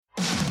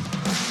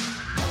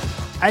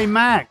Hey,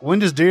 Mac, when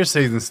does deer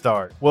season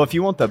start? Well, if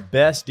you want the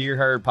best deer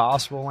herd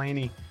possible,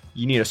 Laney,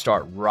 you need to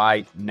start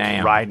right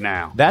now. Right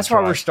now. That's why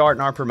right. we're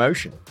starting our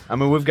promotion. I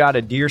mean, we've got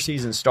a deer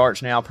season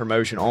starts now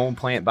promotion on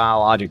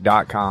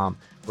plantbiologic.com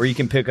where you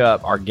can pick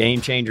up our Game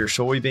Changer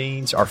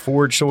soybeans, our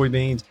forage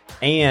soybeans,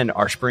 and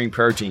our spring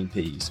protein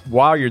peas.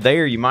 While you're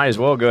there, you might as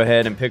well go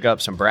ahead and pick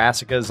up some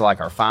brassicas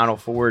like our final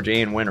forage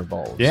and winter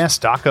bulbs. Yeah,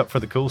 stock up for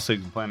the cool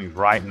season plantings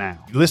right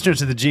now. Listeners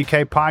to the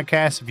GK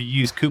podcast, if you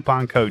use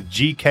coupon code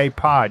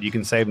GKPOD, you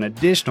can save an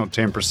additional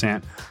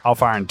 10%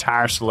 off our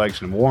entire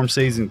selection of warm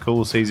season,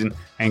 cool season,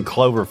 and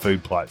clover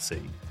food plot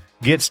seed.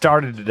 Get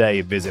started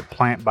today. Visit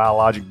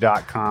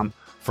plantbiologic.com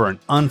for an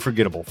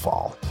unforgettable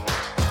fall.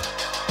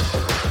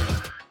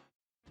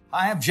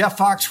 Hi, I'm Jeff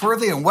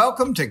Foxworthy, and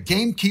welcome to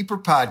Gamekeeper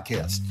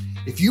Podcast.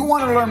 If you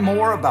want to learn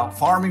more about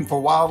farming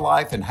for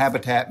wildlife and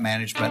habitat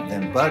management,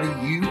 then, buddy,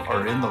 you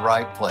are in the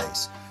right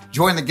place.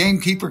 Join the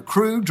Gamekeeper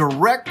crew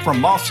direct from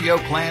Mossy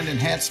Oak Land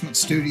Enhancement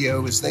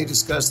Studio as they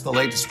discuss the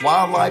latest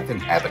wildlife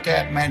and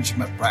habitat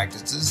management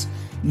practices,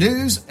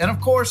 news, and,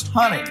 of course,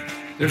 hunting.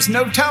 There's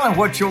no telling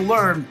what you'll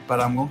learn, but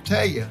I'm going to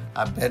tell you,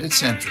 I bet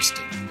it's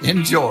interesting.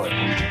 Enjoy.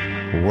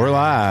 We're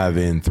live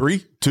in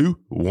 3, 2,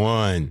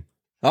 1.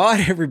 All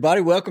right,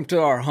 everybody, welcome to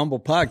our humble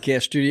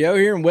podcast studio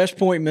here in West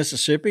Point,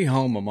 Mississippi,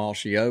 home of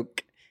Mossy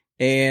Oak,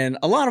 and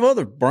a lot of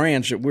other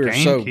brands that we're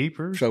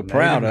so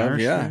proud of.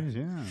 Yeah,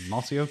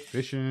 Mossy Oak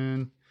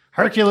Fishing,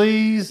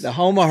 Hercules, the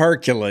home of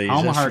Hercules.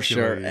 Home of Hercules.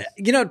 Hercules.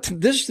 Sure. You know,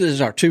 this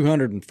is our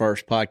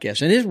 201st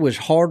podcast, and it was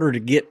harder to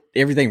get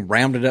everything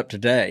rounded up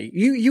today.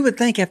 You would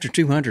think after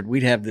 200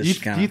 we'd have this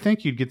kind of. Do you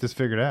think you'd get this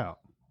figured out?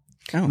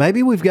 Oh.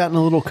 Maybe we've gotten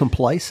a little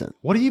complacent.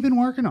 What have you been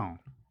working on?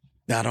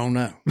 I don't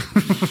know.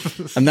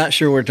 I'm not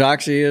sure where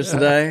Toxie is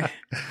today.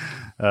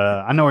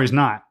 I know he's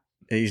not.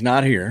 He's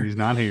not here. He's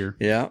not here.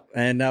 Yeah.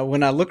 And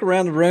when I look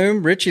around the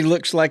room, Richie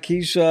looks like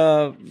he's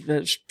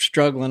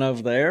struggling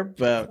over there.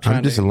 But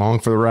I'm just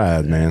along for the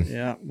ride, man.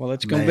 Yeah. Well,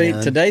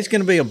 today's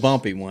going to be a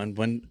bumpy one.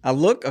 When I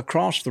look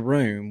across the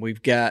room,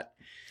 we've got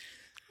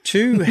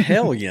two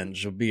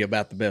hellions would be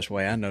about the best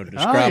way I know to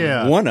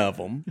describe one of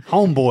them.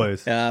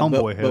 Homeboys.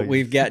 But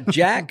we've got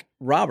Jack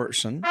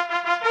Robertson.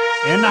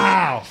 In the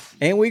house.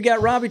 And we've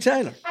got Robbie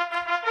Taylor.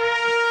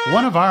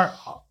 One of our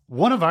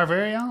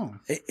very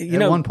own.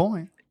 At one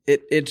point.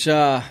 It's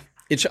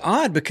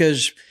odd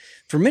because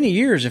for many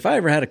years, if I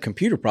ever had a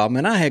computer problem,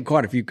 and I had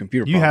quite a few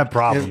computer problems. You have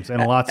problems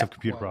and lots of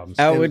computer problems.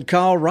 I would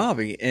call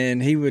Robbie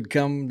and he would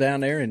come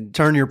down there and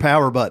turn your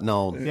power button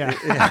on. Yeah.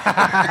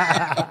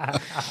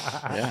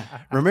 Yeah.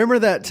 Remember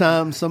that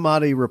time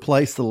somebody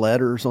replaced the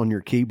letters on your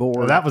keyboard?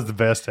 Well, that was the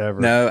best ever.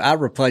 No, I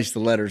replaced the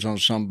letters on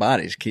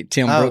somebody's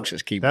Tim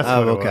Brooks' keyboard. That's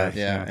what it okay. was.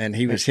 Yeah, and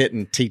he was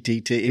hitting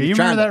TTT. Do you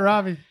remember that,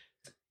 Robbie?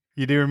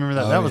 You do remember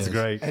that? That was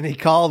great. And he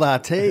called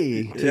IT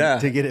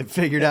to get it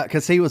figured out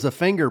because he was a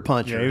finger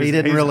puncher. Yeah, he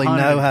didn't really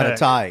know how to tech.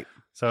 type.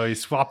 So he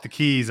swapped the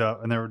keys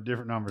up, and there were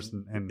different numbers.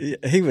 And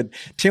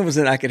Tim was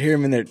in. I could hear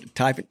him in there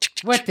typing.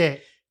 What the?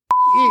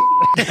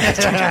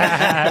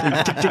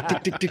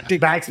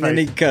 Backspace. And then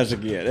he cuss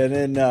again,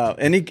 and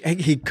then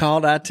he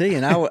called IT,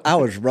 and I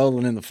was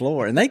rolling in the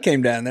floor, and they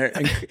came down there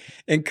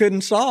and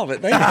couldn't solve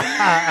it.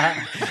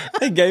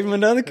 They gave him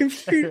another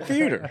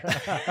computer,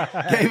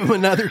 gave him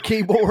another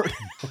keyboard.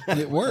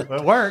 It worked.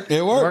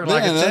 It worked.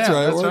 Like that's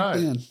right. It worked.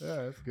 Yeah,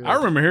 that's good. I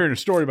remember hearing a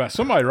story about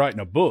somebody writing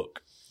a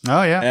book.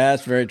 Oh yeah,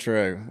 that's very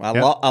true.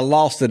 I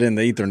lost it in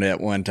the Ethernet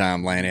one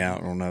time, Lanny. I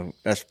don't know.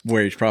 That's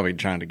where he's probably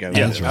trying to go.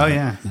 Yeah. That's right. Oh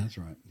yeah, that's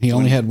right. He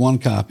only had one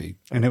copy,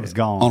 and it was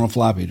gone on a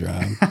floppy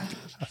drive,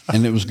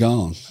 and it was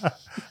gone.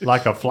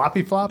 Like a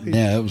floppy.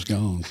 Yeah, it was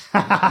gone.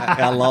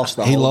 I lost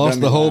the. He lost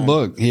the whole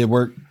book. He had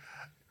worked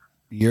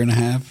a year and a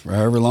half, or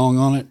however long,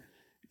 on it,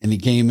 and he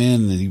came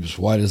in and he was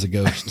white as a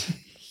ghost,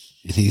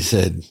 and he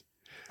said,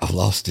 "I've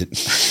lost it."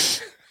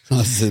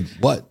 I said,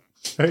 "What?"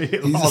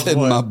 He said,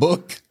 "My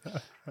book."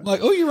 I'm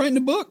like, "Oh, you're writing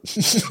a book?"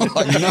 I'm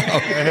like, "No,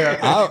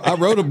 I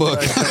wrote a book."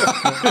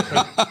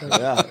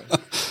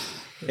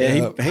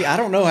 I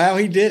don't know how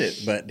he did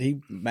it, but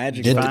he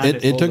magically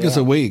it took us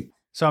a week.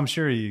 So I'm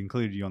sure he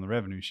included you on the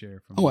revenue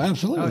share. Oh,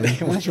 absolutely.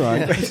 That's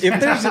right.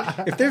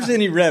 If there's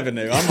any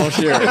revenue, I'm gonna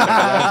share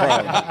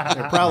it.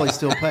 They're probably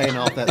still paying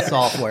off that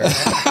software.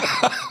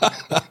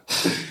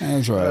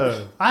 That's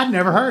right. I'd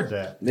never heard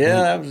that. Yeah,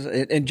 that was,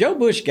 and Joe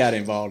Bush got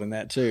involved in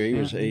that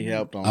too. He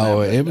helped on. Oh,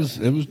 that. it was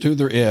 2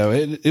 3. Yeah,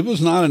 it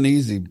was not an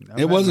easy.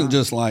 It wasn't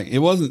just like it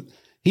wasn't.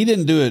 He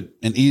didn't do it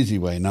an easy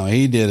way. No,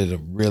 he did it a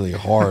really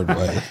hard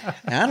way.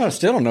 I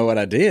still don't know what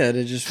I did.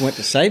 It just went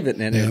to save it,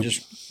 and it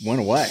just went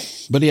away.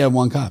 But he had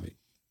one copy.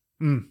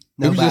 No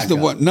it was just the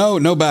one.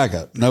 No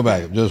backup. No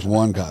backup. Just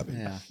one copy.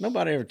 Yeah.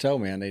 Nobody ever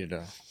told me I needed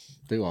to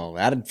do all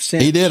that.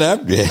 He did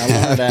after.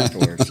 I learned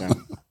afterwards. So.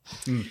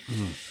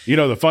 You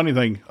know, the funny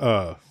thing,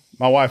 my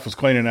wife was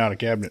cleaning out a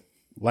cabinet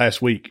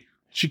last week.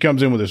 She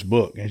comes in with this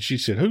book, and she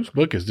said, "Whose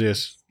book is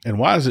this, and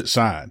why is it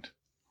signed?"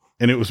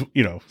 And it was,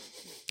 you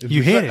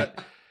hit it.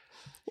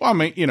 Well, I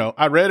mean,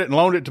 I read it and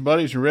loaned it to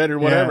buddies and read it or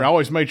whatever. Yeah. I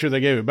always made sure they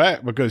gave it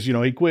back because,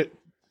 he quit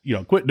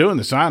quit doing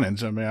the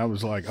signings. I mean, I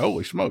was like,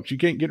 holy smokes, you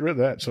can't get rid of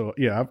that. So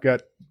yeah, I've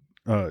got,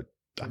 I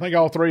think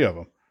all 3 of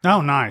them.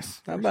 Oh,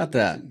 nice. How about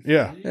that?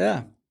 Yeah.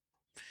 Yeah.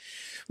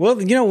 Well,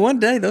 one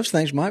day those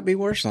things might be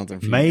worth something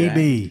for you.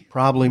 Maybe.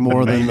 Probably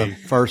more than the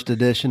first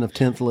edition of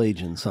 10th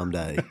Legion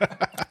someday.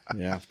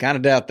 Yeah, kind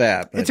of doubt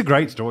that. It's a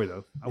great story,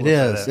 though. It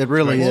is. It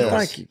really is.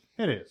 Thank you.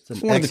 It is.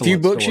 It's one of the few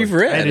books you've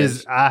read. It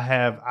is.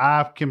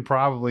 I can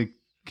probably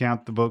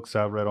count the books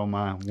I've read on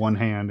my one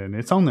hand, and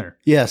it's on there.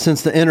 Yeah,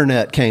 since the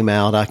internet came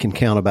out, I can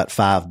count about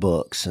 5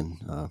 books, and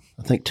I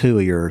think 2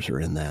 of yours are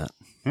in that.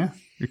 Yeah,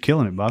 you're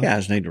killing it, Bobby.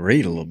 Guys need to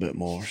read a little bit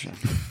more.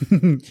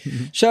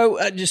 So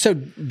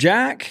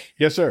Jack.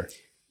 Yes, sir.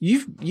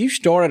 You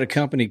started a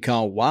company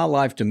called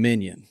Wildlife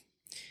Dominion.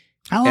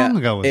 How long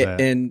ago was that?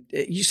 And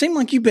you seem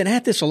like you've been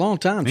at this a long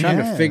time, trying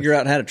to figure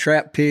out how to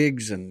trap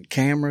pigs and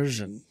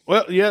cameras and.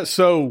 Well, yeah.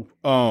 So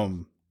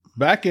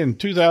back in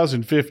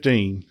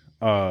 2015,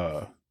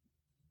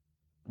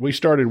 we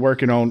started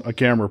working on a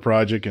camera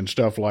project and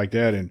stuff like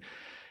that,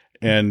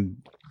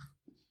 and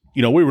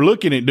we were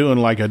looking at doing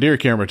like a deer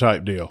camera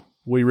type deal.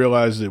 We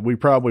realized that we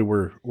probably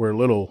were a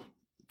little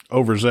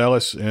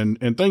overzealous and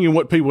thinking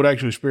what people would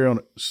actually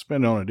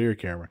spend on a deer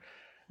camera.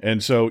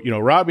 And so,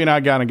 Robbie and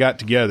I kind of got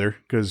together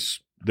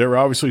because there were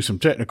obviously some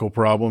technical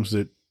problems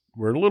that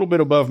were a little bit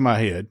above my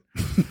head.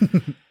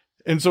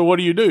 And so what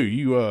do?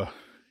 You rope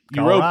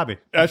Robbie.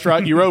 That's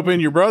right. You rope in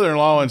your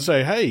brother-in-law and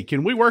say, hey,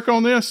 can we work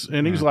on this?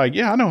 And he's like,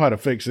 yeah, I know how to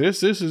fix this.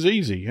 This is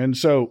easy. And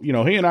so, he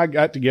and I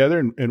got together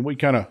and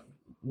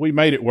we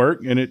made it work,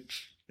 and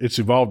it's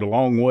evolved a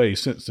long way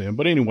since then.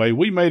 But anyway,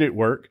 we made it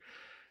work.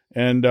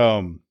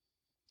 And,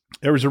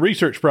 there was a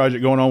research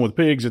project going on with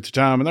pigs at the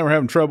time, and they were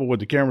having trouble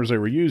with the cameras they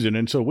were using.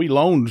 And so we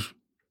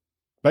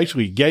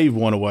basically gave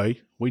one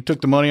away. We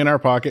took the money in our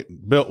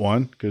pocket, built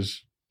one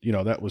because,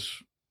 that was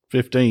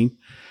 15,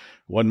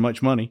 wasn't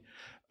much money.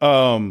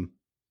 And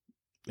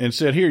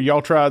said, here,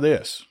 y'all try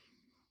this.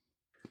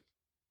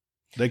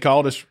 They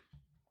called us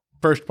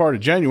first part of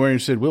January and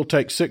said, we'll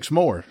take 6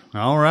 more.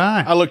 All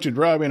right. I looked at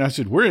Robbie and I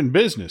said, we're in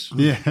business.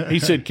 Yeah. He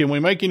said, can we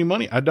make any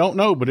money? I don't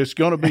know, but it's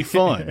going to be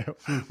fun.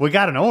 We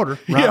got an order.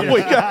 Yeah, we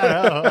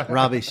got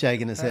Robbie's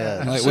shaking his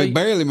head. Like, we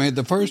barely made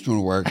the first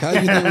one work. How do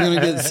you think we're going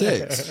to get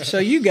 6? So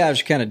you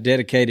guys kind of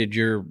dedicated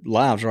your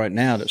lives right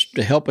now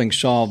to helping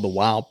solve the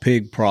wild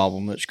pig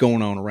problem that's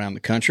going on around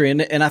the country.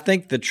 And I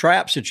think the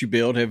traps that you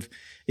build have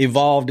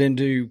evolved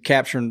into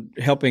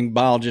helping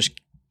biologists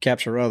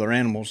capture other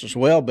animals as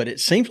well. But it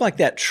seems like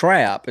that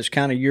trap is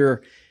kind of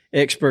your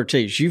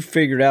expertise. You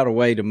figured out a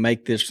way to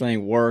make this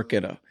thing work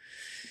at a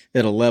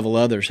level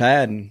others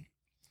hadn't.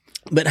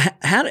 But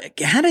how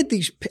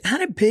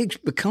did pigs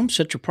become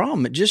such a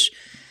problem? It just,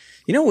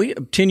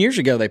 10 years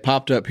ago they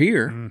popped up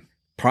here.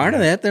 Prior to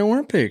that, there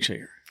weren't pigs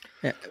here.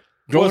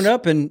 Growing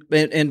up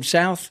in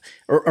South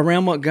or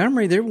around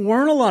Montgomery, there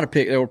weren't a lot of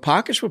pigs. There were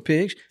pockets with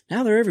pigs.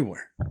 Now they're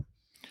everywhere.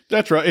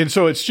 That's right. And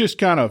so it's just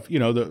kind of,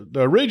 the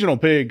original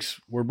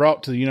pigs were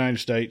brought to the United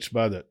States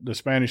by the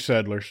Spanish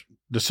settlers.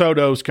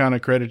 DeSoto's kind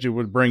of credited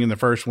with bringing the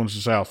first ones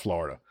to South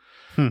Florida.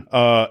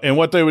 And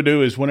what they would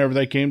do is whenever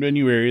they came to a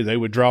new area, they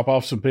would drop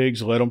off some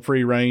pigs, let them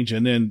free range.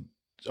 And then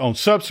on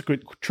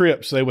subsequent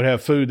trips, they would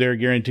have food there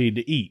guaranteed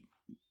to eat,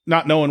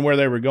 not knowing where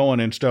they were going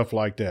and stuff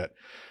like that.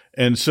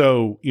 And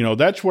so,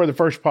 that's where the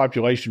first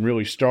population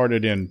really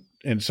started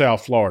in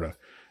South Florida.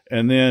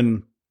 And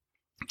then,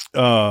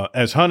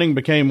 as hunting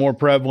became more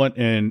prevalent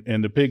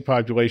and the pig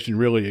population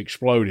really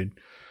exploded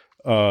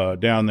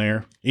down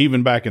there,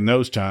 even back in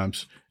those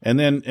times. And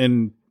then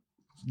in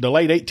the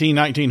late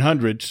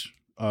 1900s,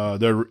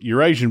 the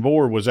Eurasian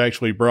boar was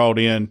actually brought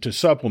in to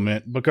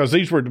supplement because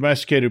these were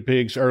domesticated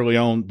pigs early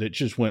on that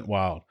just went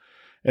wild.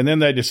 And then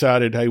they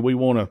decided, hey, we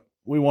want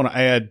to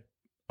add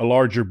a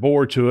larger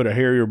boar to it, a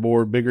hairier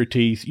boar, bigger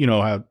teeth,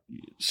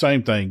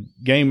 same thing,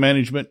 game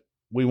management.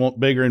 We want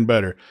bigger and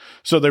better.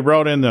 So they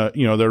brought in the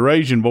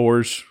Eurasian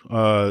boars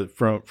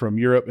from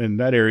Europe and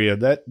that area.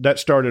 That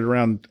started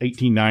around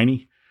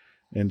 1890.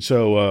 And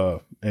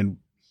so and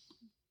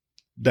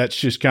that's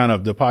just kind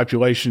of the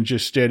population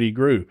just steady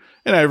grew.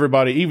 And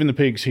everybody, even the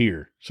pigs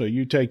here. So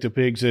you take the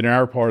pigs in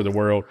our part of the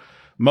world,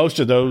 most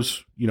of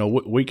those,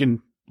 we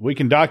can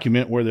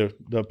document where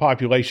the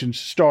population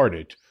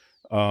started.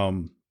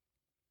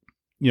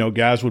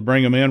 Guys would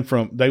bring them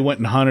in they went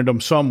and hunted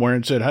them somewhere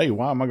and said, hey,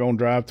 why am I going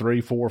to drive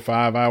 3, 4,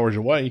 5 hours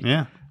away?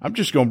 Yeah. I'm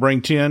just going to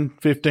bring 10,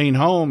 15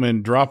 home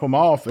and drop them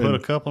off. Put a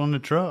couple in the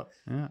truck.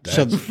 Yeah.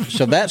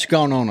 So that's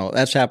gone on.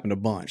 That's happened a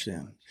bunch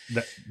then.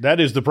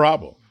 That is the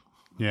problem.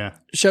 Yeah.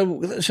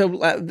 So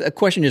a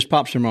question just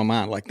pops in my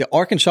mind, like the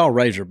Arkansas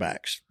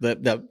Razorbacks,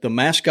 the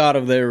mascot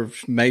of their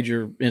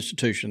major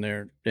institution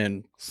there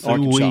in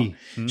Arkansas.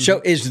 Mm-hmm. So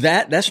is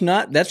that's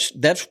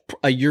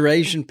a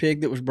Eurasian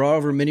pig that was brought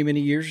over many,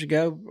 many years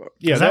ago?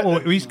 Yeah.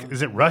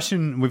 Is it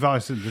Russian? We've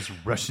always said this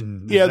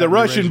Russian. Yeah. The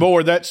Russian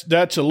boar, that's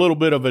a little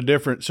bit of a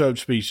different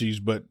subspecies,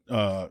 but,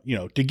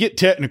 to get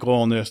technical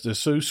on this, the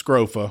Sioux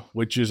scrofa,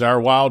 which is our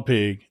wild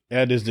pig,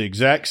 that is the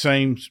exact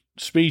same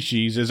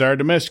species as our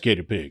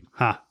domesticated pig.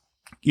 Huh.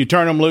 You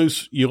turn them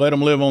loose, you let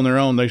them live on their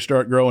own, they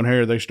start growing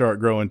hair, they start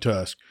growing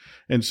tusk.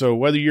 And so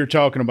whether you're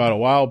talking about a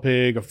wild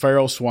pig, a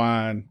feral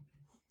swine,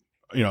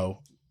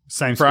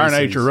 same Friar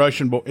species. Nature,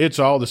 Russian bull, it's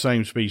all the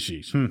same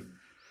species.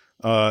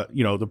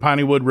 The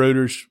piney wood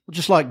rooters.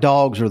 Just like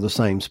dogs are the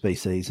same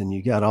species, and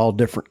you got all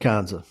different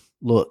kinds of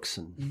looks.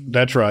 And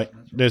That's right.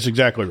 That's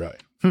exactly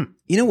right.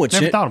 You know what's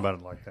Never thought about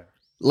it like that.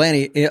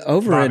 Lanny,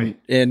 over Bobby.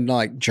 in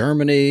like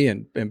Germany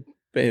and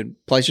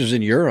places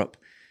in Europe,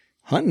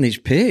 hunting these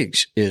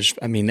pigs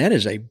that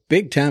is a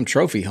big time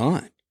trophy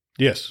hunt.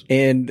 Yes.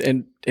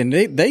 And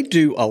they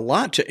do a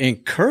lot to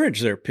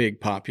encourage their pig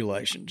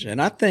populations.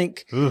 And I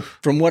think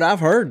from what I've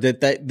heard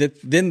that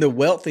then the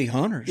wealthy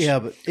hunters. yeah,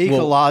 but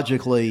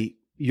ecologically,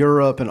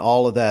 Europe and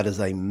all of that is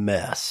a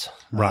mess.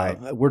 Right.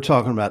 We're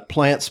talking about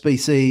plant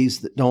species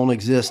that don't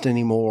exist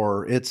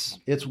anymore.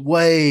 It's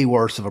way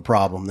worse of a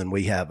problem than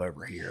we have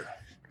over here.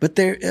 But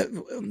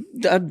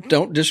I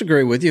don't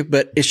disagree with you,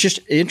 but it's just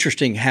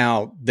interesting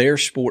how their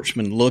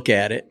sportsmen look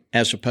at it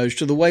as opposed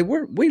to the way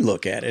we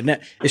look at it. And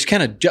it's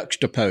kind of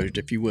juxtaposed,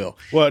 if you will.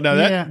 Well,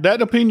 now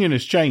that opinion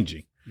is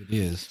changing. It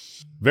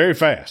is. Very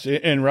fast.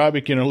 And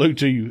Robbie can allude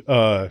to you.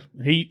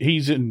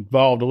 He's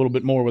involved a little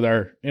bit more with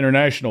our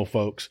international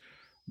folks.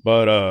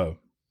 But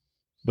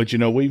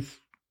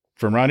we've,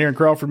 from right here in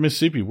Crawford,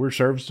 Mississippi, we're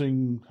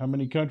servicing how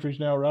many countries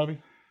now, Robbie?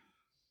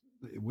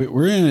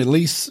 We're in at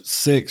least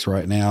 6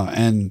 right now.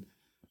 And,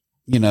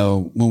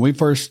 when we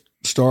first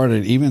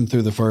started, even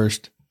through the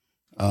first,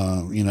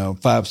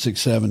 5, 6,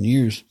 7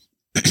 years,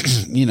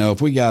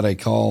 if we got a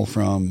call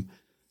from,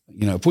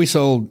 if we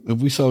sold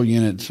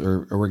units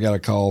or we got a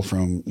call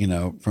from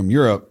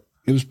Europe,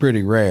 it was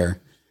pretty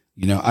rare.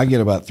 I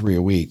get about 3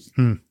 a week.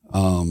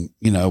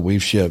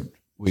 We've shipped,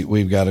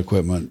 we've got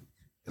equipment.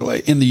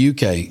 Like in the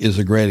UK is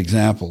a great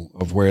example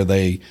of where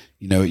they,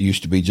 it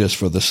used to be just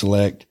for the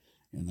select,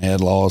 and they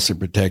had laws that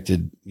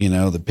protected,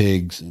 the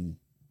pigs.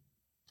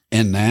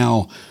 And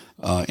now,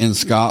 in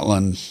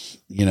Scotland,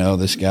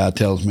 this guy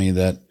tells me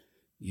that,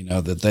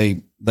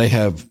 that they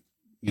have,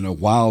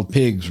 wild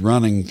pigs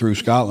running through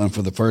Scotland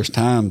for the first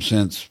time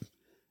since,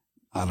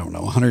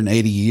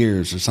 180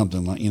 years or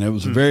something like, it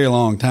was a very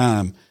long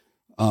time.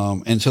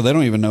 And so they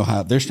don't even know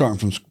how they're starting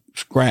from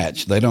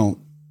scratch. They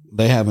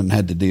haven't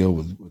had to deal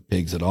with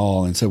pigs at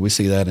all. And so we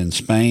see that in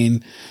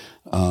Spain,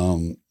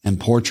 and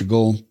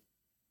Portugal.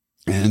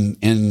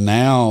 And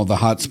now the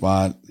hot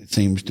spot, it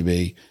seems to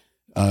be,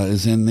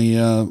 is in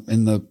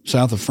the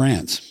south of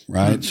France,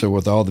 right? Mm-hmm. So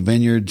with all the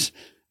vineyards,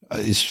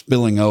 is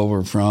spilling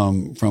over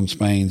from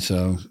Spain.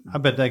 So I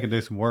bet they could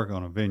do some work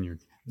on a vineyard.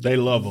 They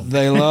love them.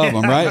 They love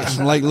them, right?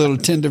 Like little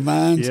tender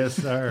vines. Yes,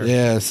 sir.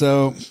 Yeah.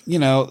 So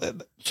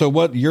so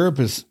what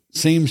Europe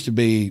seems to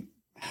be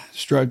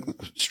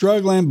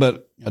struggling,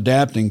 but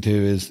adapting to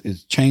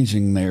is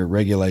changing their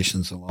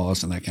regulations and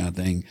laws and that kind of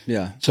thing.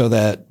 Yeah. So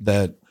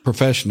that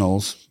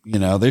professionals,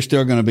 they're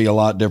still going to be a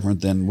lot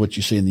different than what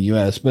you see in the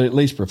U.S., but at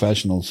least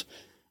professionals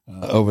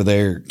over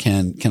there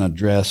can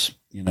address,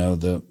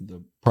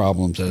 the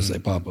problems as they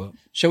pop up.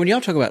 So when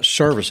y'all talk about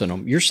servicing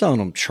them, you're selling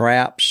them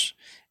traps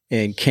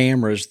and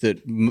cameras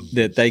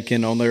that they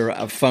can, on their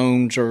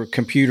phones or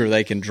computer,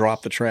 they can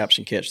drop the traps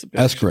and catch the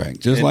pigs. That's correct.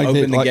 Just and like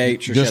open the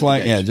gates or shut the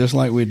gates. Just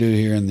like we do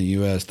here in the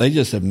U.S. They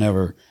just have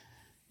never,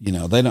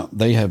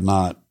 they have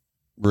not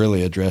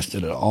really addressed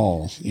it at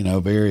all.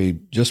 Very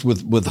just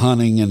with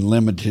hunting and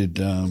limited.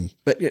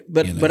 But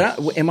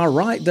am I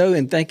right though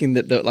in thinking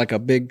that like a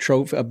big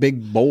trophy, a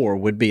big boar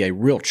would be a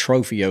real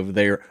trophy over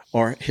there,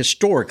 or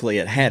historically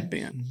it had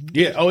been?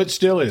 Yeah. Oh, it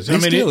still is.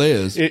 It still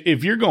is.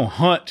 If you're going to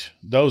hunt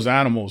those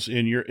animals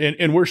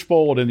and we're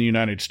spoiled in the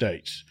United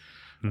States,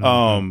 you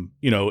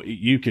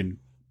can,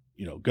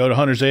 go to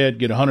Hunter's Ed,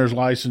 get a hunter's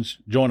license,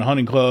 join a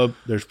hunting club.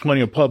 There's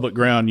plenty of public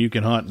ground you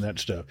can hunt and that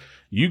stuff.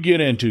 You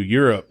get into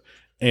Europe,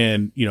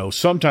 and,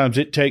 sometimes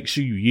it takes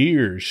you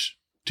years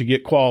to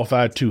get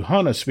qualified to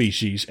hunt a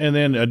species, and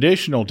then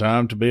additional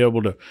time to be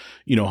able to,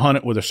 hunt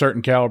it with a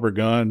certain caliber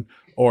gun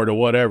or to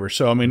whatever.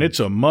 So, it's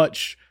a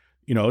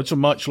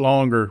much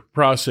longer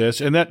process.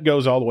 And that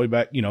goes all the way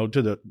back,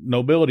 to the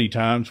nobility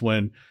times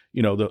when,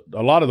 a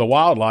lot of the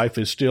wildlife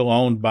is still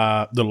owned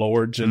by the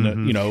lords and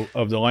the,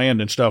 of the land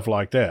and stuff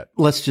like that.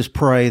 Let's just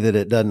pray that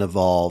it doesn't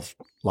evolve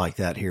like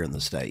that here in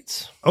the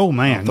States. Oh,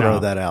 man. I'll throw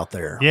that out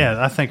there.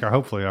 Yeah, I think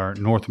hopefully our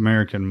North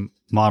American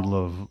model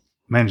of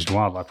managed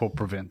wildlife will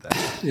prevent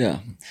that. Yeah.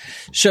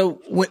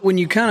 So when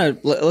you kind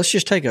of, let's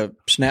just take a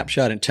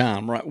snapshot in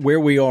time, right where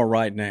we are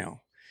right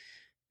now.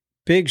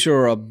 Pigs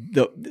are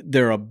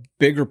they're a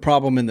bigger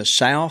problem in the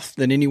South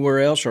than anywhere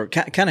else, or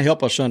kind of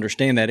help us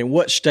understand that. And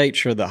what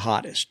states are the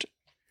hottest?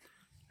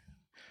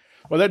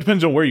 Well, that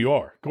depends on where you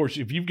are. Of course,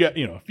 if you've got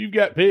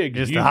pigs,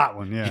 it's the hot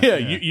one. Yeah.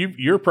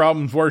 Your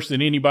problem's worse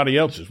than anybody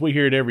else's. We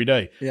hear it every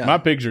day. Yeah. My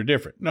pigs are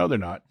different. No, they're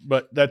not,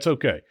 but that's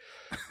okay.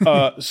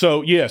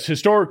 So yes,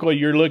 historically,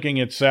 you're looking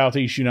at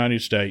Southeast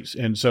United States,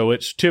 and so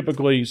it's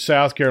typically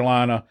South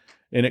Carolina,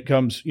 and it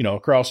comes,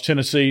 across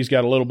Tennessee's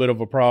got a little bit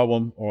of a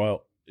problem,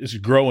 or it's a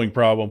growing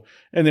problem,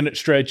 and then it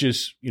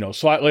stretches,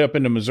 slightly up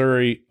into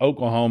Missouri,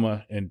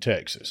 Oklahoma, and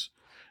Texas.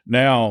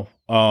 Now,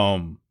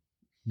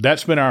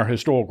 that's been our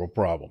historical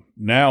problem.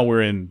 Now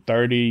we're in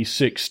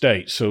 36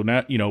 states. So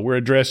now, we're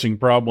addressing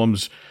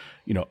problems,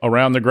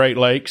 around the Great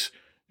Lakes.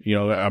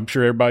 I'm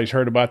sure everybody's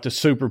heard about the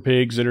super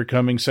pigs that are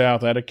coming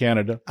south out of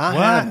Canada. I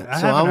haven't,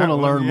 so I want to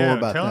learn more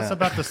about that. Tell us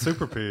about the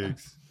super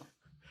pigs.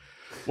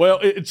 Well,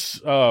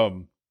 it's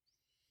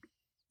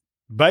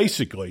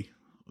basically,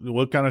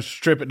 we'll kind of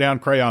strip it down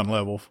crayon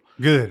level.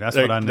 Good. That's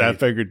what I need. I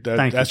figured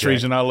that's the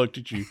reason I looked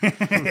at you.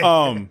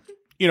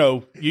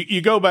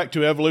 You go back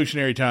to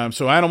evolutionary times.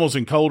 So animals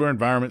in colder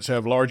environments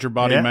have larger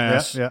body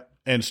mass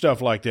and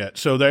stuff like that.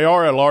 So they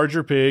are a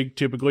larger pig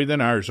typically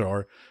than ours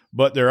are.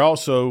 But they're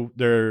also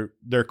they're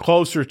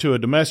closer to a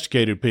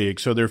domesticated pig,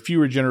 so they're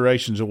fewer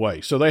generations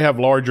away. So they have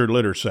larger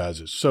litter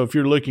sizes. So if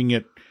you're looking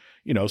at,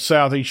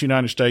 southeast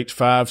United States,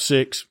 5,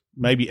 6,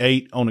 maybe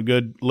 8 on a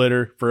good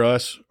litter for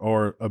us,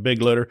 or a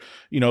big litter,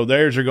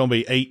 theirs are going to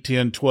be 8,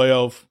 10,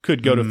 12,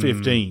 could go to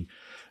 15.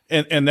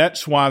 And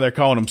that's why they're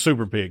calling them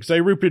super pigs. They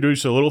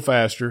reproduce a little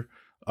faster.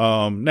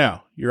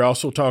 Now you're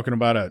also talking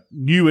about a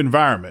new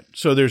environment.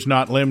 So there's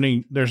not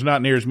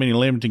near as many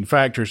limiting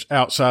factors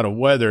outside of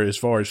weather as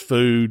far as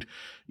food,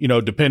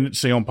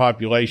 dependency on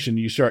population.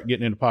 You start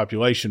getting into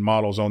population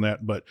models on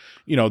that, but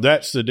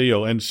that's the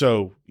deal. And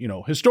so,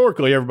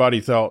 historically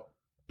everybody thought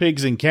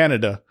pigs in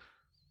Canada,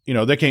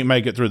 they can't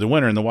make it through the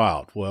winter in the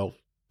wild. Well,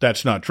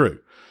 that's not true.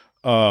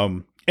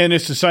 And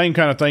it's the same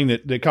kind of thing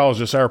that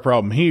caused us our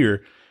problem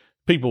here.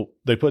 People,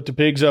 they put the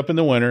pigs up in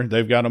the winter.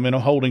 They've got them in a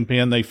holding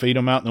pen. They feed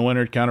them out in the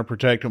winter to kind of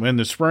protect them. In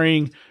the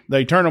spring,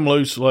 they turn them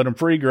loose, let them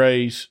free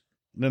graze.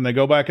 Then they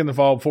go back in the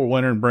fall before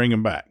winter and bring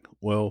them back.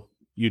 Well,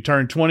 you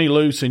turn 20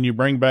 loose and you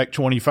bring back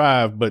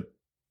 25, but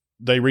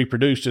they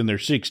reproduced in their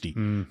 60.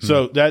 Mm-hmm.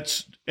 So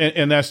that's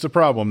the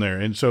problem there.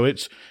 And so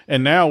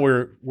now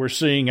we're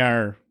seeing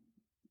our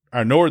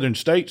northern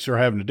states are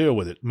having to deal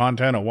with it.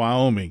 Montana,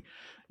 Wyoming,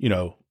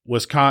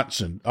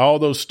 Wisconsin, all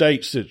those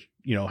states that,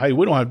 hey,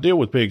 we don't have to deal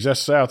with pigs.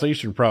 That's a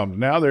southeastern problem.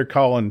 Now they're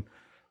calling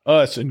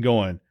us and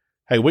going,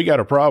 hey, we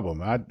got a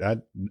problem.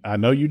 I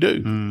know you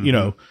do.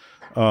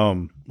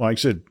 Mm-hmm. Like I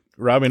said,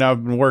 Robbie and I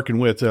have been working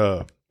with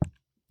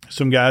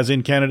some guys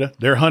in Canada.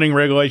 Their hunting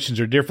regulations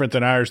are different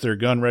than ours. Their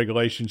gun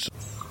regulations.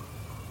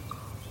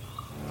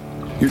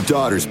 Your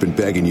daughter's been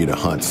begging you to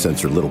hunt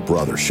since her little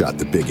brother shot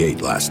the Big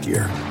 8 last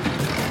year.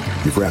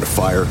 You've ran a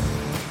fire,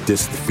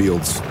 dissed the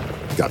fields,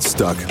 got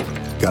stuck,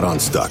 got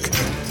unstuck.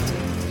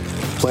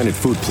 Planted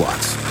food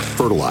plots,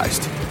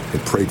 fertilized,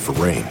 and prayed for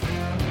rain.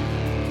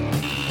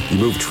 You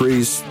moved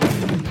trees,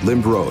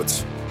 limbed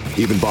roads,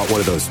 even bought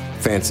one of those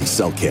fancy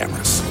cell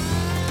cameras.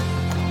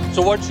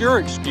 So what's your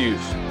excuse?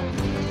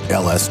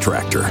 LS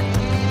Tractor.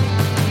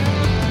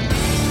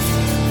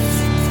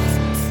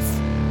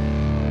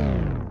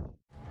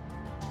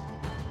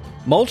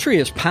 Moultrie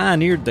has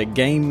pioneered the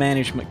game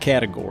management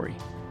category.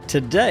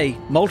 Today,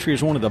 Moultrie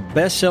is one of the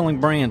best-selling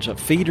brands of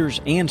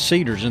feeders and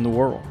seeders in the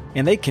world,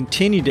 and they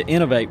continue to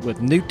innovate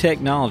with new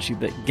technology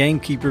that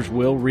gamekeepers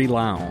will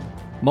rely on.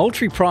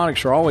 Moultrie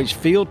products are always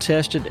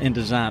field-tested and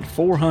designed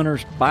for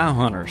hunters by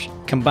hunters,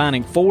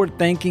 combining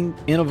forward-thinking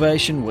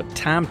innovation with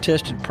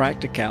time-tested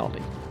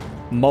practicality.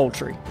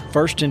 Moultrie,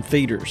 first in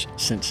feeders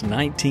since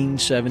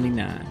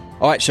 1979.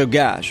 All right, so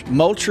guys,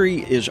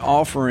 Moultrie is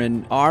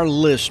offering our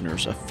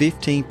listeners a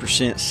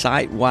 15%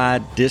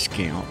 site-wide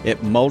discount at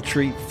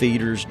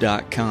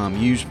MoultrieFeeders.com.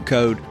 Use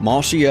code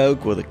Mossy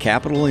Oak with a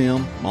capital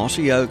M,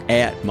 Mossy Oak,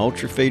 at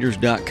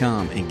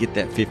MoultrieFeeders.com and get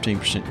that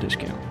 15%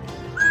 discount.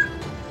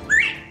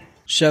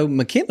 So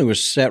McKinley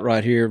was sat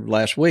right here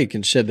last week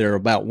and said there are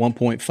about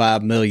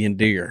 1.5 million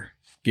deer,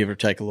 give or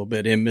take a little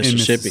bit, in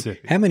Mississippi.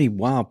 How many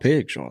wild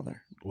pigs are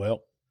there?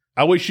 Well,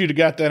 I wish you'd have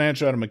got that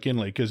answer out of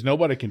McKinley because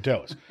nobody can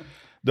tell us.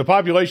 The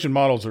population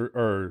models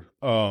are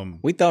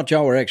we thought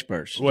y'all were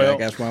experts. Well, Jack.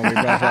 That's why we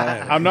brought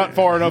that out. I'm not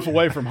far enough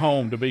away from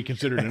home to be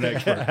considered an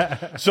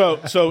expert.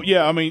 So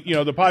yeah, I mean,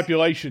 the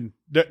population,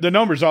 the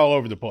numbers all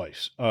over the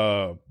place.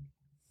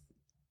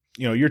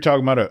 You're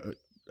talking about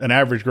an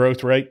average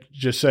growth rate,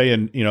 just say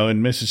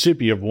in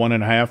Mississippi of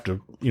 1.5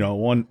 to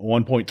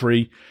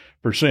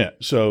 1.3%.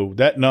 So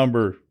that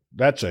number,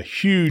 that's a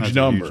huge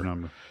number. Huge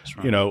number. That's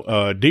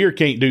right. Deer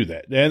can't do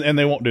that, and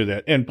they won't do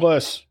that. And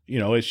plus,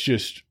 it's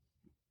just.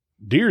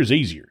 Deer is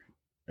easier.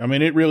 I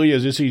mean, it really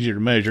is. It's easier to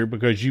measure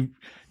because you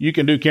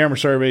can do camera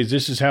surveys.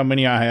 This is how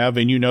many I have,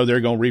 and they're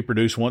going to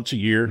reproduce once a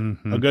year.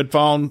 Mm-hmm. A good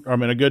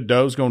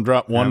doe is going to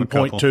drop 1.2,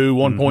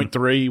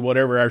 1.3,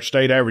 whatever our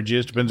state average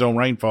is, depends on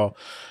rainfall.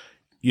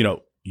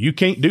 You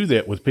can't do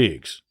that with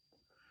pigs.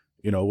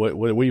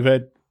 We've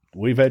had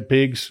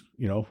pigs,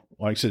 like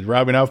I said,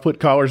 Robbie and I've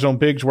put collars on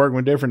pigs working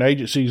with different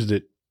agencies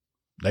that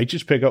they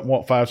just pick up and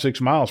walk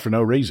 5-6 miles for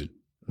no reason.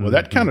 Well,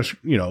 that kind of,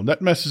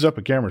 that messes up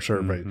a camera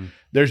survey. Mm-hmm.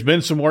 There's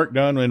been some work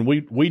done, and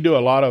we do a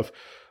lot of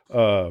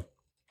work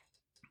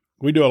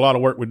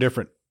with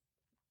different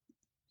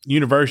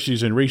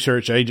universities and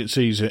research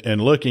agencies and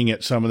looking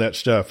at some of that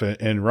stuff.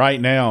 And right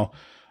now,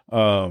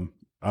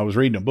 I was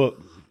reading a book.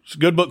 It's a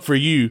good book for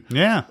you.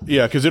 Yeah.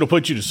 Yeah, because it'll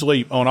put you to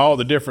sleep on all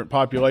the different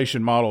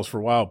population models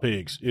for wild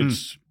pigs.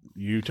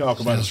 You talk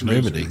about Sounds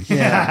riveting.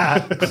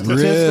 Yeah. Statistical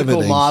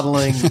Riveting.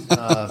 modeling.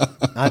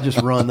 I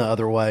just run the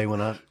other way when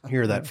I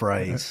hear that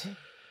phrase.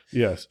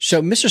 Yes.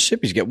 So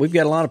we've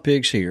got a lot of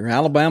pigs here.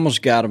 Alabama's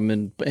got them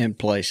in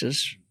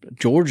places.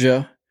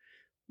 Georgia,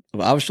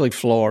 obviously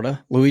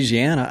Florida,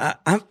 Louisiana.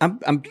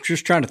 I'm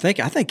just trying to think.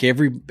 I think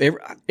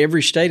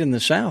every state in the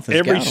South has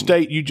Every got 'em.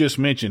 state you just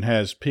mentioned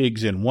has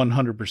pigs in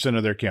 100%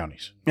 of their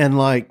counties. And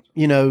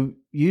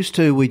used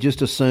to, we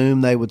just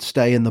assumed they would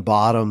stay in the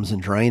bottoms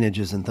and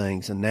drainages and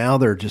things. And now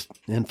they're just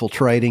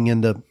infiltrating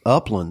into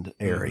upland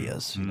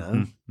areas, you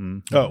know?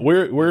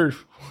 We're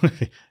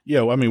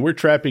we're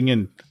trapping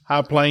in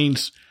high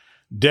plains,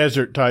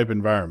 desert type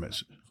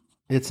environments.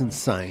 It's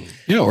insane.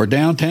 Or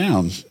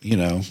downtown,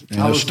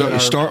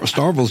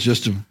 Starville's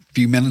just a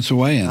few minutes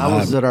away. And I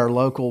was at our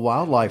local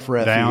wildlife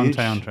refuge,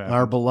 Downtown traffic.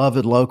 our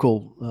beloved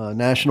local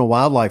National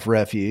Wildlife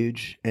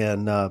Refuge,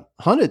 and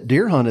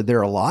deer hunted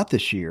there a lot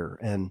this year.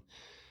 And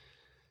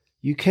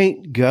you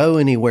can't go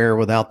anywhere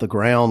without the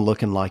ground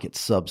looking like it's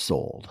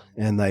subsoiled.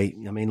 And they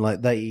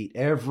eat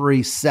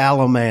every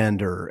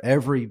salamander,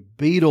 every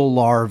beetle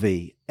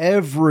larvae,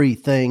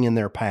 everything in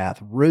their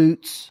path,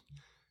 roots,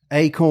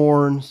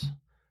 acorns.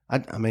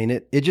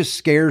 It just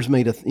scares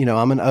me to,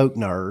 I'm an oak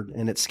nerd,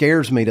 and it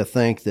scares me to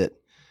think that,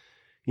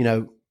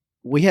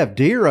 we have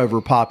deer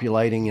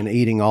overpopulating and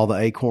eating all the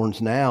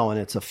acorns now, and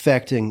it's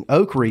affecting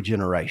oak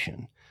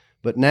regeneration.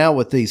 But now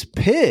with these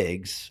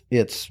pigs,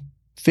 it's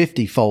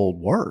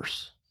 50-fold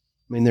worse.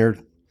 They're,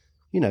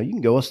 you can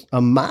go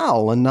a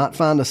mile and not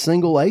find a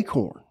single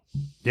acorn.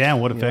 Yeah,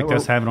 what effect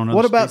that's having on other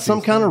What about species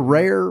some kind too? of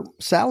rare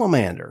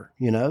salamander?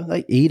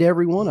 They eat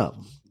every one of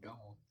them.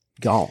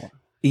 Gone.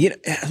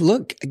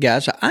 Look,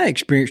 guys, I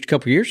experienced a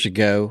couple of years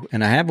ago,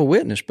 and I have a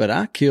witness, but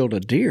I killed a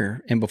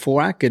deer, and before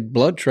I could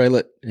blood trail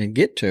it and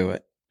get to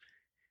it,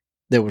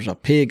 there was a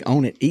pig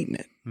on it eating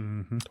it.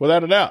 Mm-hmm.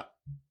 Without a doubt.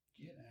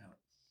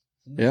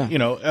 Yeah.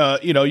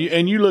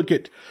 You look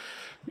at,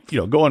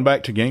 going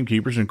back to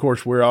gamekeepers, and of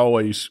course, we're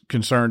always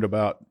concerned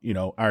about,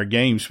 our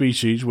game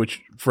species, which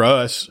for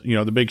us,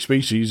 the big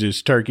species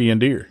is turkey and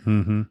deer.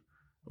 Mm-hmm.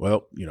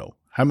 Well,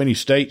 how many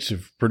states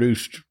have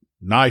produced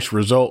nice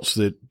results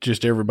that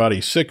just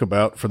everybody's sick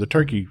about for the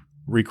turkey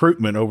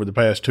recruitment over the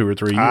past 2 or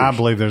 3 years? I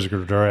believe there's a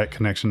direct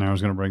connection there. I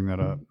was going to bring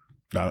that up.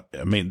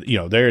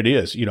 There it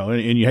is,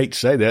 and you hate to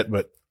say that,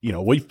 but,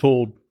 we've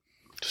pulled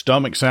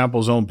stomach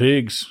samples on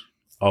pigs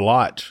a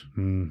lot.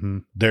 Mm-hmm.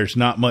 There's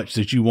not much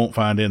that you won't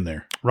find in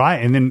there. Right.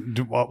 And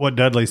then what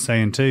Dudley's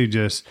saying too,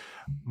 just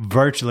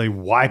virtually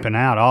wiping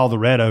out all the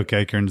red oak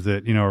acorns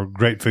that, are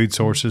great food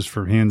sources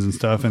for hens and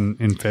stuff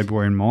in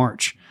February and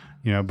March.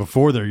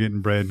 Before they're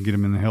getting bred and get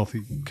them in a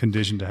healthy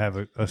condition to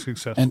have a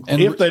successful.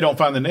 And if they don't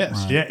find the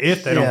nest. Right. Yeah,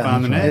 if they don't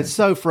find the nest. It's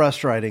so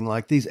frustrating.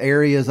 Like these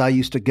areas I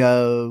used to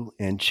go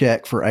and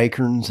check for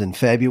acorns in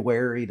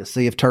February to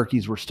see if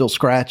turkeys were still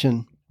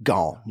scratching,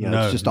 gone.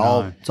 It's just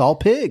all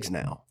pigs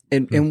now.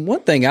 And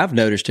one thing I've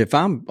noticed, if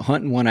I'm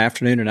hunting one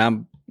afternoon and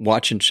I'm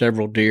watching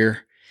several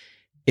deer,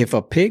 if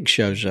a pig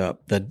shows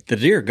up, the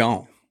deer are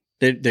gone.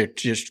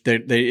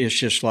 It's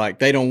just like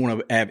they don't want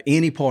to have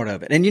any part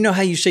of it. And you know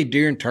how you see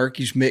deer and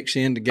turkeys mix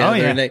in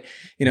together, and they,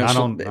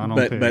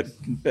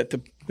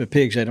 but the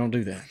pigs, they don't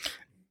do that.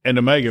 And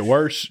to make it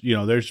worse,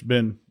 there's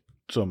been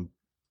some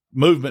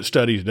movement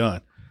studies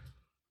done.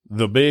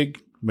 The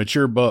big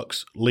mature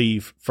bucks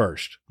leave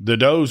first. The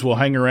does will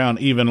hang around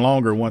even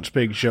longer once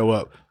pigs show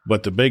up,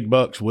 but the big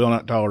bucks will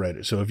not tolerate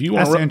it. So if you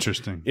want, that's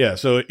interesting. Yeah.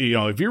 So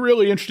if you're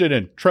really interested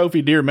in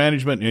trophy deer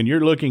management and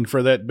you're looking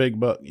for that big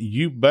buck,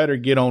 you better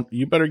get on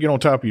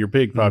top of your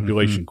pig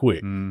population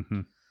quick. Mm-hmm.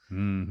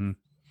 Mm-hmm.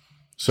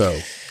 So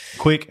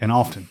quick and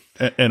often.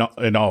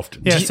 And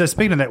often. Yeah. So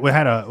speaking of that, we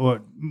had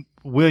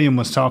William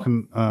was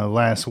talking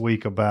last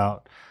week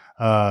about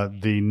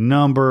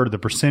the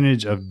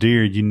percentage of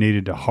deer you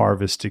needed to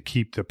harvest to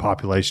keep the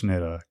population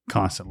at a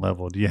constant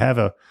level. Do you have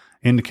a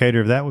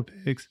indicator of that with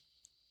pigs?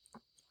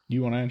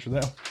 You want to answer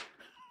that?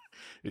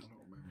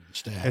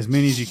 As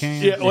many as you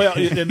can. Yeah, well,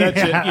 and that's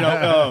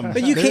it.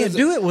 But you can't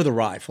do it with a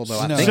rifle, though.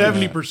 I think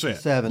 70%.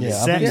 70.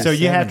 Yeah, so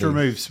you have to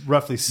remove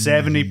roughly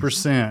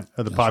 70%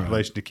 of the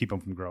population to keep them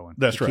from growing.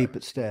 That's right. Keep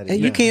it steady. And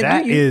you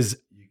can't.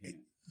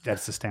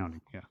 That's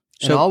astounding. Yeah.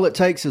 So all it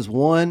takes is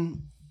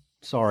one.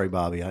 Sorry,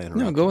 Bobby, I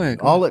interrupted. No, go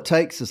ahead. All it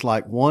takes is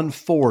like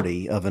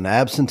 1/40 of an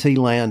absentee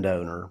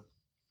landowner,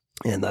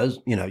 and those,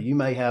 you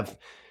may have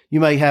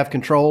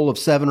control of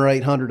 700 or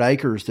 800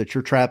 acres that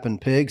you're trapping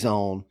pigs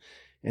on,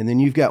 and then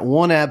you've got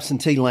one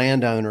absentee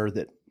landowner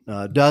that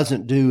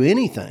doesn't do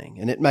anything,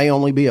 and it may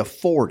only be a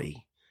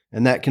 40,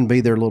 and that can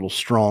be their little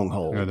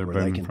stronghold where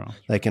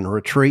they can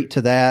retreat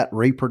to that,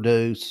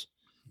 reproduce,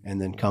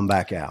 and then come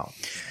back out.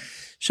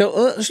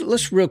 So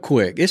let's real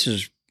quick. This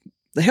is.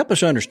 Help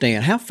us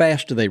understand, how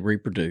fast do they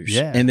reproduce?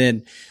 Yeah. And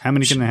then how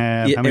many can they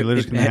have? How many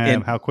litters can they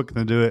have? How quick can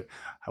they do it?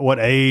 What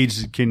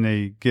age can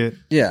they get?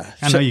 Yeah.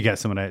 I know you got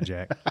some of that,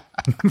 Jack.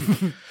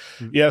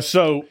 Yeah.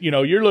 So,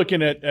 you're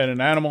looking at an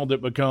animal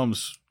that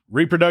becomes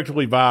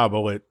reproductively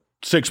viable at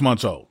 6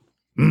 months old.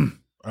 All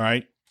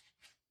right.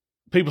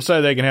 people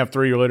say they can have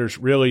 3 litters.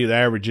 Really, the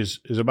average is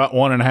about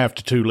 1.5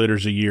 to 2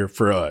 litters a year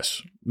for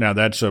us. Now,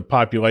 that's a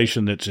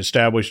population that's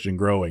established and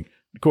growing.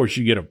 Of course,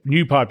 you get a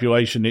new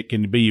population, it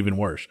can be even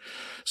worse.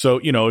 So,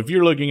 if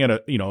you're looking at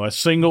a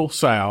single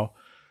sow,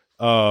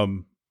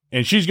 and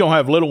she's going to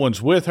have little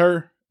ones with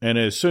her, and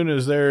as soon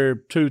as they're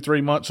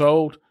 2-3 months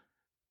old,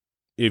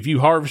 if you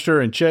harvest her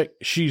and check,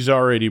 she's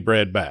already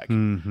bred back.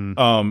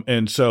 Mm-hmm.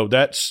 And so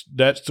that's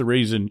the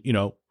reason,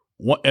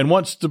 and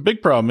once the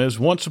big problem is,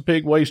 once a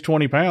pig weighs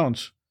 20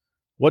 pounds,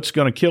 what's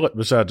going to kill it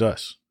besides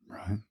us?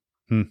 Right.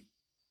 I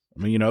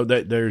mean,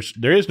 there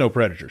is no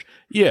predators.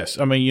 Yes.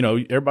 I mean,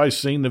 everybody's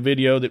seen the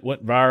video that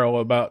went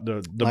viral about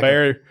the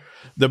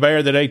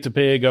bear that ate the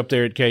pig up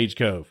there at Cage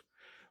Cove.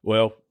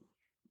 Well,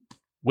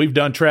 we've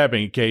done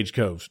trapping at Cage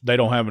Cove. They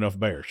don't have enough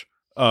bears.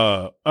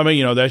 I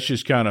mean, that's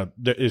just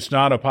it's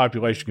not a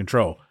population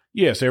control.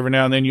 Yes, every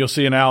now and then you'll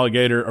see an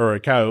alligator or a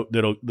coyote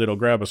that'll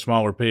grab a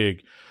smaller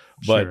pig,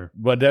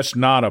 but that's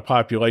not a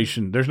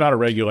population. There's not a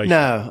regulation.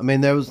 No, I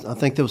mean I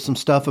think there was some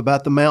stuff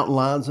about the mountain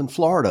lions in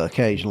Florida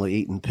occasionally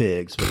eating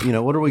pigs. But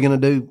what are we going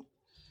to do?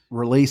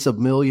 Release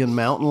 1 million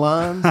mountain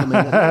lions? I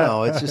mean,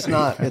 no, it's just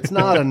not. It's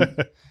not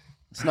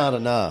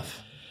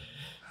enough.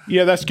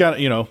 Yeah, that's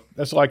kind of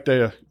that's like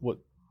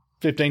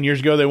 15 years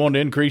ago, they wanted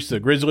to increase the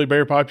grizzly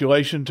bear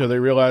population until they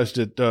realized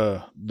that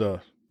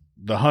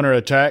the hunter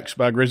attacks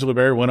by grizzly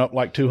bear went up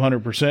like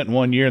 200% in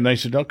 1 year, and they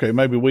said, okay,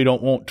 maybe we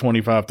don't want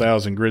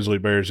 25,000 grizzly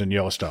bears in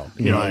Yellowstone.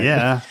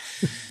 Yeah.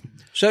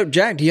 So,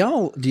 Jack, do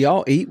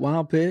y'all eat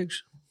wild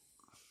pigs?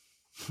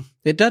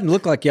 It doesn't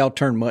look like y'all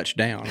turn much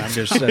down. I'm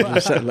just saying.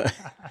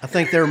 I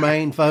think their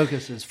main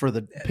focus is for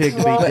the pig to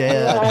be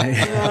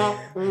dead.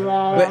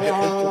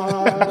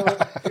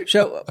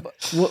 So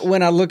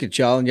when I look at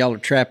y'all and y'all are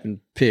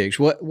trapping pigs,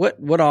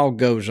 what all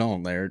goes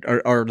on there?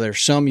 Are there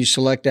some you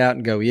select out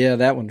and go, yeah,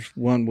 that one's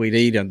one we'd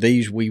eat and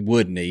these we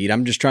wouldn't eat?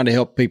 I'm just trying to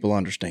help people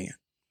understand.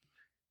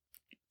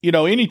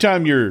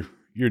 Anytime you're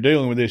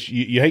dealing with this,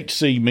 you hate to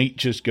see meat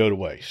just go to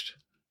waste.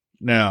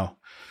 Now,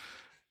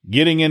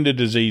 getting into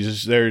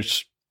diseases,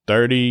 there's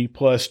 30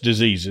 plus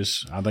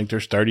diseases. I think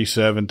there's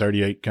 37,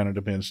 38, kind of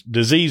depends.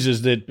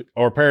 Diseases that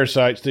are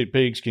parasites that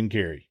pigs can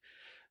carry.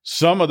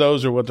 Some of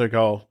those are what they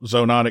call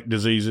zoonotic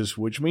diseases,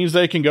 which means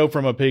they can go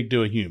from a pig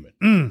to a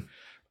human.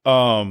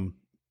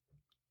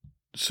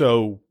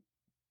 So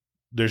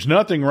there's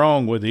nothing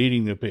wrong with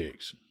eating the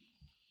pigs.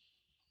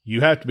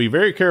 You have to be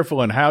very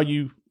careful in how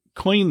you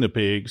clean the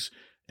pigs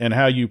and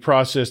how you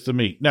process the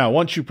meat. Now,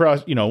 once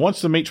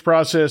the meat's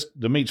processed,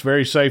 the meat's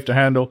very safe to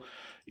handle.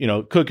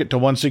 Cook it to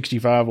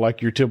 165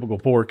 like your typical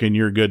pork, and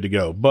you're good to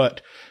go.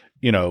 But,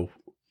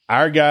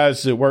 our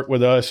guys that work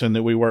with us and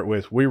that we work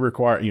with, we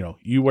require,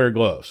 you wear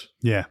gloves.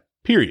 Yeah.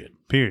 Period.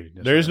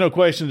 That's There's no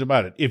questions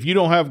about it. If you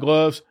don't have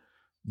gloves,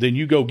 then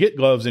you go get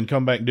gloves and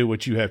come back and do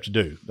what you have to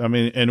do. I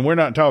mean, and we're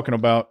not talking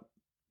about,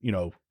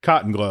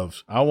 cotton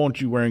gloves. I want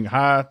you wearing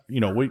high,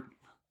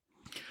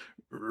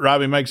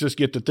 Robbie makes us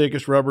get the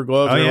thickest rubber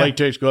gloves or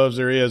latex gloves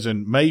there is,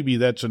 and maybe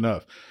that's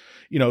enough.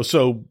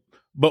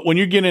 But when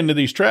you get into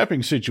these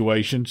trapping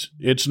situations,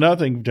 it's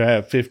nothing to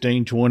have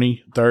 15,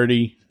 20,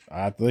 30.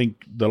 I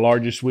think the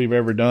largest we've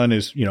ever done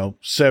is,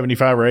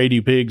 75 or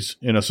 80 pigs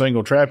in a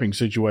single trapping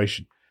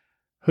situation.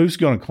 Who's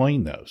going to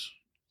clean those?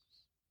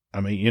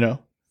 I mean,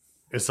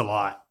 it's a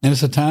lot. And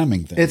it's a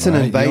timing thing. It's an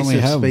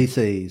invasive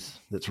species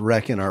that's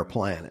wrecking our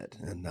planet.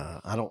 And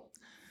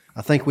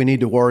I think we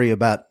need to worry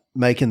about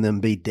making them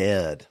be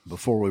dead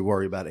before we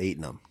worry about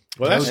eating them.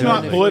 Well, that's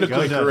not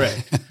politically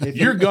correct.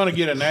 You're going to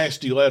get a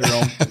nasty letter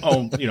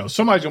on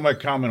somebody's going to make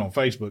a comment on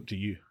Facebook to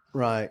you.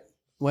 Right.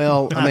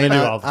 Well, I mean,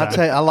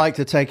 I like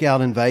to take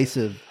out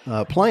invasive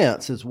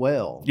plants as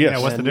well. Yes.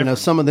 Yeah, what's the difference?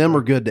 Some of them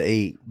are good to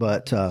eat,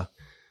 but,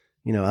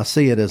 I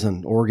see it as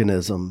an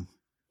organism.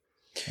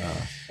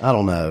 I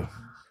don't know.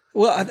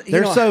 Well,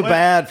 they're so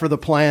bad for the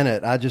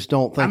planet. I just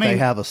don't think they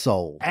have a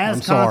soul.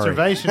 As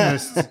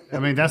conservationists, I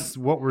mean, that's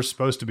what we're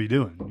supposed to be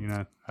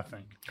doing, I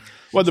think.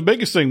 Well, the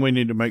biggest thing we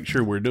need to make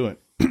sure we're doing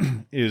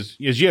is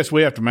yes,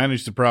 we have to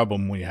manage the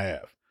problem we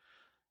have.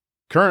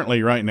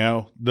 Currently, right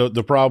now,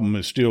 the problem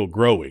is still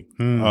growing.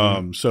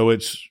 Mm-hmm. So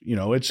it's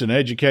an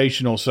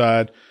educational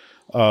side,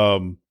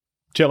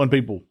 telling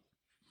people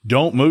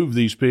don't move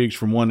these pigs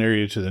from one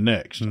area to the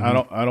next.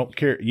 Mm-hmm. I don't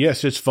care.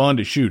 Yes, it's fun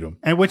to shoot them,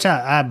 and which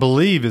I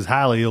believe is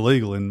highly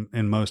illegal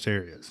in most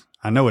areas.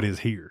 I know it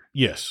is here.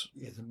 Yes,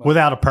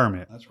 without a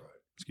permit. That's right.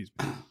 Excuse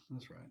me.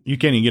 That's right. You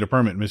can't even get a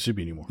permit in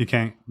Mississippi anymore. You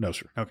can't? No,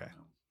 sir. Okay.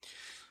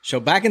 So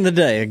back in the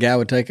day, a guy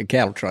would take a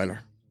cattle trailer.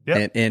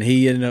 Yep. And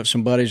he ended up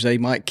some buddies. They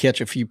might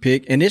catch a few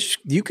pigs, and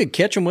you could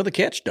catch them with a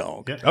catch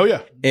dog. Yep. Oh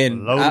yeah,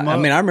 and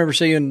I remember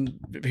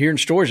hearing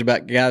stories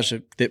about guys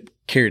that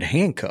carried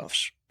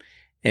handcuffs,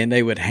 and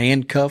they would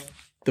handcuff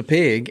the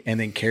pig and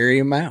then carry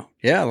him out.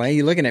 Yeah, like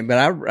you're looking at,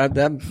 but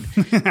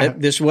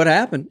this is what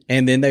happened.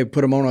 And then they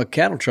put him on a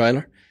cattle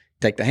trailer,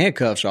 take the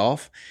handcuffs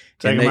off.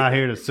 Take them out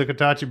here to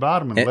Sukatachi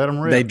Bottom and let them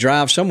rip. They'd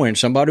drive somewhere and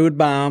somebody would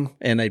buy them,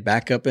 and they'd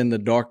back up in the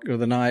dark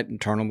of the night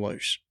and turn them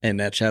loose. And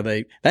that's how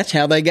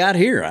they got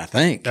here, I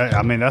think.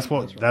 I mean, that's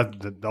what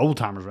the old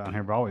timers around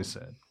here have always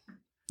said.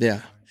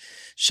 Yeah.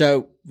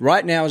 So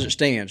right now, as it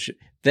stands,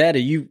 that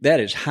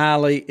is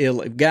highly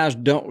ill. If guys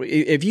don't,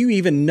 if you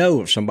even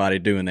know of somebody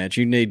doing that,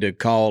 you need to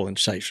call and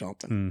say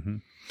something. Mm-hmm.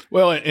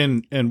 Well,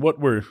 and what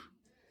we're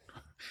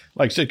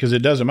like I said, because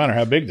it doesn't matter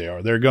how big they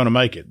are, they're going to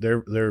make it.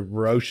 They're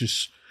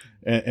ferocious,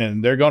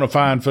 and they're going to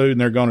find food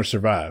and they're going to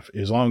survive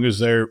as long as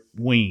they're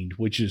weaned,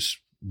 which is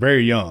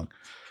very young.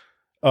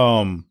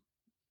 Dog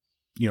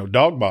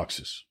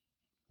boxes.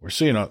 We've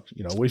seen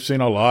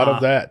a lot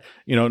of that.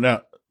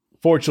 Now,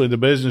 fortunately, the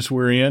business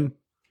we're in,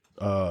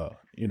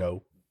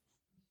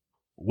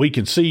 we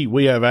can see,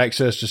 we have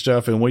access to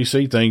stuff, and we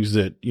see things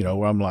that,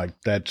 where I'm like,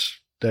 that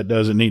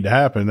doesn't need to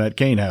happen. That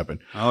can't happen.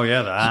 Oh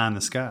yeah. The eye in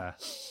the sky.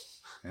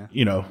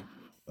 Yeah.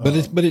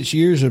 But it's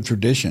years of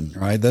tradition,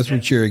 right? That's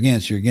what you're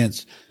against. You're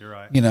against, You're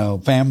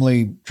right.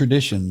 Family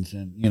traditions.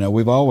 And,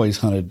 we've always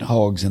hunted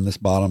hogs in this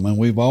bottom, and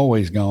we've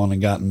always gone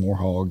and gotten more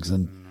hogs.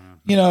 And,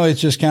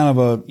 it's just kind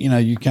of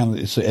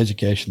it's an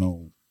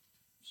educational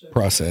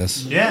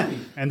process. Yeah.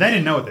 And they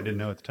didn't know what they didn't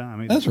know at the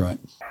time either. That's right.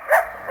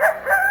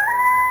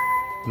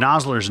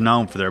 Nosler is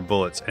known for their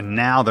bullets, and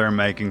now they're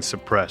making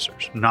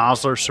suppressors.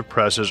 Nosler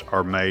suppressors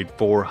are made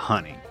for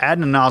hunting.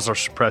 Adding a Nosler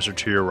suppressor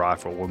to your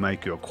rifle will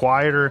make you a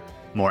quieter,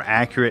 more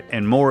accurate,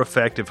 and more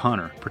effective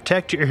hunter.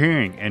 Protect your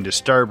hearing and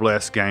disturb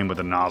less game with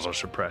a Nosler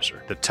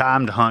suppressor. The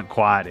time to hunt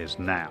quiet is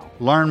now.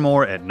 Learn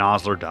more at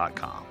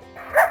Nosler.com.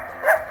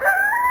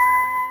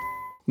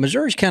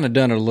 Missouri's kind of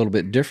done it a little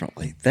bit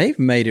differently. They've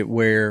made it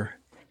where,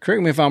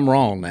 correct me if I'm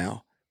wrong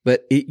now,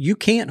 but you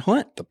can't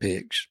hunt the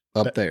pigs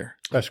up there.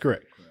 That's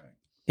correct.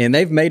 And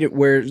they've made it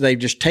where they've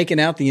just taken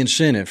out the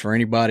incentive for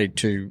anybody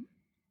to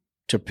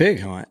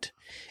pig hunt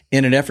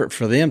in an effort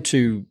for them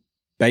to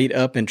bait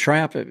up and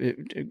trap.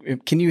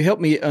 Can you help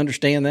me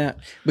understand that?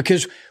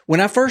 Because when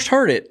I first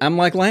heard it, I'm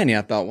like Lanny.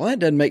 I thought, well, that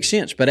doesn't make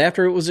sense. But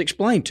after it was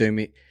explained to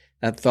me,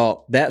 I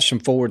thought that's some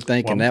forward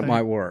thinking. That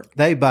might work.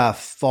 They by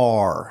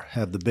far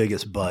have the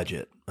biggest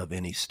budget of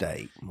any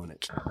state when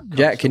it comes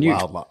Jack, to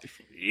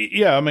wildlife.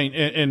 Yeah, I mean,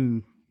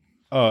 and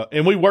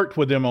we worked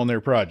with them on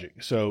their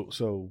project.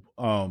 So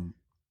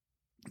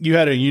you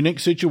had a unique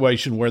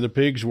situation where the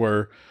pigs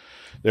were.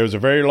 There was a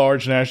very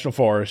large national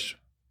forest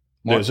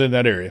that was in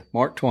that area.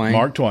 Mark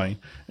Twain.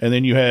 And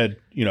then you had,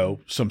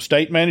 some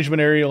state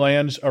management area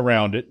lands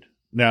around it.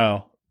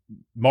 Now,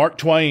 Mark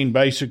Twain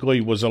basically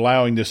was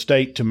allowing the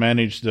state to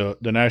manage the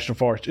national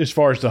forest as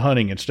far as the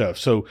hunting and stuff.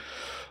 So,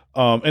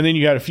 and then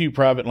you had a few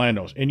private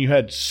landowners, and you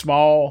had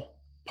small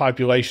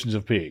populations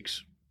of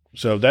pigs.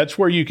 So that's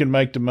where you can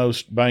make the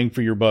most bang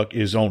for your buck,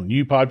 is on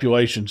new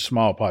populations,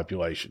 small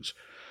populations.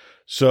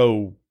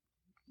 So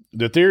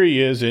the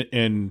theory is,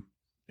 and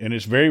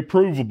it's very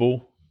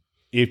provable,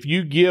 if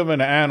you give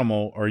an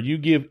animal or you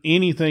give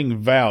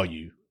anything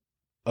value,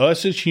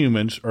 us as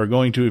humans are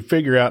going to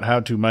figure out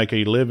how to make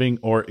a living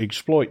or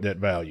exploit that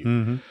value.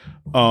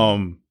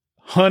 Mm-hmm.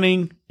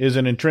 Hunting is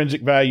an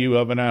intrinsic value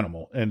of an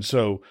animal. And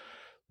so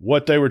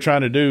what they were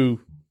trying to do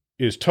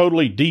is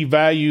totally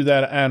devalue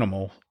that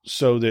animal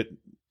so that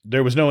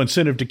there was no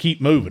incentive to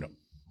keep moving them.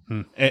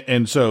 Hmm.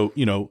 And so,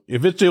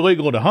 if it's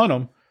illegal to hunt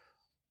them,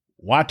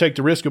 why take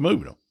the risk of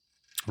moving them?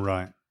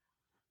 Right.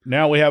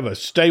 Now we have a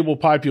stable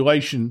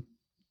population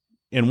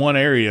in one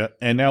area,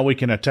 and now we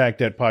can attack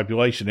that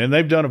population. And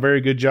they've done a very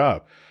good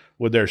job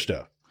with their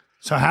stuff.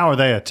 So how are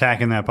they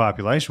attacking that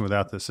population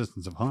without the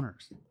assistance of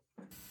hunters?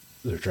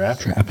 They're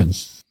trapping.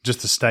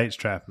 Just the state's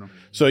trapping them.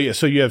 So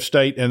you have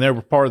state, and they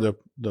were part of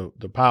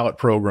the pilot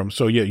program.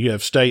 So you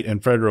have state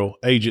and federal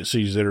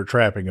agencies that are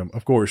trapping them.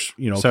 Of course,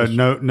 So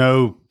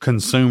no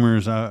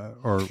consumers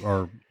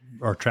are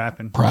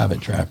trapping.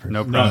 Private trappers.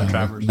 No private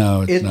trappers.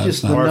 No, it's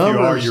just the or if you are,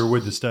 numbers. you're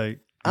with the state.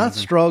 I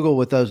struggle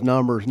with those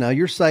numbers. Now,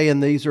 you're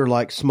saying these are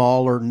like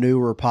smaller,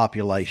 newer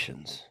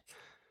populations.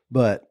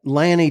 But,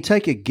 Lanny,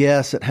 take a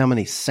guess at how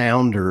many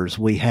sounders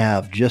we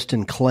have just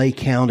in Clay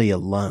County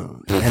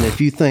alone. And if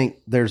you think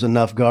there's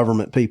enough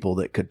government people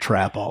that could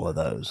trap all of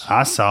those.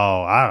 I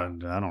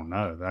don't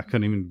know. I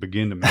couldn't even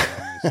begin to make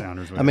how many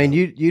sounders we I mean,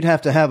 have. you'd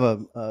have to have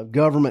a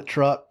government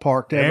truck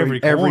parked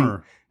every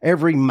corner.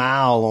 every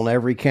mile on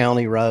every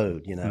county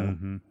road,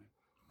 Mm-hmm.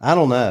 I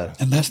don't know.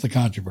 And that's the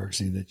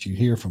controversy that you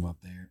hear from up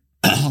there.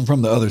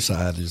 From the other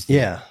side is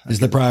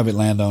the private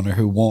landowner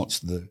who wants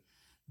the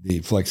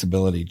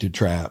flexibility to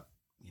trap,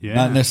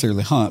 not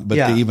necessarily hunt, but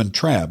to even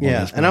trap.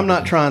 Yeah, and I'm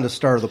not trying to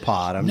stir the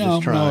pot. I'm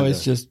just trying.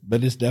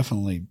 But it's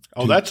definitely.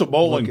 Oh, that's a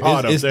bowling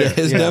pot up there.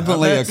 It's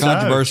definitely a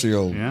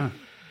controversial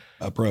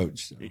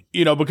approach.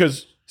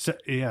 Because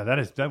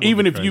that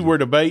even if you were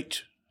to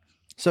bait.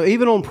 So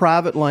even on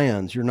private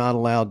lands, you're not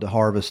allowed to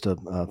harvest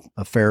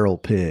a feral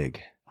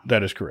pig.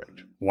 That is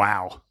correct.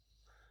 Wow.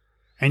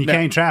 And you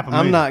can't trap them.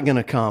 I'm not going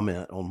to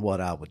comment on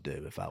what I would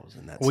do if I was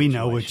in that situation. We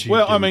know what you do.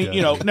 Well, I mean,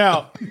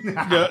 now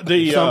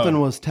the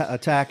something was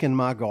attacking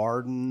my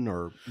garden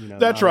or,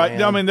 That's right.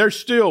 I mean, there's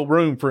still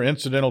room for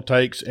incidental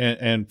takes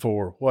and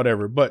for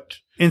whatever, but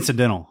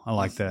incidental. I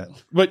like that.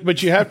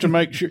 But you have to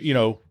make sure,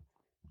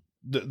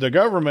 the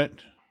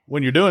government,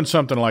 when you're doing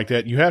something like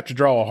that, you have to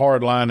draw a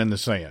hard line in the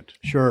sand.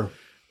 Sure.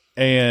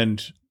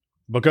 And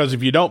Because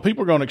if you don't,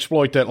 people are going to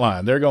exploit that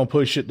line. They're going to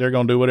push it. They're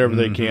going to do whatever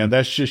they can.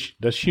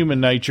 That's human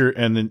nature.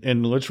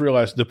 And let's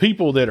realize the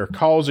people that are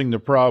causing the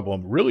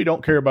problem really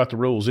don't care about the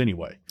rules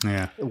anyway.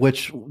 Yeah.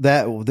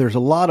 There's a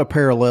lot of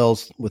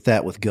parallels with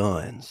that with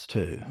guns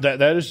too.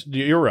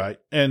 You're right.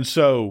 And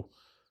so,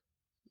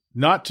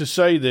 not to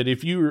say that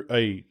if you're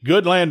a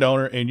good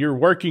landowner and you're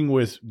working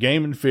with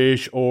Game and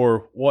Fish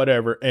or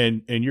whatever,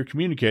 and you're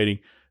communicating,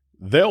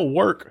 they'll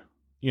work.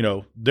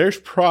 There's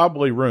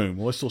probably room.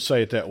 Let's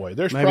say it that way.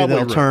 Maybe probably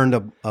they'll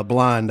turn a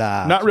blind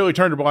eye. Not really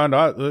turn a blind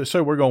eye. Let's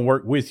say we're going to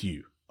work with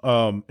you.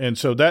 And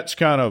so that's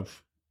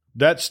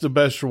the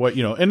best way,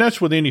 and that's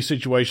with any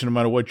situation, no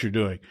matter what you're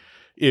doing.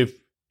 If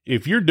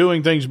you're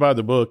doing things by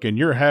the book and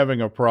you're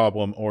having a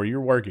problem or you're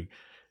working,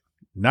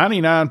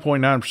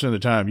 99.9% of the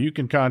time, you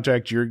can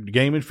contact your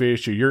Game and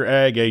Fish or your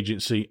ag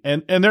agency,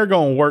 and they're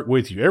going to work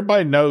with you.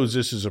 Everybody knows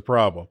this is a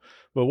problem,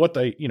 but what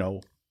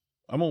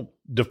I'm going to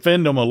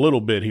defend them a little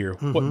bit here.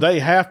 But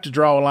they have to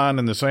draw a line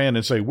in the sand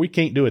and say, we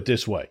can't do it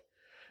this way.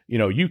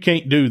 You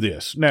can't do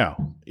this.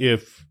 Now,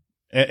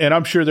 and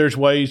I'm sure there's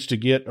ways to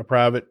get a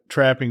private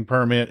trapping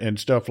permit and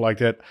stuff like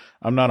that.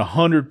 I'm not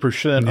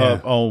 100%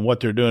 up on what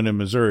they're doing in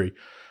Missouri.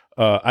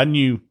 I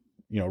knew,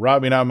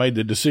 Robbie and I made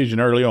the decision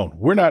early on.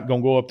 We're not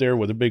going to go up there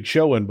with a big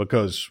showing,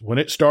 because when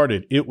it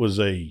started, it was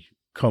a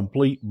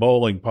complete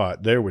boiling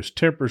pot. There was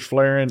tempers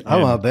flaring.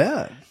 I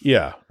bet.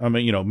 Yeah. I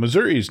mean,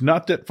 Missouri is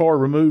not that far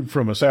removed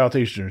from a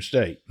southeastern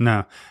state.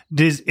 No.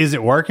 Is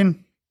it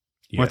working?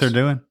 Yes. What they're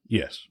doing?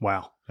 Yes.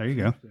 Wow. There you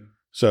go.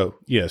 So,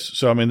 yes.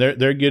 So, I mean,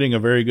 they're getting a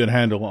very good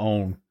handle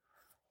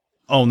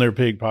on their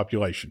pig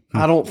population.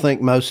 I don't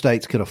think most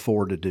states could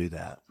afford to do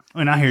that.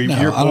 And I hear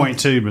your point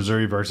too,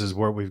 Missouri versus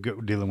what we're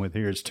dealing with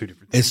here. It's two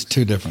different things. It's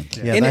two different.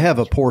 Yeah, they have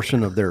a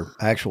portion of their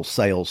actual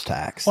sales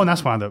tax. Well, and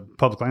that's why the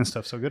public land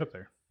stuff's so good up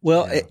there.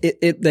 Well,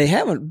 they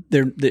haven't.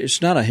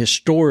 It's not a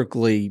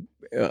historically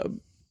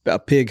a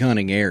pig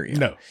hunting area.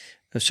 No.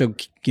 So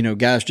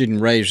guys didn't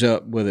raise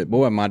up with it.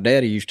 Boy, my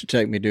daddy used to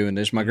take me doing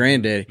this. My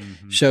granddaddy.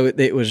 So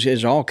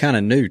it's all kind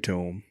of new to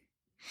them.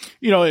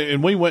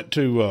 And we went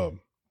to.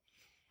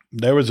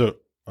 There was a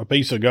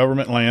piece of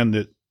government land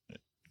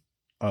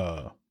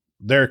that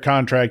they're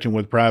contracting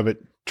with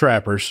private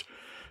trappers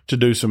to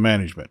do some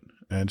management,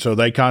 and so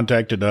they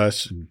contacted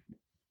us. And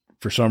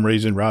for some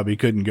reason, Robbie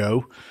couldn't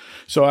go.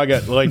 So I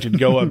got elected to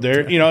go up there,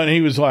 and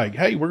he was like,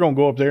 hey, we're going to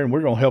go up there and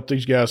we're going to help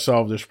these guys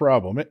solve this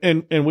problem.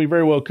 And we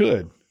very well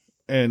could.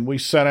 And we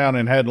sat down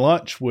and had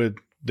lunch with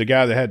the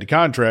guy that had the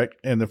contract.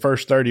 And the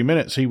first 30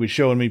 minutes, he was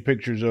showing me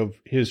pictures of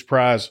his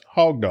prize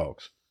hog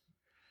dogs.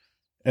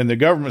 And the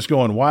government's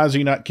going, why is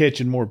he not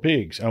catching more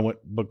pigs? I went,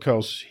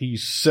 because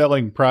he's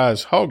selling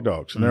prize hog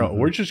dogs. And they're like,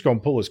 we're just going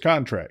to pull his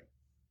contract.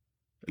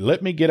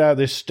 Let me get out of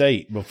this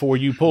state before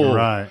you pull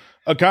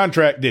a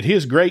contract that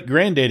his great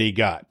granddaddy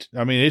got.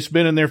 I mean, it's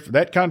been in there.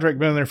 That contract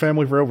been in their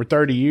family for over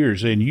 30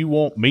 years. And you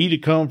want me to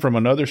come from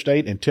another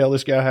state and tell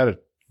this guy how to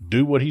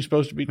do what he's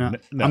supposed to be? No.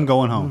 I'm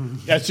going home.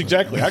 That's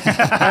exactly. I can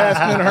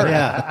pass in a hurry.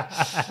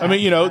 Yeah. I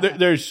mean,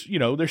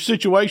 there's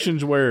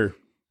situations where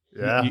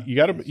you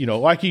got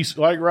to,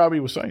 like Robbie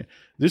was saying,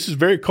 this is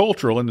very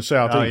cultural in the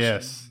Southeast. Oh,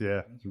 yes.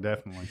 Yeah,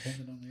 definitely.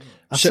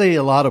 I see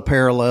a lot of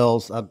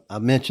parallels. I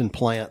mentioned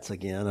plants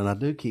again, and I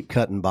do keep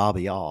cutting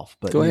Bobby off.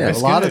 But a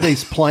lot of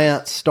these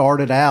plants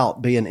started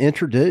out being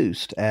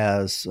introduced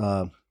as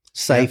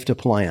safe to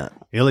plant.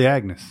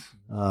 Elaeagnus.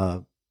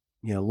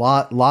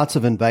 Lots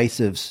of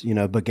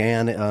invasives,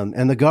 began,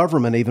 and the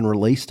government even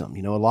released them.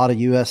 A lot of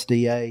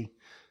USDA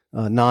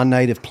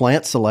non-native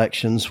plant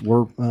selections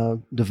were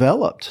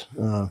developed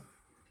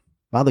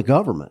by the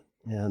government,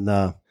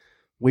 and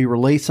we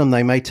release them.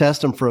 They may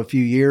test them for a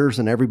few years,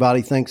 and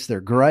everybody thinks they're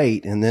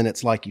great, and then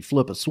it's like you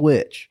flip a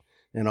switch,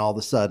 and all of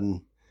a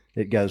sudden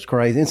it goes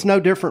crazy. It's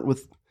no different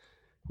with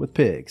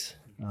pigs.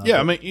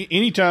 I mean,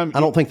 anytime. I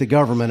don't think the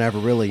government ever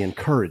really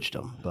encouraged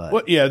them,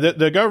 but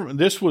the government.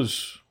 This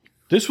was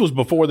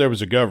before there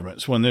was a government.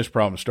 It's when this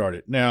problem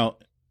started. Now,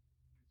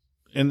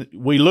 and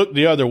we looked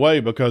the other way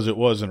because it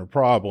wasn't a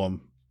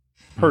problem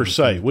per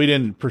se. We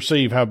didn't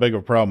perceive how big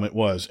of a problem it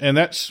was, and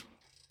that's.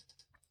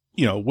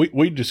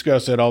 We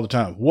discuss that all the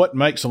time. What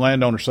makes a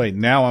landowner say,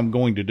 now I'm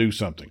going to do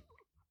something?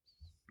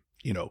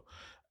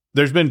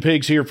 There's been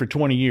pigs here for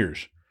 20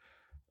 years.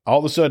 All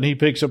of a sudden he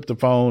picks up the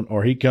phone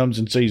or he comes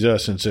and sees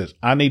us and says,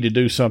 I need to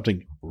do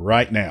something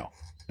right now.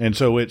 And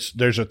so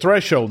there's a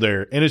threshold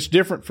there, and it's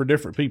different for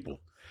different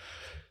people.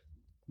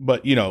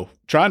 But,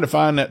 trying to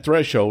find that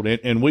threshold,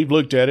 and we've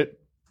looked at it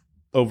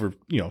over,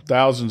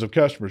 thousands of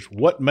customers.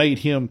 What made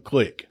him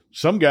click?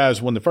 Some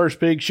guys, when the first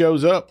pig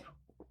shows up,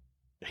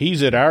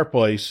 he's at our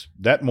place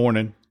that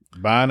morning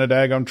buying a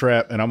daggone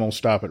trap, and I'm going to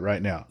stop it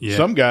right now. Yeah.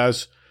 Some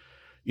guys,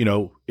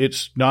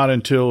 it's not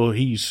until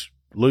he's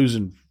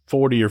losing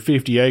 40 or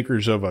 50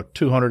 acres of a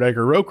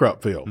 200-acre row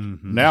crop field.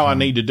 Mm-hmm. Now I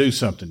need to do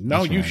something.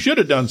 No, you should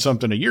have done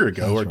something a year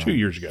ago or 2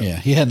 years ago. Yeah,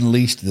 he hadn't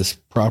leased this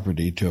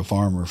property to a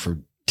farmer for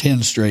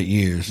 10 straight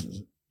years.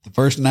 The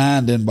first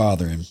 9 didn't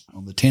bother him.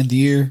 On the 10th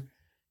year,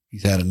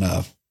 he's had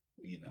enough.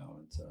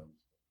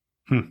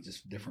 It's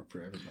just different for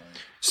everybody.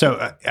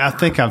 So I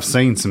think I've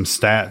seen some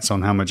stats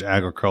on how much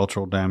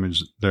agricultural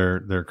damage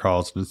they're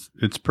causing.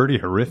 It's pretty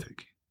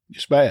horrific.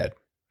 It's bad.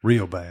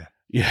 Real bad.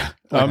 Yeah.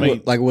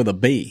 Like with a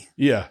B.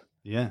 Yeah.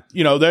 Yeah.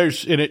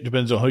 And it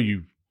depends on who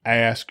you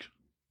ask.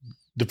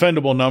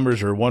 Defendable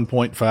numbers are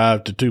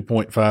 1.5 to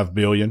 2.5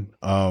 billion.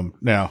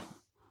 Now,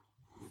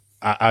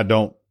 I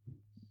don't.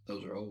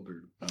 Those are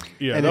older.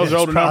 Yeah, And those it's are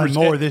older probably numbers.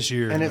 more this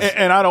year.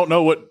 And I don't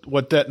know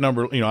what that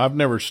number. I've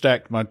never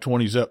stacked my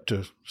 20s up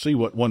to see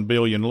what 1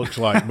 billion looks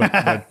like. But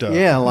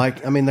yeah,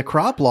 the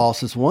crop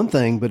loss is one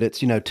thing, but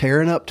it's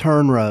tearing up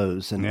turn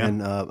rows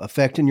and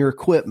affecting your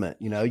equipment.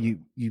 You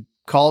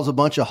cause a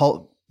bunch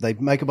of they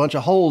make a bunch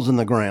of holes in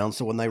the ground,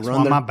 so when they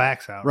run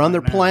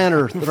their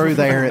planter through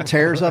there, it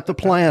tears up the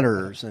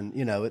planters, and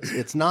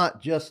it's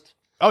not just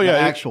the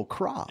actual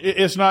crop.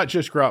 It's not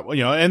just crop,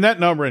 and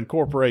that number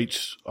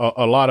incorporates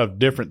a lot of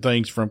different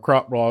things from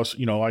crop loss,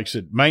 like I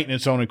said,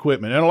 maintenance on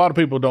equipment. And a lot of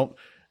people don't,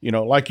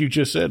 like you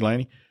just said,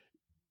 Lanny,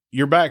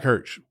 your back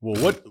hurts.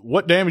 Well,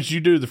 what damage did you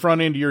do to the front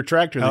end of your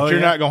tractor that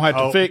you're not going to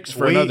have to fix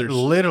for another?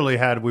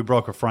 We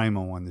broke a frame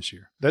on one this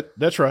year.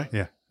 That's right.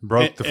 Yeah.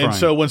 Broke the frame. And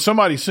so when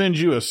somebody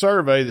sends you a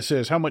survey that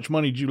says, how much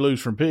money did you lose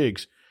from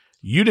pigs?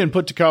 You didn't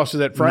put the cost of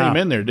that frame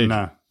in there, did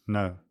you?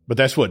 No. But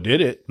that's what did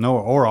it. No,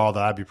 or all the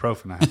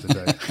ibuprofen I have to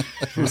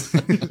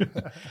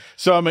take.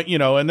 So,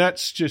 and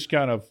that's just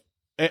kind of,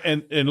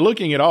 and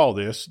looking at all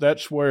this,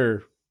 that's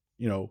where,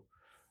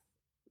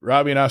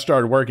 Robbie and I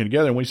started working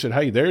together, and we said,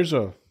 hey, there's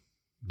a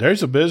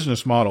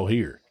business model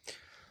here.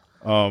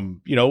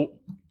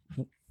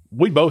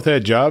 We both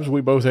had jobs.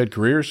 We both had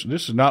careers.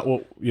 This is not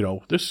what,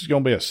 this is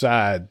going to be a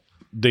side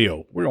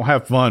deal. We're going to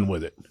have fun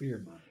with it.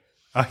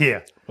 Oh,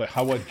 yeah. But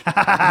I wasn't.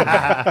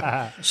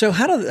 So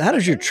how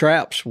does your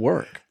traps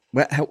work?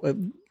 It's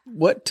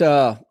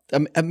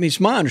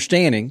my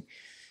understanding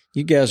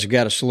you guys have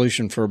got a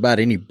solution for about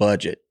any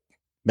budget,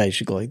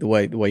 basically, the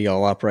way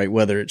y'all operate,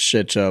 whether it's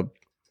a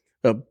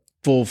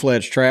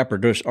full-fledged trap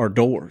or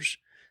doors.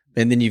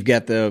 And then you've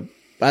got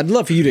I'd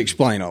love for you to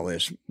explain all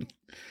this.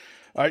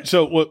 All right,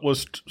 so we'll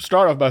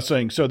start off by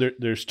saying, so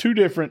there's two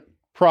different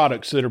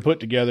products that are put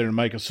together to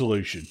make a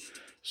solution.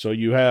 So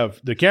you have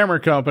the camera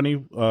company,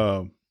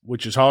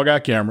 which is Hog Eye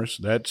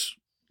Cameras.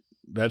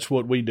 That's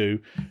what we do.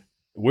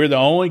 We're the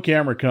only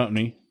camera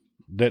company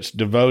that's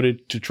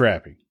devoted to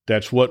trapping.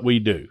 That's what we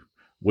do.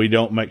 We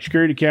don't make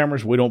security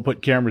cameras. We don't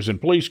put cameras in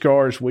police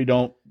cars. We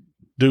don't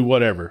do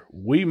whatever.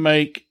 We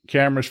make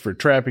cameras for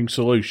trapping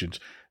solutions.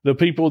 The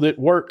people that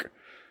work,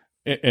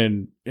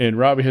 and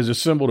Robbie has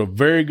assembled a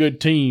very good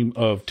team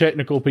of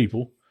technical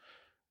people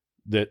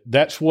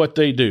that's what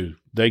they do.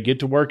 They get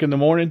to work in the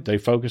morning. They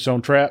focus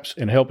on traps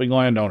and helping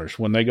landowners.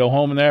 When they go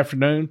home in the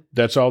afternoon,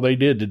 that's all they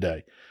did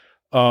today.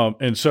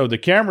 And so the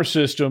camera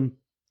system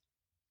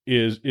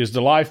is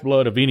the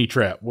lifeblood of any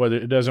trap, whether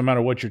it doesn't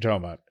matter what you're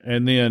talking about.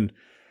 And then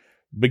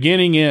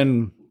beginning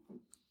in,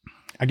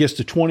 I guess,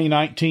 the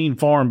 2019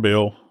 Farm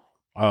Bill,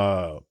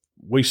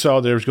 we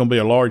saw there was going to be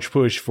a large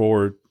push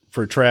for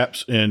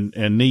traps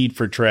and need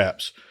for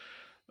traps.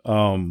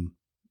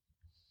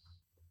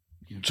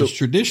 So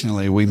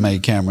traditionally we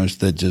made cameras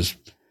that just,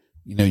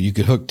 you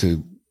could hook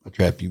to a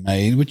trap you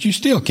made, which you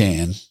still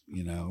can,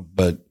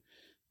 but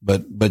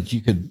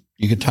you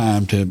could tie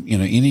them to,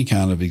 any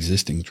kind of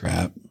existing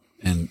trap.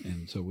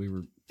 And so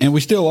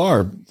we still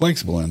are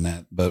flexible in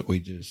that, but we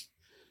just,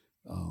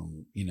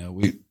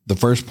 the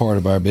first part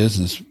of our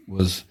business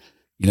was,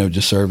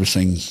 just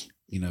servicing,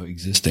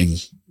 existing,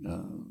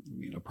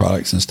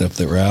 products and stuff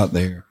that were out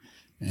there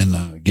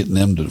and, getting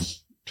them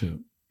to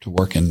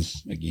working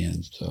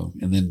again. So,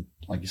 and then,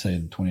 like you say,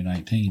 in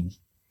 2019,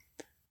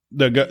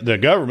 the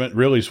government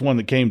really is one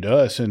that came to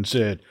us and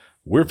said,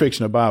 we're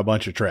fixing to buy a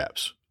bunch of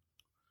traps.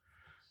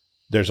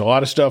 There's a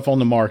lot of stuff on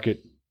the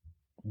market.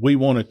 We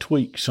want to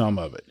tweak some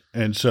of it.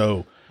 And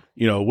so,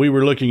 we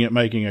were looking at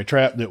making a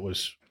trap that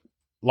was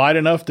light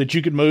enough that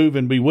you could move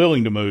and be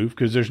willing to move,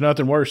 because there's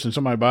nothing worse than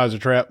somebody buys a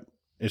trap.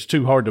 It's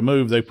too hard to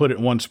move. They put it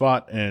in one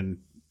spot and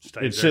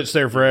it sits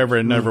there forever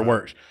and never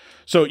works.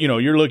 So,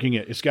 you're looking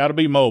at, it's got to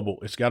be mobile.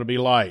 It's got to be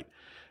light.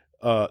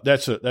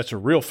 That's a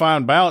real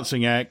fine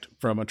balancing act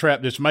from a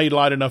trap that's made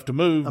light enough to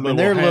move.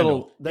 They're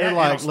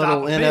like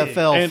little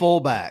NFL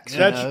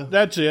fullbacks.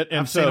 That's it.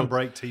 And I've seen them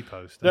break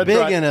T-posts. Big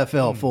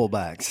NFL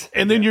fullbacks.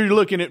 And then you're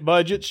looking at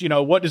budgets.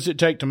 What does it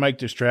take to make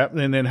this trap?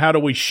 And then how do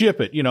we ship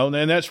it?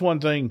 And that's one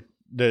thing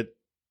that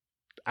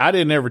I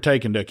didn't ever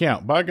take into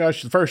account. By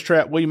gosh, the first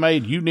trap we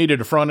made, you needed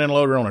a front end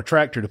loader on a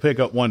tractor to pick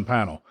up one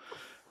panel.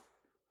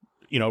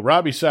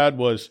 Robbie's side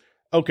was,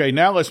 okay,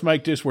 now let's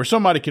make this where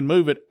somebody can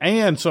move it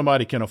and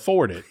somebody can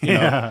afford it.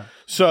 Yeah.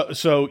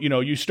 So,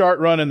 you start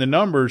running the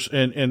numbers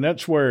and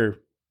that's where,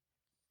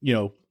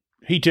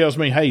 he tells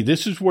me, hey,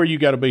 this is where you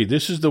got to be.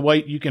 This is the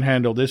weight you can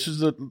handle. This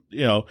is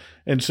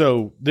and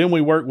so then we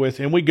work with,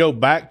 and we go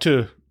back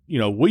to,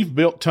 we've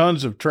built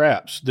tons of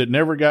traps that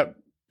never got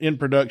in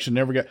production,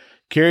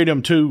 carried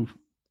them to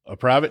a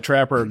private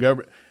trapper or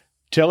government.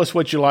 Tell us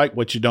what you like,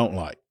 what you don't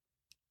like.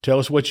 Tell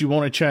us what you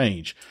want to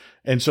change.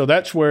 And so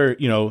that's where,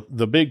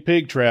 the big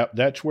pig trap,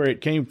 that's where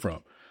it came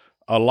from.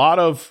 a lot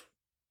of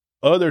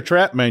other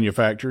trap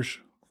manufacturers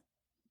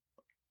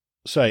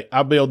say,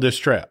 I build this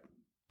trap.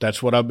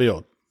 That's what I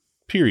build,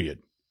 period.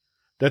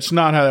 That's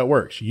not how that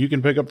works. You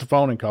can pick up the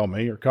phone and call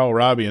me or call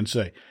Robbie and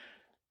say,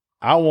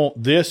 I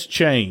want this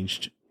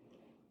changed.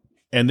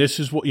 And this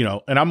is what,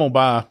 and I'm going to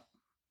buy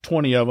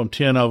 20 of them,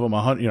 10 of them,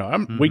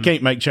 100, we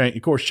can't make change.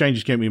 Of course,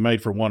 changes can't be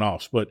made for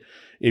one-offs, but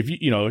if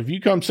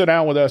you come sit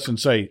down with us and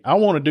say, I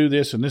want to do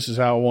this and this is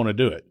how I want to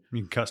do it.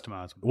 You can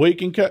customize them. We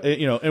can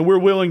and we're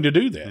willing to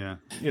do that.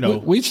 Yeah.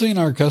 We've seen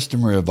our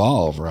customer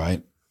evolve,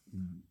 right?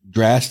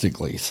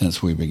 Drastically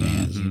since we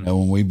began.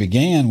 When we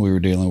began, we were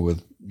dealing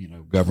with,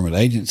 government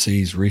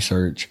agencies,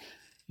 research,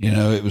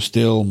 it was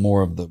still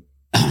more of the,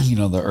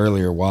 the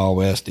earlier Wild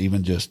West,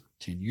 even just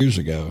 10 years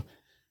ago.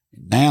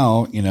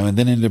 Now, and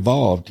then it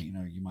evolved,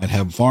 you might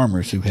have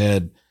farmers who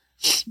had,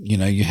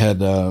 you had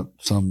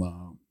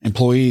some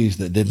employees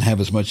that didn't have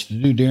as much to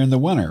do during the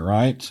winter,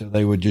 right? So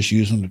they would just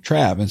use them to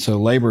trap. And so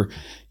labor,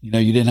 you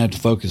didn't have to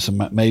focus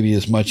maybe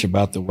as much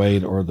about the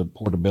weight or the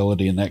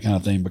portability and that kind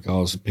of thing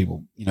because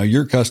people,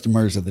 your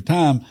customers at the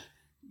time,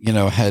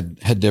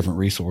 had different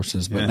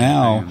resources. But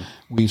now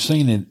we've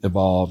seen it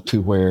evolve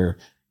to where,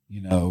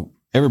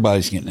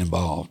 everybody's getting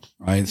involved,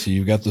 right? So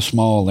you've got the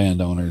small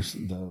landowners,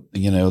 the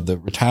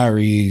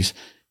retirees,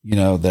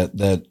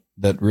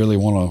 that really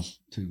want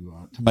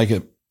to make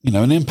it,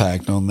 an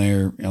impact on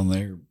their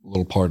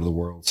little part of the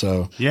world.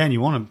 So yeah, and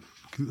you want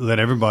to let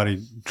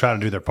everybody try to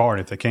do their part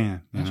if they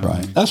can.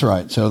 Right. That's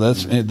right. So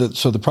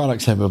so the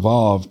products have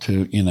evolved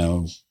to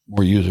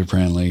more user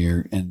friendly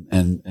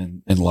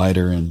and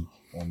lighter and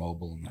more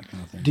mobile and that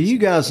kind of thing. Do you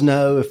guys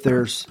know if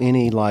there's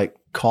any like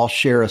cost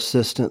share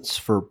assistance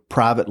for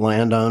private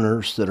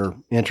landowners that are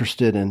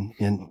interested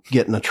in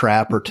getting a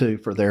trap or two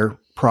for their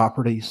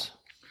properties?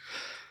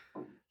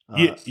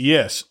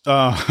 Yes.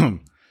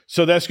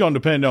 So that's going to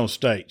depend on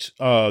states.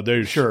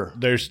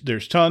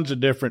 There's tons of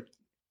different,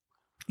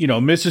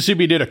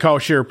 Mississippi did a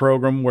cost share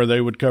program where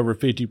they would cover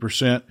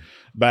 50%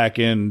 back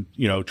in,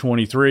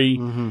 23.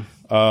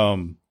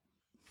 Mm-hmm.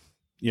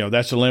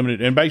 That's a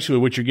limited. And basically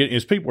what you're getting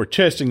is people are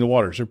testing the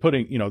waters. They're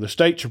putting, the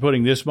states are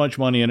putting this much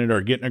money in it or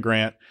getting a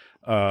grant.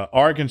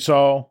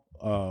 Arkansas,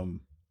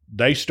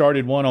 they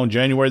started one on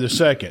January the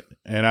 2nd.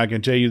 And I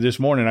can tell you this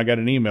morning, I got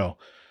an email.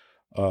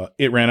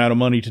 It ran out of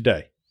money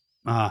today.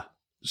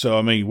 So,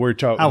 I mean, we're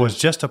talking. I was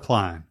just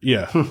applying.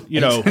 Yeah. 8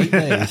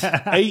 days.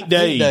 8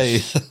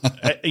 days.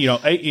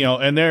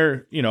 And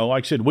they're,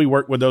 like I said, we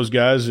work with those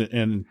guys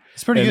and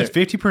it's pretty good.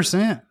 50%.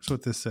 That's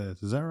what this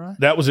says. Is that right?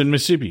 That was in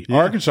Mississippi. Yeah.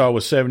 Arkansas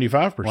was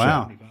 75%.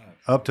 Wow.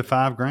 Up to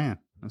 $5,000.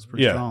 That's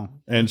pretty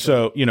strong. And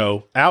so,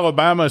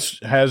 Alabama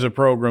has a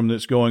program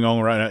that's going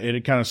on right now.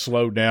 It kind of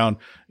slowed down,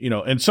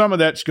 and some of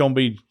that's going to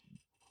be,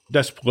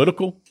 that's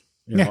political.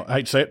 I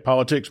hate to say it,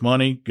 politics,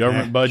 money,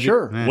 government budget.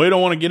 Sure. We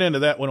don't want to get into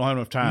that. We don't have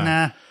enough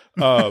time.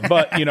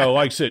 But,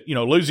 like I said,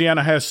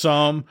 Louisiana has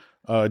some.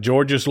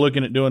 Georgia's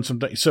looking at doing some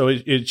things. So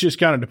it just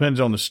kind of depends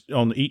on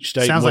each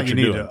state. Sounds and what like you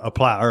need to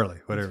apply early,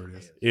 whatever it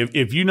is.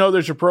 If you know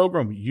there's a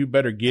program, you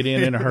better get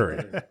in a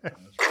hurry.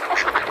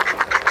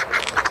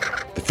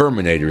 The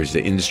Furminator is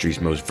the industry's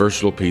most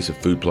versatile piece of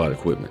food plot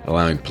equipment,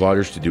 allowing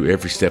plotters to do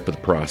every step of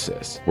the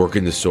process,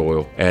 working the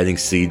soil, adding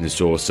seed and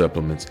soil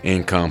supplements,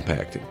 and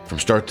compacting, from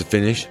start to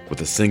finish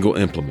with a single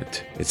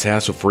implement. It's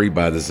hassle-free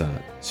by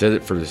design. Set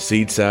it for the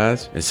seed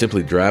size and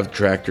simply drive the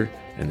tractor,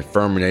 and the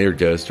Furminator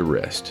does the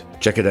rest.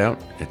 Check it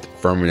out at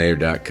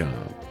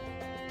thefurminator.com.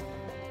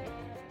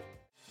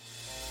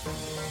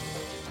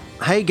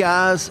 Hey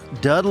guys,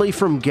 Dudley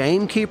from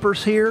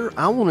Gamekeepers here.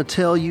 I want to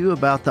tell you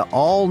about the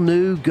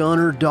all-new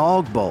Gunner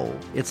Dog Bowl.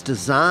 It's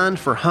designed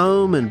for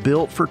home and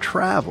built for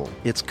travel.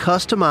 It's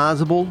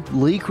customizable,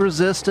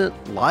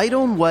 leak-resistant, light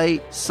on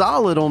weight,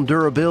 solid on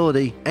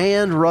durability,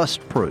 and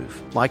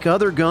rust-proof. Like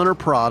other Gunner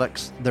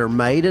products, they're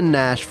made in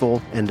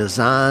Nashville and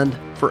designed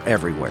for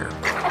everywhere.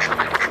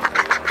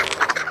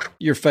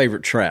 Your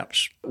favorite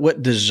traps.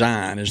 What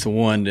design is the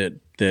one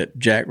that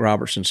Jack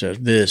Robertson says,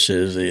 this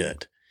is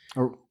it?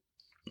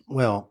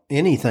 Well,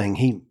 anything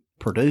he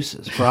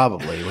produces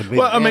probably would be.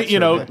 Well, an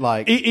answer,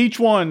 like each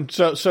one.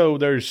 So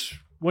there's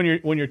when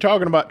you're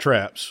talking about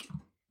traps,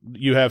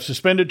 you have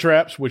suspended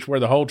traps, which where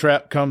the whole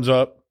trap comes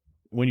up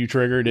when you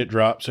trigger it, it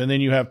drops, and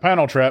then you have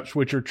panel traps,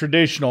 which are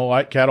traditional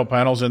like cattle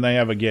panels, and they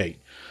have a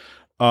gate.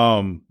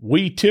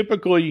 We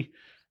typically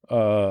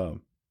panel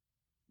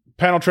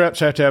traps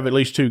have to have at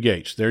least 2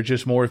 gates. They're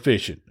just more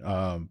efficient.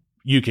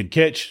 You can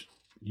catch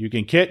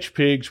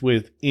pigs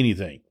with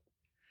anything.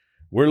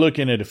 We're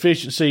looking at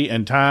efficiency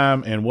and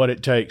time and what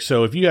it takes.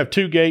 So if you have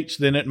 2 gates,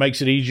 then it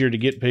makes it easier to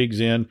get pigs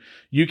in.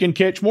 You can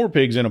catch more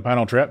pigs in a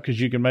panel trap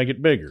because you can make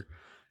it bigger.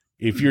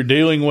 If you're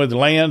dealing with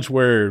lands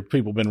where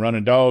people have been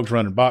running dogs,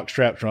 running box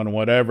traps, running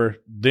whatever,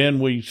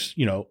 then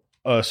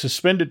a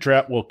suspended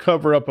trap will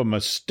cover up a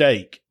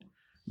mistake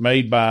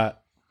made by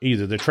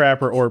either the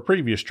trapper or a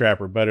previous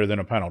trapper better than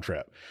a panel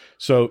trap.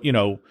 So,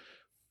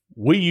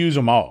 we use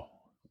them all.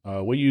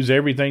 We use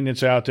everything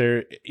that's out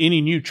there.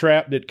 Any new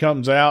trap that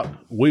comes out,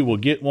 we will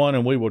get one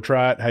and we will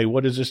try it. Hey,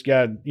 what does this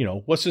guy,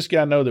 what's this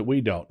guy know that we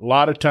don't? A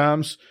lot of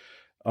times,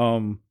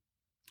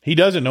 He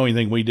doesn't know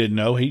anything we didn't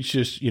know. He's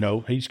just,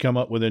 he's come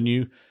up with a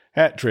new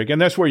hat trick. And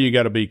that's where you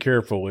got to be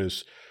careful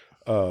is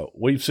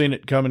we've seen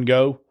it come and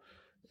go.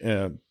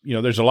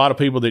 There's a lot of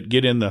people that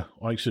get in like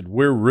I said,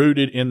 we're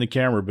rooted in the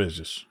camera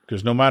business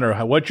because no matter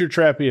what your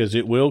trap is,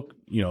 it will,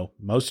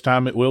 most of the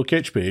time it will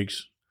catch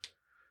pigs.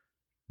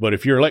 But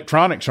if your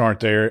electronics aren't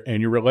there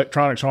and your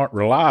electronics aren't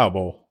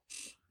reliable,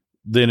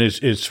 then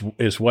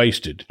it's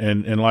wasted.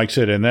 And like I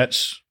said, and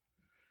that's,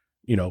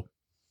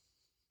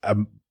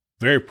 I'm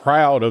very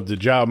proud of the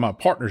job my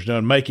partner's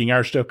done making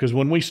our stuff because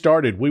when we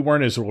started, we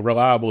weren't as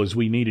reliable as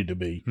we needed to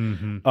be.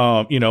 Mm-hmm.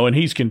 And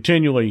he's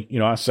continually,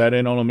 I sat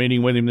in on a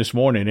meeting with him this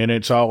morning, and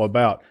it's all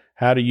about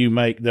how do you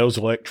make those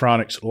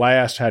electronics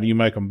last? How do you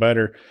make them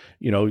better?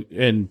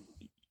 And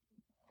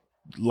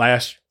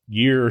last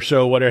year or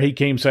so, whatever, he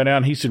came, sat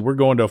down, he said, we're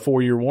going to a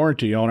 4-year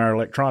warranty on our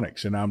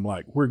electronics. And I'm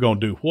like, we're going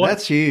to do what?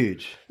 That's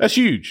huge. That's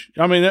huge.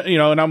 I mean,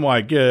 and I'm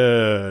like,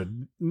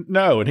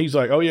 no. And he's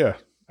like, oh yeah.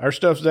 Our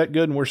stuff's that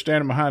good, and we're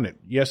standing behind it.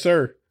 Yes,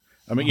 sir.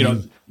 I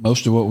mean,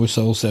 most of what we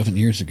sold 7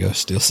 years ago is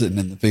still sitting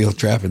in the field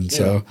trapping.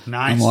 So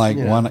nice. I'm like,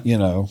 why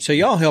not, So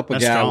y'all help a guy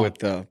strong.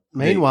 With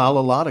Meanwhile, a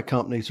lot of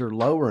companies are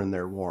lowering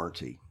their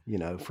warranty,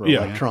 for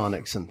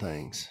electronics and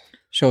things.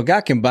 So a guy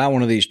can buy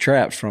one of these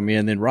traps from you,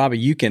 and then Robbie,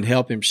 you can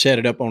help him set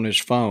it up on his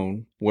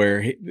phone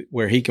where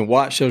he can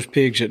watch those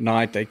pigs at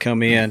night. They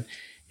come in,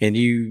 and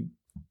you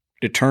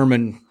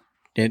determine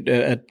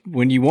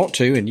when you want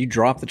to, and you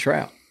drop the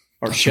trap.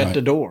 Or that's shut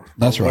the door.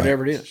 That's right.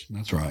 Whatever it is.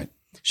 That's right.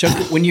 So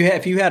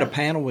if you had a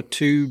panel with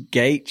 2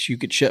 gates, you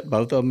could shut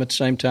both of them at the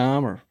same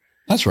time, or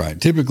that's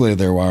right. Typically,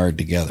 they're wired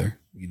together.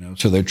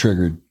 So they're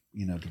triggered.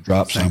 To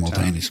drop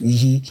simultaneously.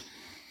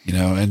 Mm-hmm.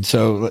 And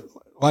so,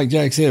 like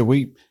Jack said,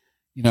 we,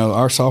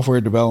 our software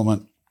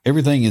development,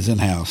 everything is in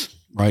house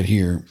right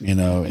here.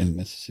 In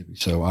Mississippi.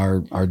 So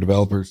our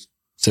developers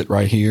sit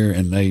right here,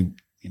 and they,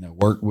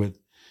 work with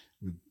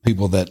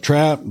people that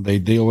trap, they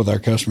deal with our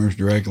customers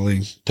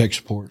directly. Tech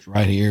support's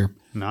right here.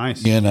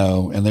 Nice.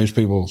 And there's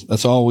people,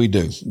 that's all we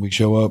do. We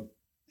show up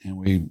and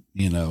we,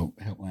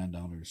 help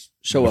landowners.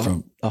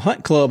 So a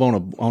hunt club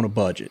on a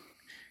budget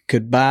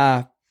could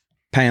buy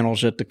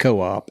panels at the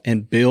co-op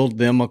and build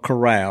them a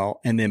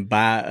corral and then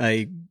buy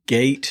a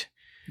gate.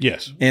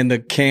 Yes. And the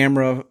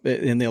camera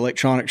and the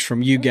electronics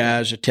from you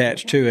guys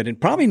attached to it, and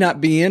probably not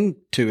be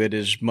into it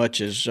as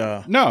much as,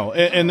 no.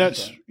 And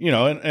that's,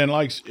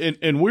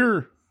 and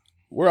we're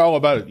all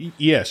about it.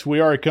 Yes, we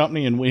are a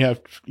company, and we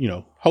have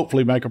to,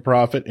 hopefully make a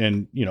profit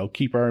and,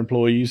 keep our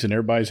employees and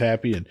everybody's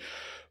happy.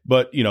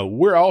 But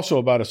we're also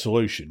about a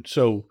solution.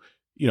 So,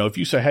 if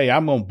you say, hey,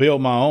 I'm going to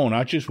build my own,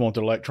 I just want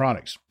the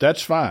electronics,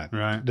 that's fine.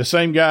 Right. The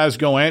same guy is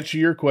going to answer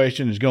your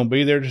question, is going to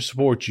be there to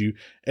support you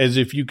as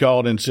if you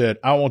called and said,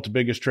 I want the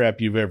biggest trap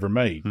you've ever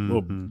made. Mm-hmm.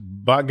 Well,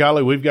 by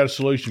golly, we've got a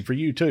solution for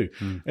you too.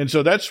 Mm-hmm. And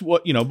so that's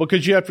what,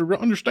 because you have to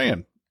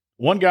understand.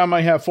 One guy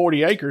may have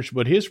 40 acres,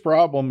 but his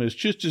problem is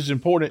just as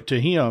important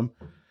to him.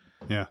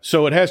 Yeah.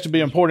 So it has to be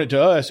important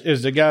to us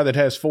as the guy that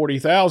has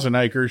 40,000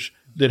 acres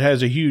that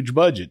has a huge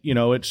budget.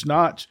 It's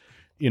not,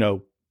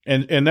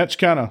 and that's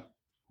kind of,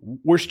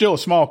 we're still a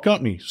small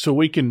company, so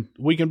we can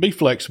be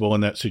flexible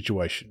in that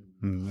situation.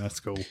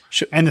 That's cool.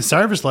 And the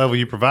service level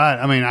you provide,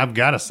 I mean, I've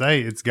got to say,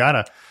 it's got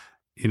to,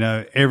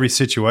 every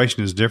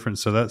situation is different.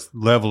 So that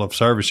level of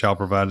service y'all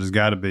provide has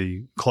got to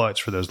be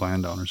clutch for those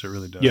landowners. It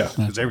really does. Yeah.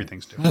 Because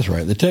everything's different. That's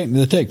right.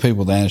 The tech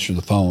people that answer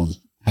the phone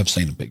have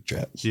seen a big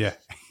trap. Yeah.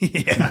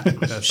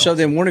 Yeah. So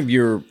then one of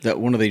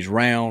these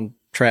round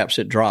traps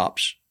that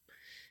drops,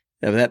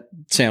 that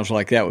sounds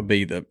like that would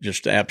be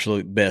just the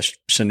absolute best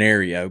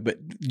scenario. But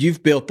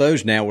you've built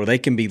those now where they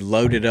can be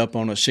loaded up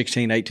on a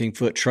 16,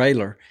 18-foot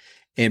trailer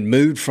and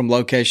moved from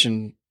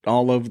location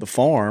all over the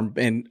farm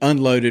and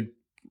unloaded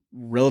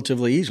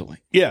relatively easily.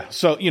 Yeah.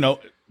 So,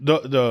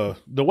 the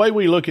way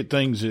we look at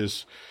things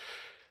is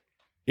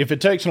if it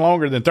takes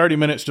longer than 30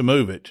 minutes to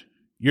move it,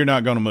 you're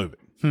not going to move it.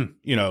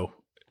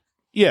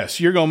 Yes,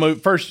 you're going to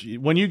move first.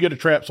 When you get a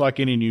trap's like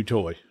any new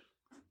tool,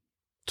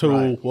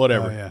 right.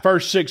 Whatever. Oh, yeah.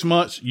 First 6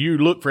 months, you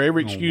look for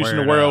every excuse in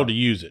the world to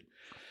use it.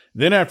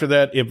 Then after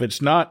that, if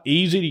it's not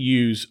easy to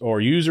use or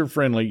user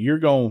friendly, you're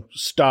going to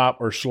stop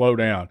or slow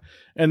down.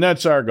 And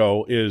that's our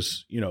goal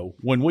is,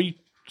 when we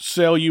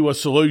sell you a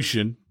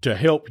solution to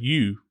help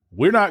you,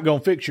 we're not going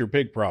to fix your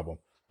pig problem.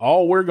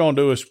 All we're going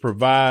to do is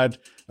provide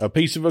a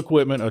piece of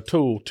equipment, a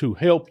tool to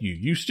help you.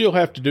 You still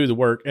have to do the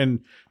work.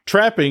 And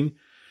trapping,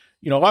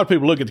 a lot of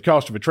people look at the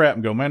cost of a trap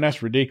and go, man,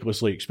 that's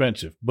ridiculously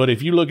expensive. But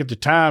if you look at the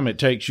time it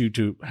takes you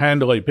to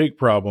handle a pig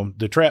problem,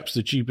 the trap's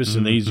the cheapest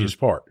and the easiest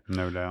part.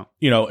 No doubt.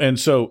 And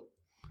so,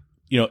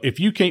 if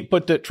you can't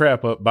put that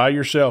trap up by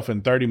yourself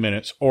in 30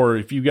 minutes, or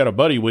if you got a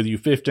buddy with you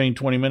 15,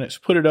 20 minutes,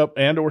 put it up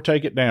and or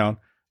take it down,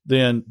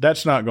 then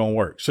that's not going to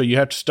work. So you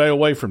have to stay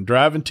away from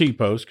driving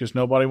T-posts because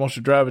nobody wants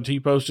to drive a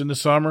T-post in the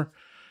summer.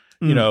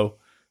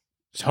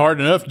 It's hard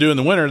enough to do in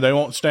the winter. They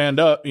won't stand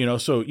up,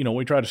 so,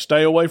 we try to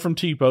stay away from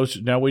T-posts.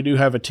 Now we do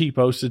have a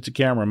T-post that the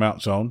camera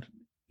mounts on,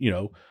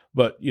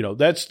 but,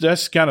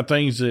 that's kind of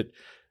things that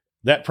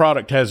that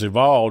product has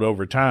evolved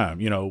over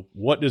time. You know,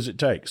 what does it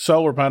take?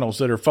 Solar panels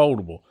that are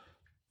foldable,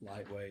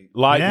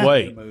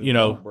 lightweight. You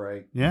know,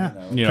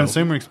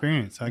 consumer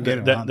experience. I get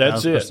it.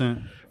 That's it.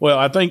 Well,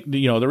 I think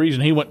the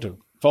reason he went to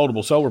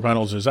foldable solar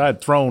panels is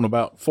I'd thrown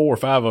about 4 or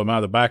 5 of them out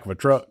of the back of a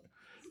truck.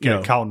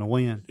 Got caught in the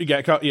wind. You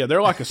got caught. Yeah,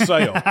 they're like a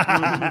sail.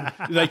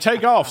 They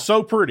take off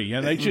so pretty,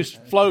 and they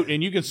just float,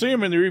 and you can see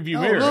them in the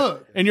rearview mirror.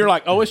 Look. And you're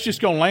like, oh, it's just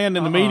going to land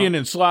in the median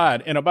and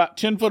slide. And about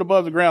 10 foot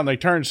above the ground, they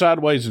turn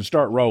sideways and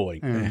start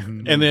rolling.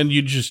 Mm-hmm. And then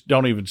you just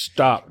don't even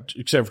stop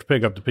except for to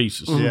pick up the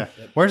pieces. Yeah.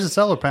 Where's the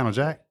solar panel,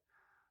 Jack?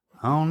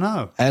 I don't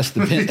know. Ask the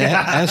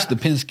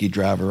Penske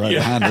driver right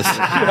behind us.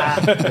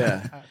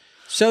 Yeah.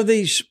 So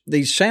these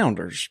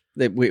sounders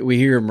that we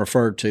hear them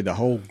referred to, the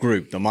whole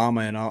group, the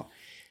mama and all,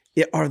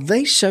 are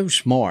they so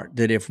smart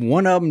that if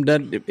one of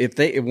them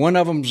if one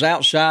of them's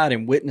outside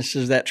and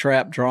witnesses that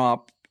trap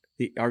drop,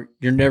 you're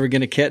never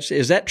going to catch?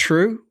 Is that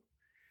true?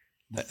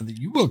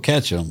 You will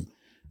catch them.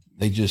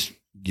 They just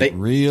get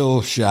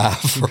real shy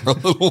for a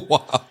little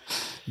while.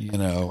 You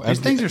know, these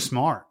things are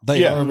smart.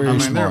 They are very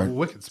smart. They're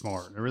wicked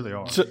smart. They really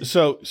are.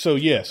 So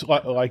yes,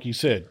 like you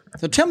said.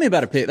 So tell me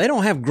about a pig. They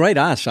don't have great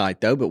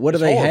eyesight though, but what do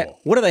they have?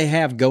 What do they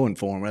have going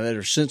for them?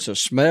 Their sense of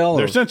smell.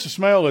 Their sense of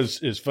smell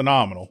is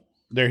phenomenal.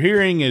 Their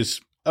hearing is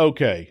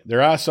okay.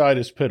 Their eyesight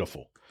is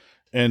pitiful,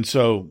 and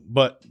so,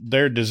 but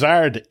their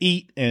desire to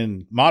eat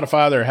and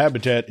modify their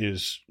habitat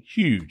is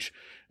huge,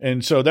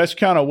 and so that's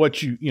kind of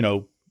what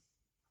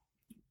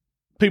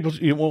people,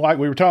 like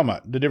we were talking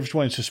about, the difference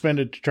between a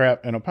suspended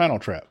trap and a panel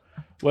trap.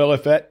 Well,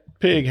 if that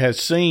pig has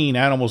seen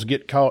animals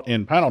get caught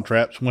in panel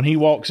traps, when he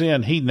walks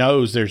in, he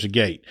knows there's a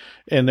gate.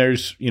 And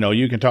there's,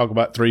 you can talk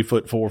about 3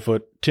 foot, 4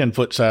 foot, 10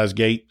 foot size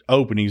gate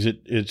openings.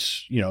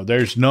 It's,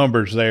 there's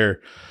numbers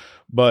there.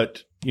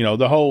 But,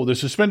 the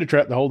suspended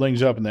trap, the whole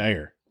thing's up in the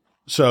air.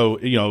 So,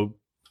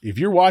 if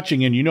you're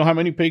watching and you know how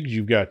many pigs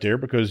you've got there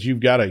because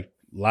you've got a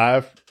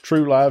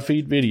true live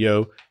feed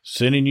video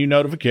sending you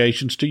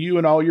notifications to you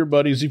and all your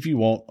buddies if you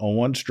want on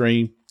one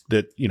stream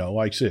that,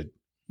 like I said,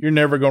 you're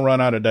never going to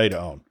run out of data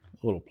on.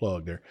 A little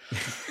plug there.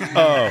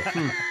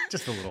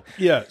 Just a little.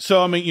 Yeah.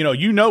 So,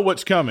 you know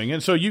what's coming.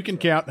 And so you can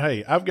count,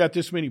 hey, I've got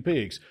this many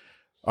pigs.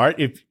 All right.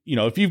 If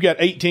you've got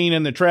 18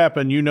 in the trap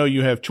and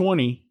you have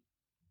 20,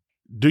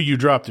 do you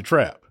drop the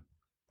trap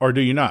or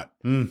do you not?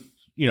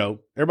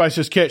 Everybody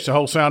says catch the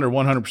whole sounder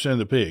 100% of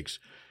the pigs.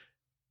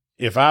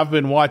 If I've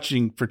been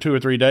watching for 2 or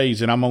 3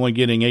 days and I'm only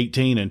getting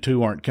 18 and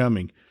 2 aren't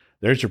coming,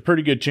 there's a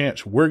pretty good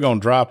chance we're going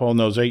to drop on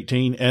those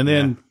 18. And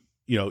then,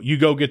 you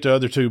go get the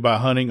other 2 by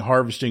hunting,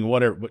 harvesting,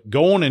 whatever. But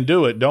go on and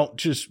do it. Don't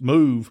just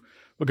move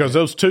because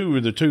those 2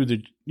 are the 2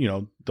 that,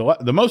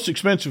 the most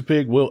expensive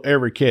pig we'll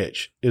ever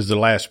catch is the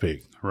last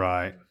pig.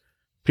 Right.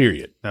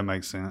 Period. That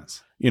makes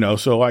sense.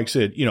 So like I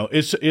said,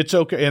 it's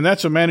okay. And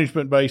that's a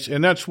management base.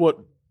 And that's what,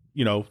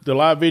 the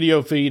live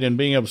video feed and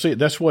being able to see it,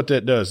 that's what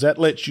that does. That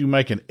lets you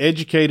make an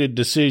educated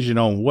decision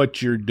on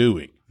what you're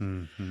doing.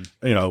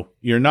 Mm-hmm.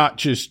 You're not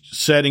just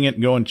setting it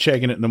and going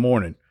checking it in the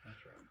morning.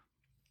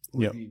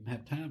 Yep. You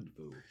have time to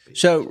fool.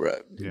 So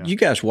you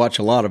guys watch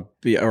a lot of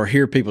or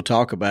hear people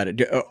talk about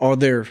it. Are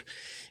there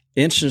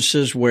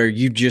instances where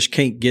you just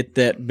can't get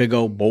that big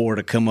old boar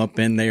to come up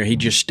in there? He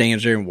just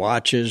stands there and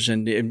watches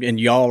and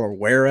y'all are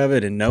aware of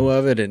it and know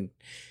of it. And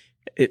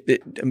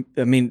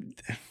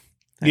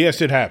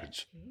yes, it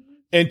happens.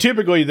 And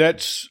typically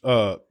that's,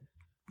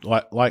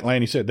 like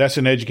Lanny said, that's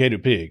an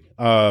educated pig.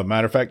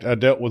 Matter of fact, I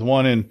dealt with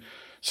one in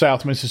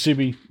South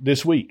Mississippi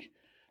this week.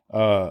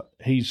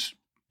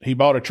 He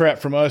bought a trap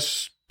from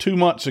us 2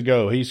 months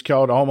ago. He's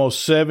caught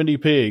almost 70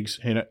 pigs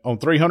on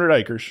 300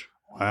 acres.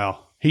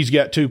 Wow. He's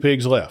got 2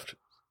 pigs left.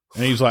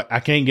 And he's like, I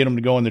can't get them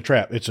to go in the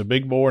trap. It's a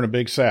big boar and a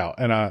big sow.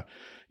 And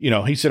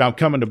he said, I'm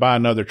coming to buy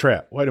another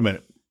trap. Wait a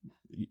minute.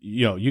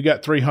 You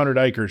got 300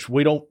 acres.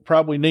 We don't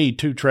probably need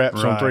 2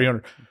 traps on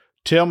 300.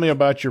 Tell me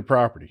about your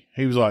property.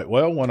 He was like,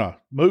 well, when I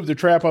move the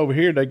trap over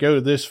here, they go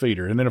to this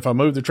feeder. And then if I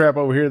move the trap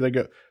over here, they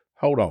go,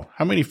 hold on.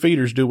 How many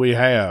feeders do we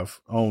have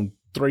on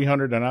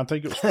 300? And I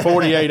think it was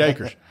 48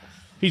 acres.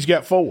 He's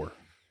got 4.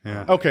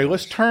 Yeah. Okay,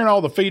 let's turn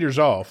all the feeders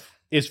off.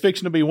 It's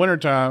fixing to be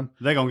wintertime.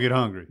 They're going to get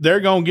hungry.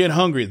 They're going to get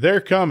hungry. They're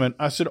coming.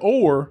 I said,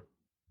 or,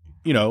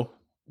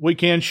 we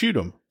can shoot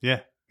them. Yeah.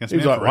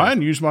 He's like, well, I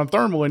hadn't used my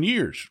thermal in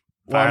years.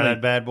 Fire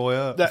that bad boy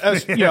up.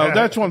 That's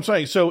what I'm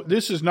saying. So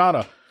this is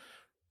not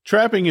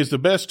trapping is the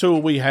best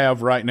tool we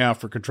have right now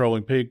for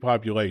controlling pig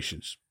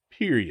populations,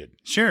 period.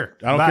 Sure.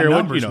 I don't by care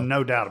numbers, what,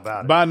 no doubt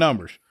about it. By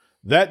numbers.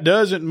 That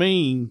doesn't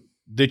mean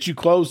that you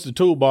close the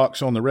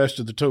toolbox on the rest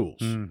of the tools.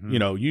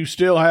 Mm-hmm. You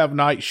still have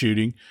night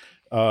shooting.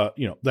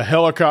 The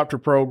helicopter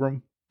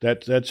program,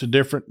 that's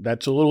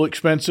a little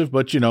expensive,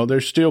 but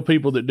there's still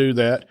people that do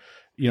that.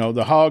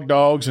 The hog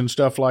dogs and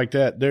stuff like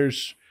that.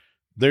 There's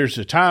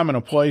a time and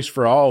a place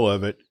for all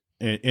of it.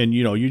 And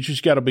you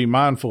just got to be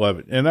mindful of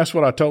it. And that's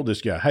what I told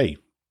this guy. Hey,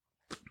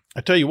 I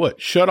tell you what,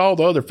 shut all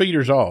the other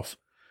feeders off.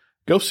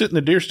 Go sit in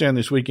the deer stand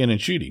this weekend and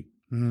shoot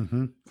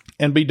him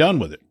and be done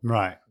with it.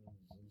 Right.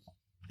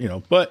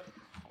 But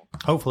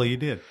hopefully you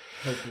did.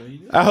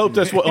 I hope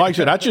that's what, like I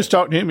said, I just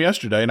talked to him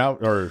yesterday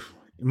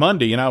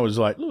Monday, and I was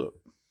like, look,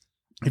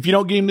 if you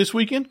don't get him this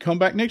weekend, come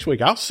back next week.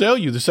 I'll sell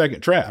you the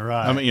second trap.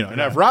 Right. I mean, and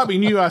if Robbie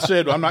knew, I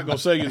said, well, I'm not going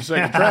to sell you the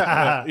second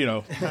trap.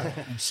 But,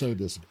 I'm so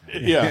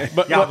disappointed. Yeah,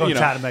 but Y'all gonna you know,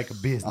 try to make a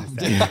business.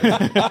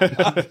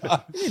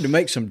 You need to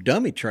make some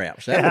dummy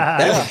traps.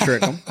 That would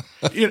trick them.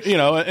 you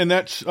know, and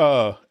that's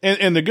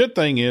and the good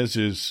thing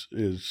is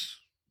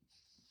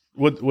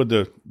with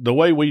the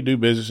way we do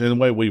business and the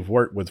way we've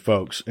worked with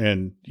folks,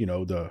 and you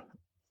know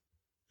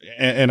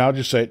and I'll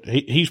just say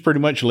he's pretty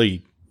much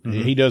lead.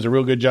 Mm-hmm. He does a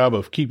real good job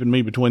of keeping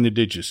me between the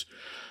ditches.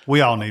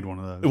 We all need one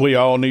of those. We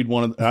all need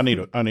one. I need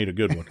a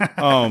good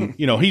one.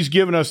 You know, he's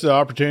given us the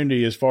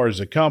opportunity as far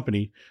as a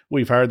company.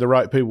 We've hired the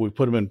right people. We've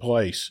put them in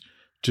place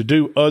to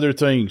do other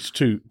things,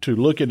 to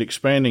look at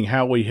expanding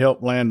how we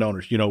help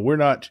landowners. You know, we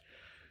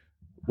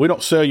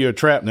don't sell you a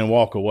trap and then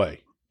walk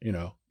away. You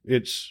know,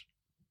 it's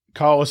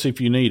call us if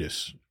you need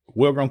us.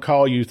 We're going to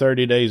call you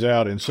 30 days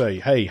out and say,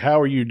 hey,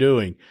 how are you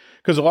doing?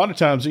 Because a lot of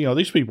times, you know,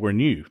 these people are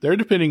new. They're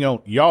depending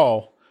on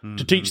y'all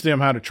to teach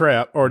them how to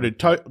trap, or to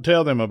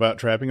tell them about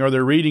trapping, or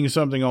they're reading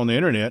something on the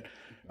internet.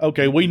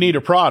 Okay, we need a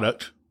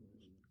product.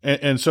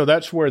 And so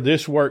that's where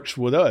this works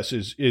with us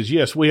is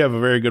yes, we have a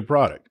very good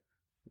product.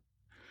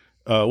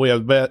 We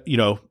have,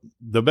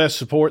 the best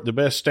support, the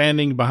best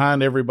standing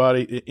behind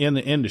everybody in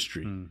the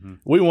industry. Mm-hmm.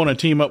 We want to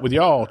team up with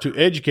y'all to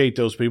educate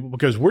those people,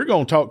 because we're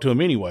going to talk to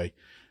them anyway.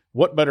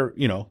 What better,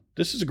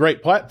 this is a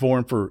great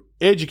platform for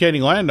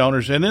educating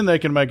landowners, and then they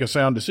can make a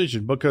sound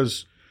decision,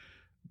 because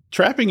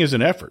trapping is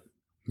an effort.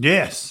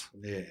 Yes.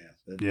 Yeah.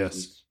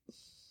 Yes.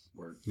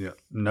 Yeah.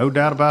 No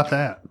doubt about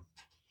that.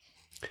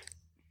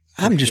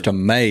 I'm just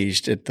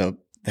amazed at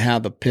how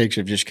the pigs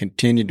have just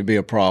continued to be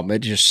a problem. It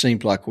just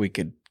seems like we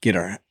could get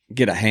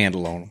a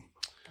handle on them.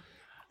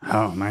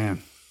 Oh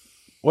man.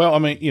 Well, I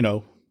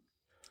mean,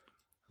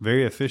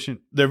 very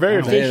efficient. They're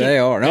very efficient. They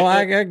are. No,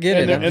 I get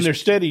it. And they're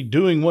steady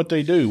doing what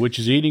they do, which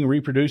is eating,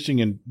 reproducing,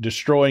 and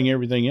destroying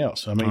everything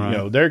else. I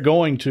mean, they're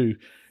going to,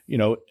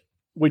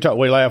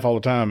 we laugh all the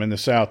time in the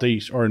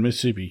Southeast or in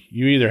Mississippi.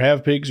 You either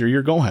have pigs or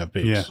you're going to have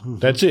pigs. Yeah.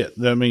 That's it.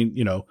 I mean,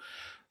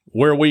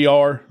 where we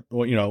are,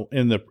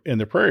 in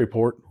the Prairie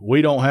Port,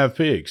 we don't have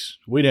pigs.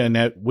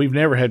 We've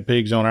never had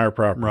pigs on our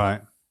property.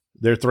 Right.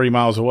 They're 3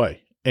 miles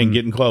away and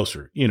getting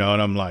closer, and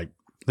I'm like,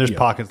 there's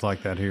pockets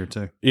like that here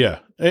too. Yeah.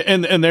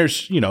 And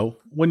there's,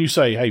 when you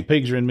say, hey,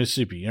 pigs are in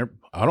Mississippi,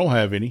 I don't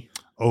have any.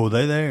 Oh,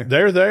 they're there.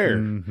 They're there.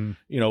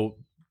 Mm-hmm.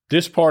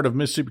 This part of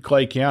Mississippi,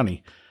 Clay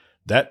County,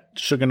 that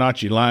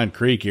Shuckanachi Line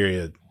Creek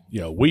area,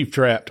 we've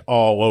trapped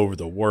all over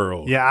the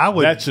world. Yeah,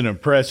 That's an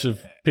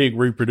impressive pig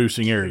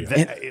reproducing area.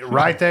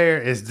 Right there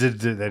is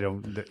they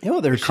don't.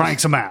 There's it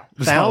cranks them out.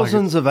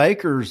 Thousands of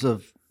acres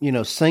of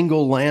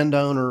single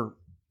landowner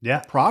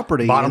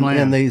property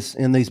in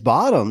these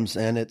bottoms,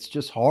 and it's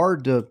just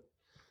hard to.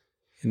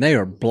 And they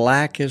are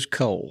black as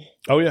coal.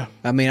 Oh yeah.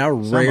 I mean, I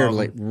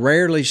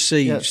rarely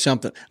see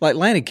something like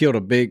Lanny killed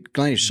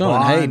Lanny's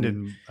son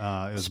Hayden.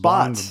 And it was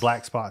spots with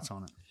black spots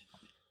on it.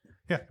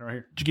 Yeah, right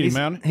here. Did you get him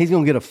mounted? He's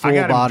going to get a full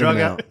body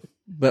mount.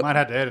 But might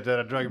have to edit that.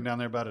 I drug him down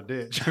there by the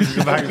ditch. We can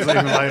go back and see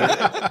him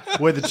later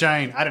with the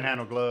chain. I didn't have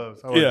no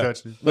gloves. I would have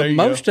touched it. But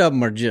most of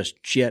them are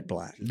just jet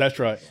black. That's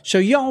right. So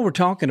y'all were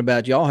talking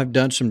about y'all have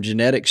done some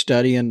genetic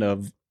studying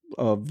of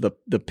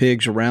the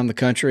pigs around the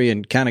country,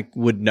 and kind of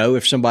would know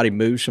if somebody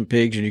moved some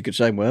pigs, and you could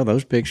say, well,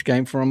 those pigs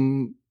came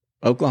from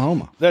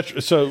Oklahoma.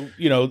 That's so.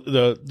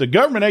 The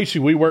government agency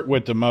we work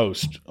with the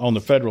most on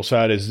the federal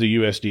side is the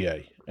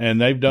USDA. And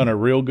they've done a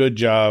real good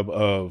job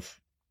of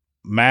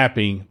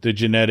mapping the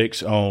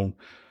genetics on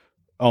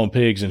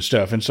pigs and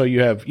stuff. And so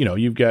you have,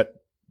 you've got,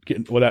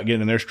 without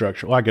getting in their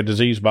structure, like a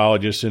disease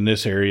biologist in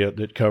this area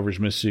that covers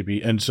Mississippi.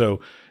 And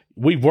so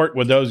we've worked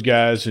with those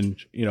guys, and,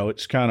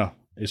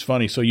 it's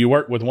funny. So you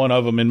work with one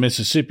of them in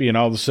Mississippi, and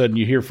all of a sudden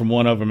you hear from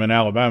one of them in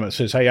Alabama that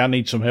says, hey, I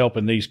need some help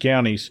in these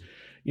counties.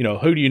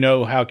 Who do you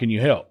know? How can you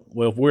help?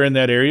 Well, if we're in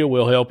that area,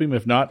 we'll help him.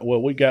 If not,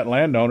 well, we got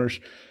landowners.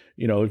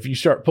 If you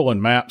start pulling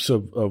maps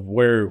of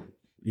where,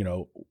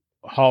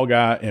 Hog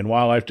Eye and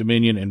Wildlife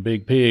Dominion and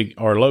Big Pig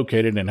are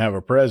located and have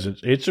a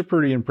presence, it's a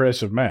pretty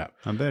impressive map.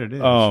 I bet it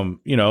is.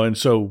 And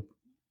so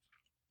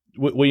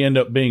we end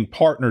up being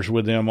partners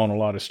with them on a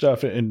lot of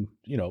stuff. And,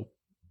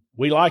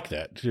 we like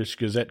that just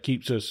because that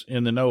keeps us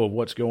in the know of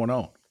what's going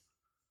on.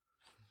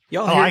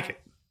 Like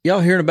it.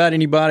 Y'all hearing about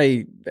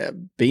anybody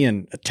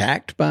being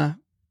attacked by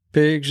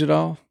pigs at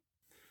all?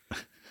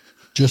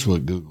 Just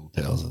what Google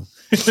tells us.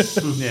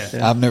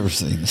 Yeah. I've never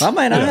seen this. I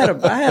mean, I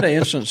had an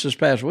instance this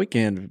past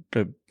weekend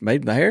that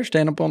made the hair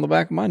stand up on the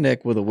back of my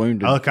neck with a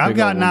wounded. Look, I've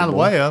gotten out of the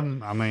way of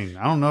them. I mean,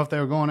 I don't know if they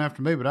were going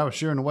after me, but I was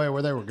sure in the way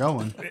where they were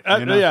going.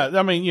 Yeah,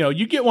 I mean,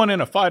 you get one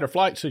in a fight or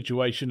flight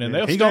situation, and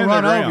they'll He's stand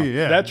gonna run over you.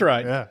 Yeah, that's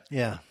right.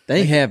 Yeah.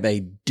 They have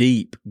a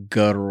deep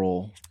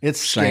guttural. It's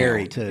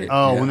scary too.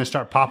 Oh, when they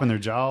start popping their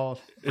jaws.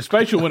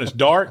 Especially when it's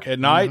dark at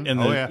night and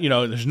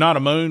there's not a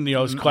moon,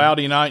 it's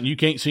cloudy night and you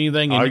can't see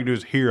anything. All you can do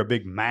is hear a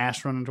big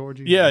mass running towards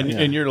you. Yeah,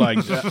 and you're like,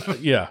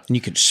 yeah. And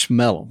you can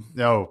smell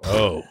them.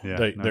 Oh,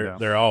 yeah,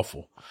 they're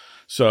awful.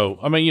 So,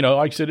 I mean,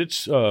 like I said,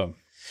 it's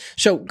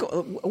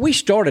So we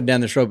started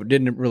down this road, but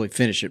didn't really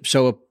finish it.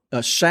 So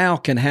a sow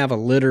can have a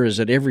litter. Is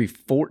it every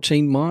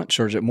 14 months,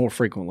 or is it more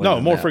frequently? No,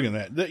 than more that?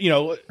 frequent than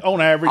that.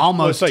 On average,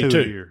 Almost let's say 2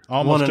 a two. year.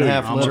 Almost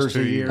 1.5 litters a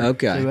 2 year.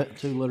 Okay.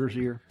 2 litters a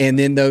year. And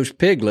then those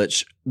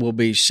piglets will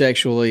be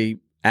sexually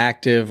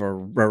active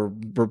or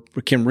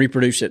can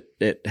reproduce at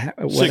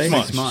 6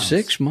 months.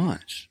 6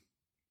 months.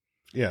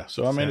 Yeah.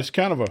 So I mean, it's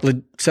kind of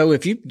a. So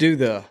if you do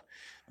the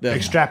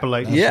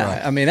Extrapolate.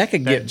 I mean that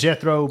could That get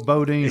Jethro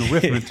Bodine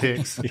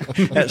arithmetics.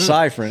 that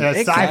ciphering. That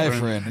It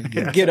ciphering.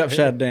 can get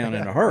upside down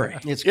in a hurry.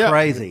 It's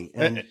crazy.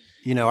 And,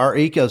 our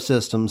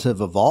ecosystems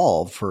have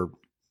evolved for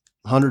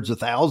hundreds of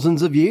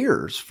thousands of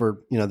years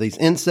for, these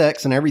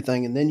insects and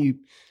everything. And then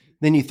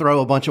you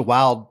throw a bunch of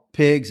wild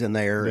pigs in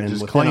there, They and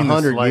just within clean the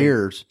 100 slate.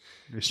 years,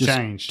 It's just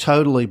changed.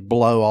 totally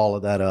blow all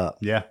of that up.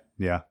 Yeah.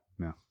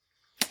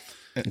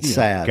 It's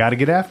sad. Got to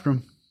get after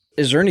them.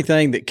 Is there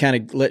anything that kind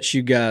of lets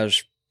you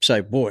guys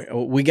say, boy,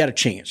 we got a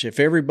chance?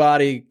 If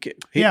everybody An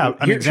here's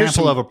example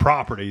some- of a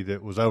property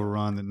that was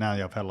overrun that now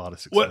y'all have had a lot of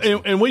success.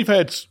 Well, and we've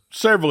had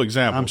several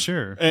examples. I'm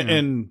sure.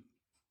 And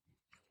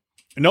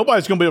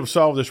nobody's going to be able to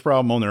solve this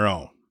problem on their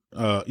own.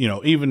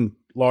 Even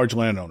large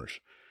landowners.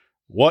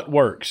 What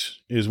works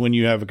is when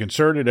you have a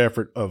concerted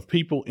effort of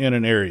people in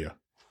an area.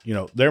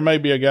 There may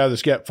be a guy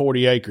that's got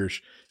 40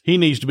 acres. He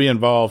needs to be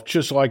involved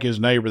just like his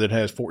neighbor that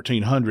has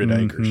 1,400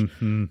 acres.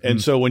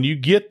 And so when you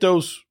get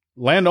those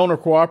landowner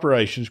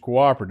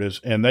cooperatives,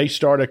 and they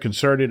start a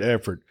concerted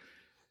effort,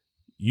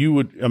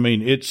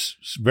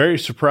 it's very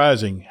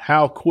surprising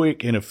how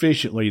quick and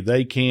efficiently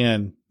they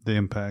can the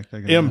impact.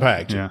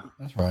 impact. Yeah.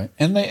 That's right.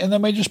 And they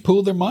may just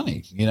pool their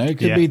money. It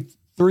could be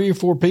 3 or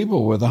 4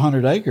 people with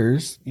 100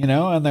 acres,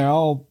 and they're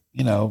all,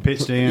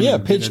 pitched in. Yeah,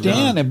 pitched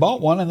in and bought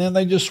one, and then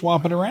they just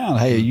swap it around.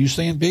 Hey, are you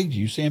seeing pigs?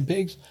 You seeing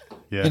pigs?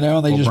 Yeah. And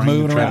they We'll just bring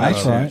move the it around.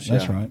 That's traffic. right.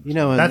 That's right.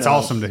 And, That's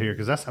awesome to hear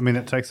because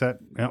it takes that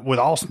with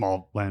all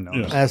small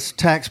landowners. as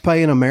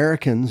tax-paying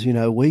Americans,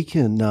 we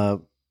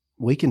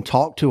can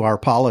talk to our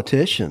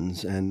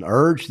politicians and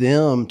urge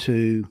them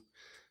to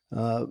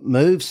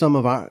move some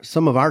of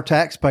our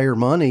taxpayer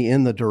money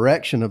in the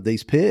direction of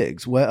these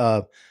pigs.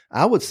 Well,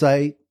 I would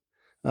say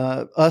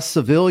us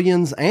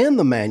civilians and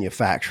the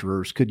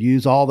manufacturers could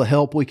use all the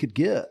help we could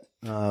get,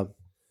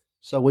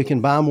 so we can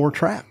buy more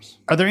traps.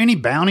 Are there any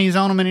bounties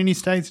on them in any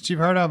states that you've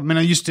heard of? I mean,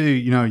 I used to,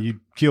 you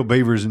kill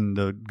beavers and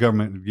the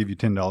government would give you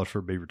 $10 for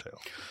a beaver tail.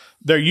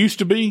 There used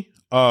to be,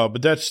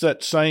 but that's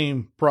that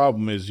same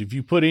problem is if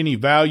you put any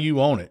value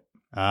on it.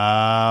 Oh,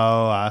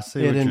 I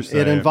see what you're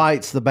saying. It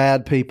invites the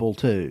bad people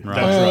too.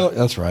 Right.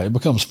 That's right. It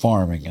becomes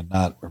farming and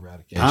not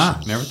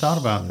eradication. Never thought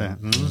about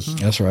that. Mm-hmm.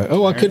 That's right.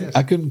 Oh, I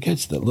couldn't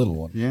catch that little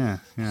one. Yeah.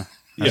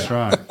 That's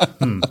right.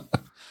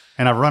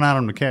 And I've run out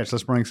of them to catch.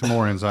 Let's bring some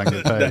more in so I can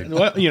get paid.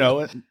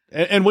 Well,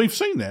 and we've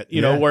seen that,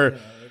 where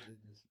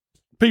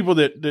people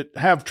that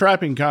have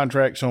trapping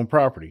contracts on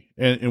property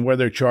and where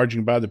they're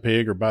charging by the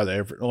pig or by the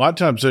effort. A lot of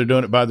times they're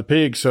doing it by the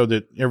pig so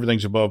that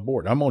everything's above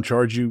board. I'm going to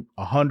charge you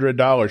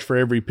 $100 for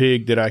every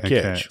pig that I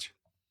catch.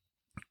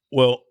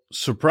 Well,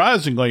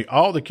 surprisingly,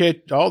 all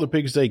the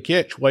pigs they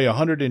catch weigh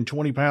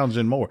 120 pounds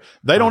and more.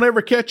 They don't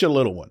ever catch a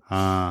little one.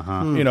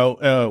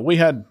 We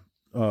had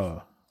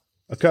a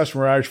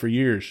customer of ours for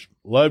years,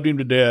 loved him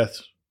to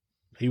death.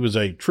 He was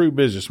a true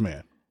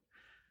businessman.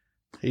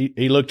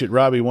 He looked at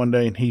Robbie one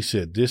day and he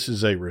said, "This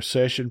is a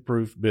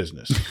recession-proof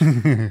business."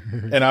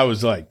 And I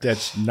was like,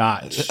 "That's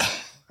not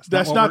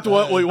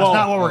what we want. That's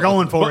not what we're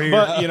going for here."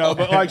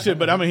 But like I said,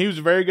 he was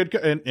a very good,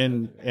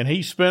 and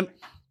he spent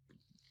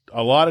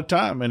a lot of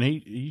time, and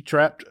he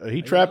trapped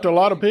a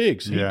lot of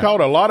pigs. He caught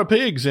a lot of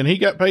pigs, and he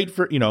got paid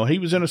for. He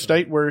was in a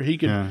state where he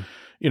could,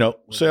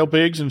 sell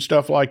pigs and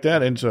stuff like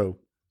that, and so.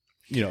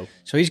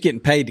 So he's getting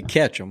paid to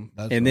catch them,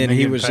 and then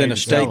he was in a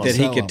state that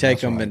he could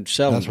take them and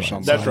sell them or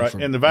something. That's right.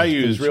 And the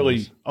value is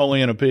really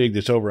only in a pig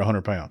that's over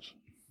 100 pounds.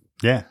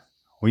 Yeah.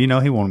 Well,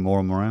 he wanted more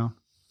of them around.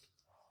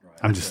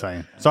 I'm just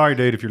saying. Sorry,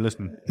 dude, if you're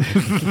listening.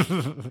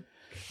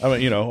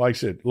 Like I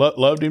said,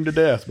 loved him to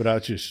death, but I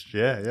just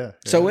yeah.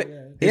 So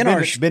in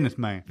our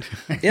businessman,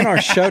 in our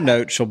show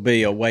notes will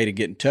be a way to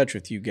get in touch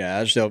with you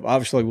guys. So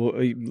obviously,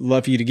 we'll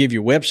love for you to give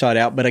your website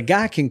out, but a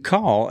guy can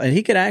call and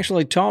he could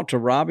actually talk to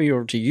Robbie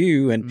or to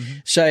you and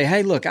say,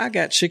 "Hey, look, I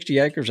got 60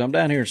 acres. I'm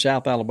down here in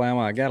South Alabama.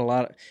 I got a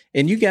lot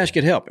and you guys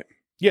could help him."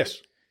 Yes,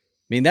 I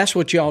mean that's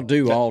what y'all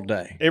do all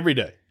day, every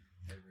day.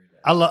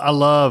 I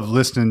love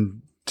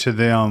listening to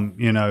them,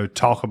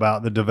 talk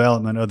about the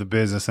development of the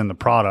business and the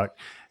product.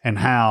 And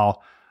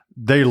how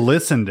they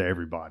listen to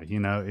everybody.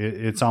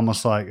 It's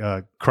almost like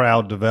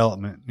crowd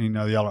development.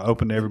 Y'all are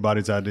open to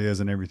everybody's ideas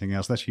and everything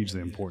else. That's hugely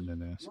important in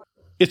this.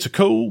 It's a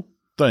cool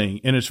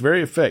thing, and it's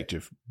very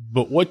effective.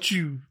 But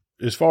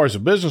as far as the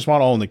business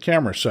model on the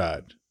camera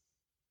side,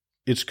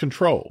 it's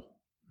control.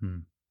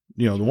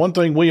 The one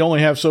thing we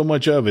only have so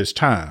much of is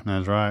time.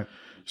 That's right.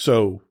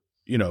 So,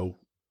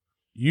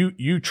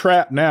 you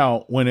trap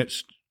now when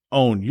it's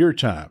on your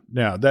time.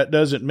 Now, that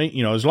doesn't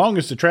mean, as long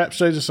as the trap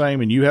stays the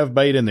same and you have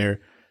bait in there,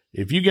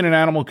 if you get an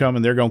animal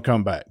coming, they're going to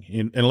come back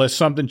unless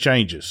something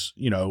changes.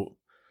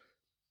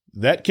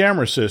 That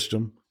camera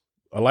system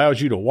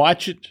allows you to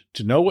watch it,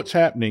 to know what's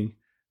happening,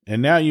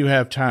 and now you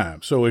have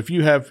time. So if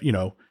you have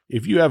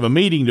a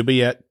meeting to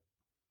be at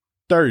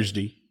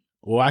Thursday,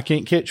 well, I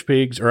can't catch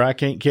pigs or I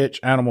can't catch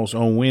animals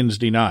on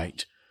Wednesday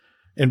night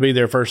and be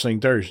there first thing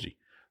Thursday.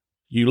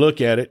 You look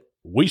at it,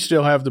 we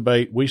still have the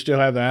bait, we still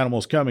have the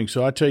animals coming.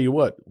 So I tell you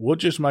what, we'll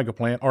just make a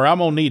plan, or I'm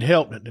going to need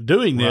help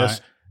doing this.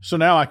 Right. So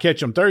now I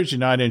catch them Thursday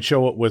night and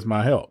show up with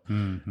my help.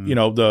 Mm-hmm. You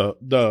know,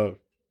 the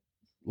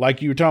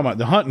like you were talking about,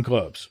 the hunting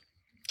clubs.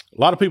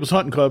 A lot of people's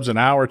hunting clubs an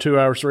hour, 2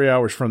 hours, 3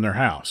 hours from their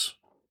house.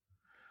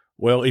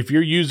 Well, if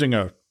you're using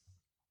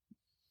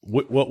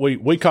what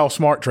we call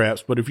smart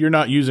traps, but if you're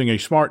not using a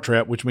smart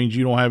trap, which means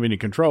you don't have any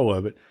control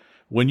of it,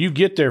 when you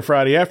get there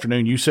Friday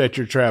afternoon, you set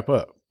your trap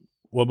up.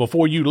 Well,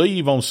 before you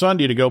leave on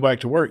Sunday to go back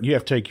to work, you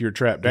have to take your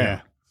trap down.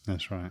 Yeah,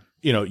 that's right.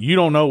 You know, you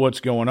don't know what's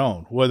going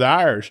on. With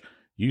ours,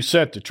 you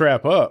set the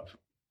trap up.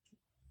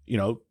 You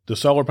know, the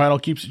solar panel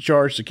keeps it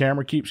charged. The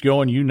camera keeps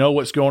going. You know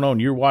what's going on.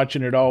 You're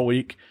watching it all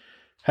week.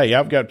 Hey,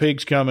 I've got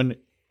pigs coming.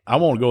 I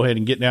want to go ahead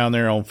and get down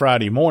there on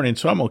Friday morning,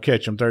 so I'm going to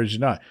catch them Thursday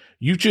night.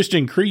 You just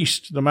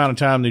increased the amount of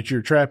time that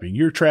you're trapping.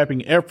 Your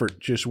trapping effort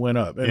just went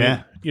up.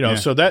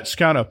 So that's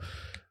kind of,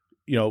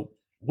 you know,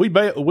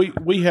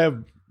 we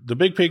have the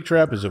Big Pig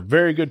Trap is a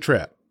very good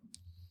trap.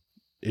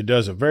 It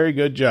does a very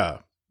good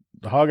job.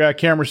 The Hog Eye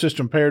camera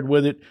system paired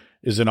with it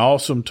is an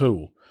awesome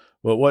tool.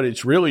 But what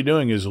it's really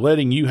doing is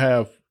letting you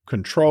have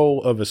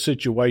control of a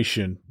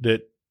situation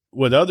that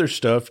with other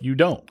stuff you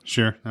don't.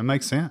 Sure, that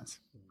makes sense.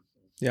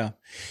 Yeah.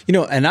 You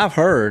know, and I've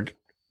heard,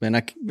 and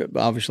I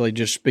obviously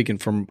just speaking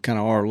from kind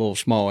of our little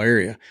small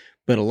area,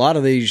 but a lot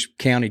of these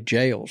county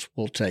jails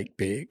will take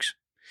pigs.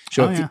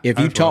 So if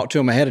you talk to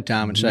them ahead of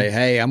time and say,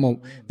 hey,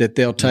 that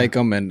they'll take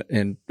them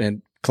and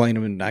clean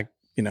them and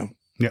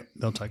Yep,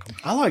 they'll take them.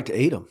 I like to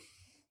eat them.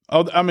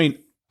 Oh, I mean,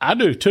 I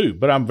do too,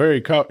 but I'm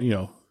very,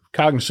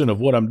 cognizant of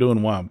what I'm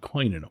doing while I'm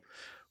cleaning them.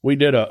 We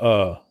did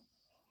a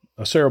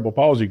cerebral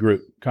palsy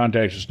group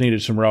contacted us,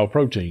 needed some raw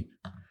protein,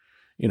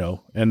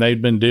 and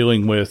they'd been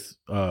dealing with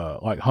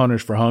like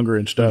Hunters for Hunger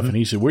and stuff. Mm-hmm. And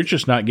he said, we're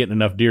just not getting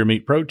enough deer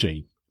meat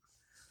protein.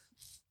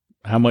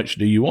 How much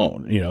do you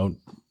want?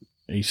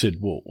 He said,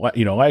 well,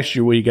 last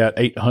year we got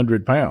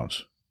 800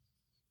 pounds.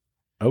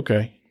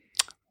 Okay.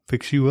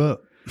 Fix you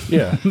up.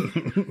 Yeah.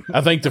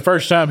 I think the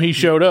first time he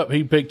showed up,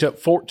 he picked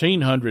up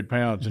 1,400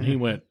 pounds and he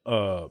went,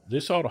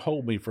 this ought to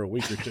hold me for a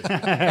week or two.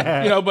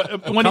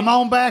 But when come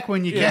on back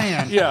when you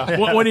can.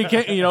 Yeah. When he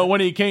came, when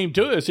he came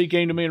to us, he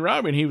came to me and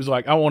Robbie and he was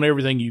like, I want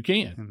everything you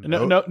can.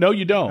 No,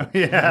 you don't.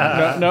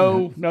 Yeah.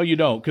 No, you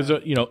don't. Cause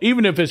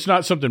even if it's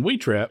not something we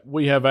trap,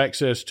 we have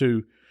access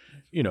to,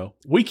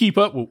 we keep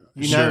up with,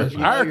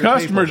 our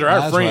customers people. are our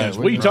That's friends.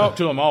 right. We talk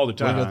to them all the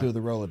time. We go through the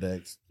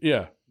Rolodex.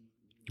 Yeah.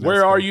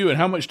 Where are you and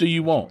how much do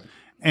you want?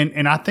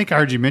 And I think I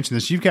heard you mention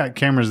this. You've got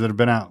cameras that have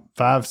been out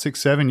 5,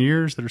 6, 7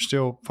 years that are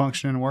still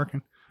functioning and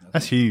working.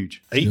 That's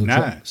huge. 8,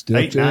 9.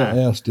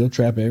 Still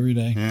trap every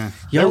day.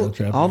 Yeah.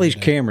 All these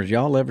cameras,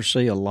 y'all ever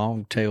see a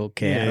long-tailed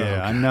cat?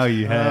 Yeah, I know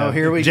you have. Oh,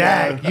 here we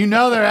Jack, go. you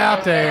know they're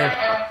out there.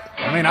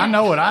 I mean, I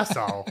know what I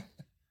saw.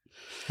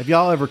 Have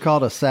y'all ever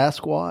caught a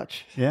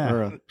Sasquatch Yeah.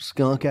 or a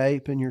skunk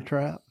ape in your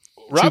trap?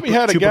 Robbie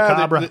had a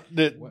guy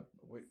Chupacabra.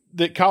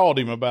 that called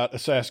him about a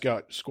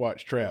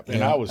Sasquatch trap,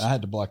 and I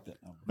had to block that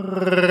number.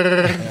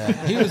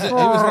 He was in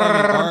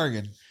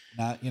Oregon.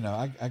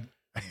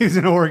 He was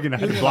in Oregon. I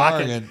had to block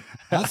Oregon.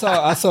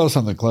 I saw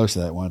something close to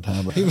that one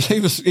time, but he was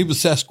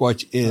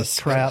Sasquatch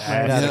Trap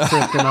made out of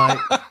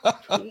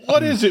kryptonite.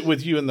 What is it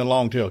with you and the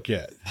long-tailed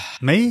cat?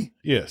 Me?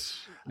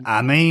 Yes.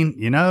 I mean,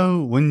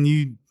 when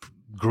you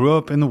grew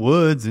up in the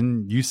woods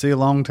and you see a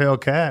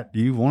long-tailed cat,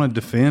 you want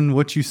to defend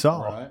what you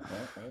saw. Right.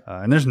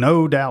 And there's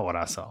no doubt what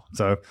I saw.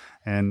 So,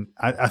 and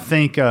I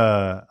think, do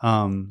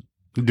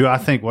I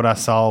think what I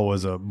saw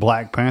was a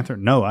black panther?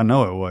 No, I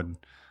know it wasn't.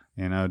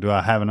 Do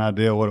I have an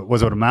idea what it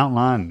was? It a mountain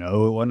lion?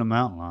 No, it wasn't a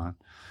mountain lion.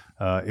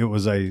 It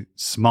was a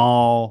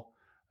small.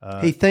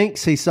 He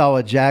thinks he saw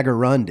a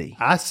jaguarundi.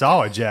 I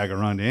saw a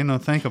jaguarundi. Ain't no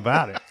think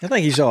about it. I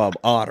think he saw an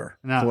otter.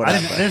 No,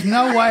 there's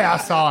no way I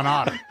saw an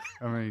otter.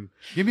 I mean,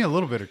 give me a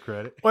little bit of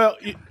credit. Well,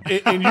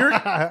 in your,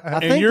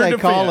 I think they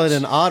call it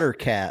an otter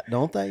cat,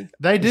 don't they?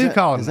 They do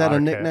call it. Is an that a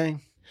otter nickname?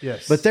 Cat.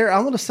 Yes. But I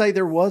want to say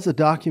there was a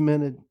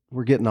documented.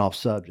 We're getting off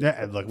subject.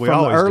 Yeah, look, we from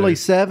the always early do.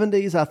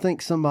 70s. I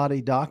think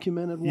somebody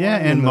documented one. Yeah,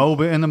 in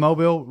the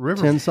Mobile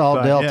River,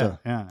 Tensas Delta.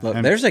 Yeah.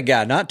 Look, there's a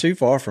guy not too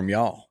far from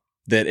y'all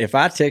that if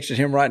I texted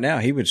him right now,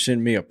 he would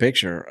send me a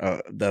picture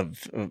of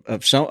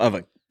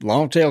a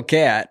long-tailed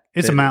cat.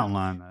 It's a mountain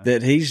lion though.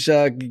 That he's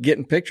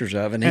getting pictures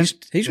of, and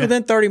he's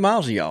within 30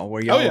 miles of y'all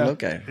where y'all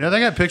look at it. Yeah,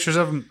 they got pictures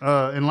of him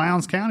in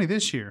Lowndes County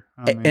this year.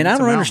 And I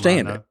don't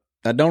understand it.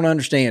 I don't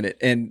understand it.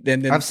 And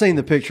then I've seen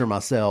the picture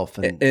myself,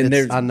 and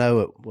I know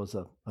it was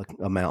a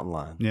mountain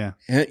lion. Yeah.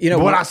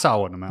 What I saw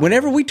wasn't a mountain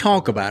whenever lion. we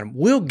talk about them,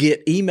 we'll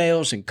get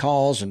emails and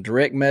calls and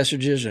direct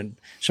messages, and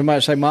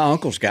somebody say, my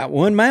uncle's got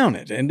one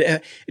mounted. And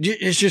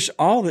it's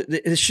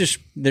just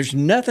there's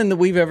nothing that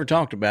we've ever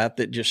talked about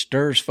that just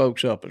stirs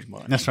folks up as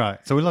much. That's right.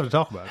 So we love to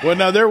talk about it. Well,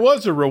 now there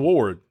was a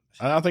reward.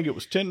 I think it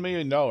was $10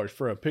 million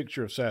for a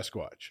picture of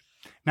Sasquatch.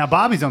 Now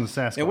Bobby's on the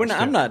Sasquatch. Yeah,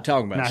 I'm not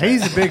talking about. Now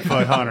he's a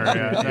Bigfoot hunter.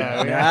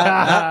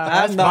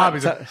 That's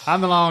Bobby's.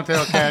 I'm the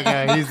long-tailed cat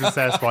guy. He's the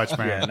Sasquatch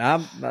man.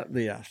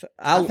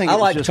 I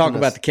like to talk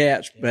about the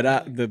cats, but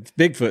the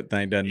Bigfoot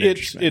thing doesn't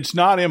interest me. It's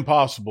not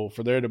impossible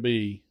for there to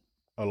be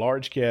a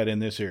large cat in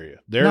this area.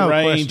 Their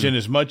range, and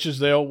as much as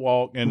they'll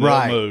walk and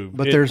they'll move,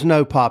 but there's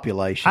no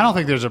population. I don't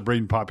think there's a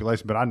breeding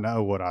population, but I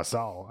know what I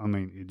saw. I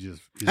mean, it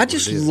just. I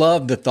just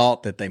love the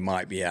thought that they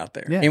might be out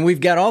there, and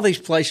we've got all these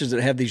places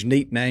that have these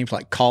neat names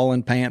like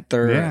Calling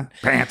Panther,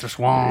 Panther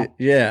Swamp,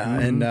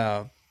 and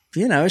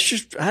it's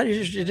just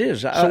it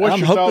is. So, what's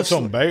your thoughts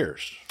on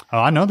bears? Oh,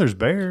 I know there's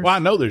bears. Well, I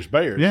know there's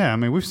bears. Yeah, I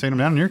mean, we've seen them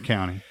down in your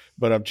county,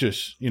 but I'm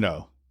just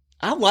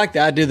I like the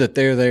idea that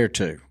they're there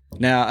too.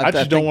 Now, I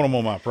just don't want them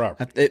on my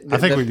property. I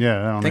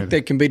think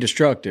they can be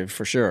destructive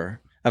for sure.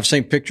 I've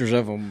seen pictures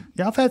of them.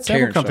 Yeah, I've had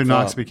several come through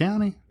Noxubee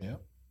County. Yeah.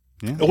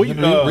 We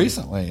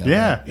recently.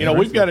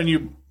 We've got a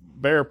new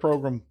bear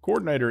program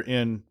coordinator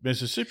in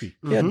Mississippi.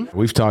 Mm-hmm.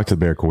 We've talked to the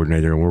bear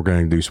coordinator, and we're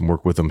going to do some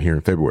work with them here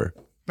in February.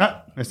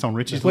 It's on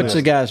Richie's What's list.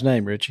 the guy's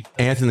name, Richie?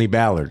 Anthony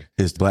Ballard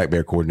is the black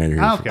bear coordinator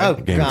here.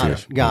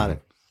 Okay. Got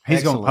it.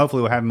 He's going.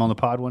 Hopefully, we'll have him on the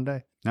pod one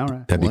day. All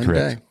right. That'd be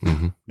correct.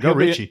 Mm-hmm. Go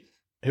Richie.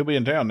 He'll be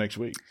in town next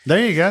week.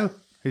 There you go.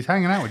 He's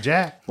hanging out with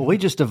Jack. Well, we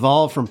just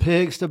evolved from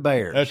pigs to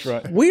bears. That's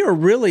right. We are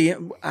really.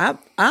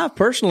 I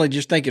personally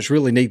just think it's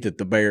really neat that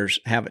the bears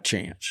have a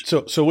chance.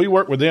 So we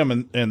work with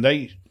them, and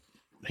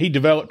he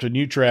developed a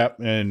new trap,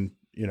 and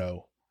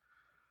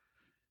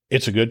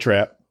it's a good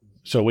trap.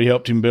 So we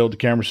helped him build the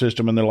camera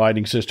system and the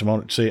lighting system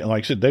on it. And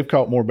like I said, they've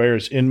caught more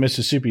bears in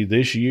Mississippi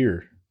this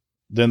year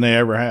than they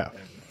ever have.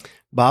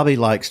 Bobby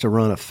likes to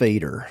run a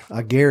feeder.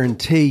 I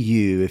guarantee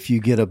you, if you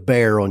get a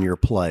bear on your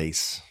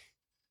place,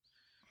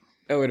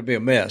 it'll be a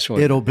mess.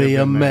 It'll be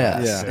a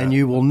mess. Yeah. And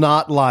you will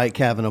not like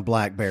having a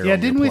black bear on your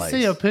didn't we place.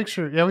 see a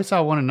picture? Yeah, we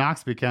saw one in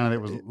Noxubee County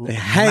that was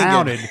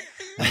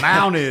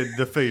mounted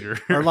the feeder.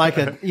 Or like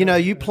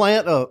you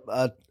plant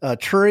a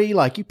tree,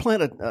 like you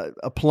plant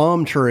a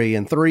plum tree,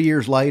 and 3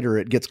 years later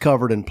it gets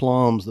covered in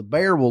plums. The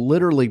bear will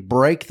literally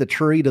break the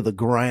tree to the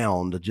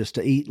ground just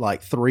to eat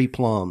like 3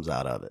 plums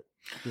out of it.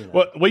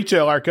 Well, we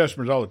tell our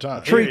customers all the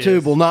time. Tree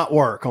tube will not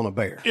work on a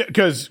bear.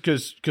 Because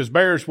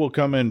bears will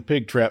come in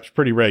pig traps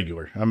pretty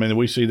regular. I mean,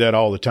 we see that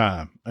all the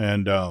time.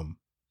 And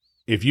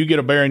if you get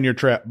a bear in your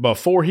trap,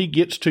 before he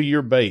gets to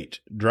your bait,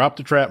 drop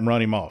the trap and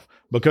run him off.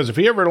 Because if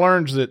he ever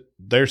learns that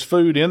there's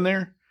food in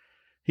there,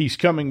 he's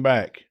coming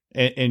back,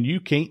 and you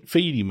can't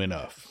feed him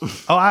enough.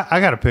 Oh, I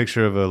got a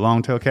picture of a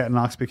long-tailed cat in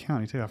Noxubee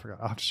County, too. I forgot.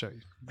 I'll have to show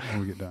you when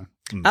we get done.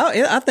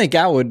 I think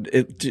I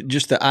would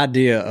just the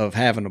idea of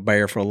having a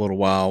bear for a little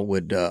while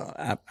would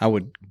I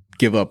would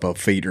give up a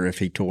feeder if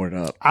he tore it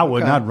up. I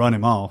would not run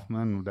him off.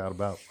 No doubt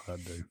about what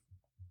I'd do.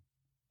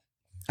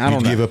 I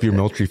don't know. Give up your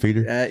Moultrie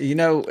feeder?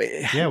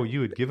 Yeah, well, you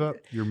would give up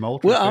your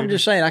Moultrie Well, feeder? I'm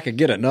just saying I could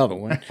get another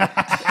one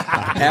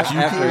after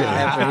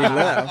he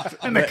left.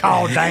 And they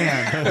call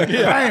Dan.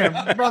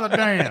 Dan, brother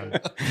Dan.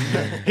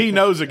 He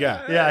knows a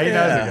guy. Yeah, he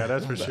knows a guy.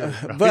 That's for sure.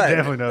 But he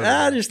definitely knows.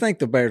 I just think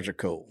the bears are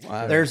cool.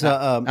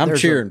 I'm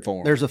cheering for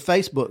them. There's a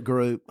Facebook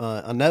group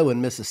I know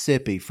in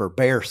Mississippi for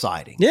bear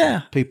sightings.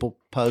 Yeah, people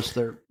post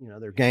their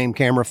game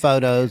camera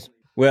photos.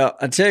 Well,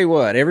 I tell you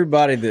what,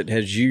 everybody that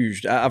has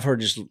used, I've heard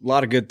just a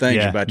lot of good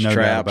things about your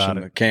traps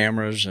and the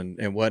cameras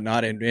and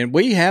whatnot. And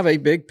we have a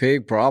big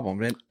pig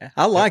problem. And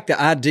I like the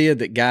idea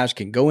that guys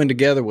can go in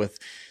together with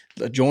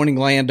adjoining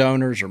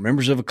landowners or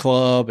members of a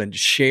club and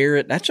share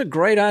it. That's a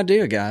great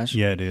idea, guys.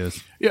 Yeah, it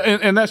is. Yeah,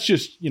 and that's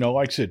just,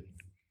 like I said,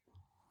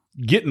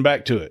 getting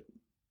back to it.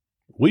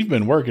 We've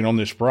been working on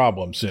this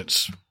problem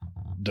since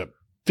the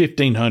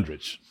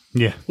 1500s.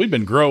 Yeah. We've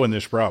been growing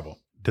this problem.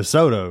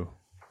 DeSoto.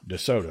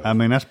 I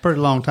mean, that's a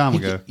pretty long time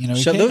ago.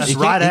 That's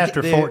right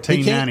after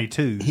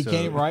 1492. He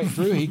came right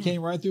through. He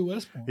came right through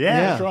West Point. Yeah,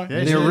 that's right.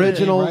 The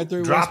original right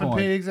through dropping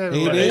pigs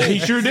everywhere. He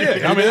sure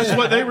did. I mean, that's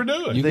what they were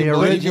doing.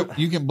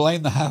 You can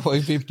blame the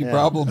Highway 50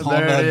 problem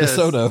on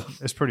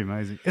DeSoto. It's pretty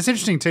amazing. It's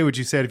interesting too what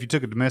you said. If you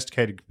took a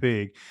domesticated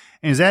pig,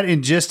 and is that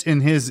in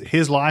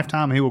his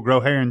lifetime? He will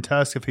grow hair and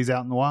tusk if he's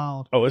out in the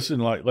wild. Oh, it's in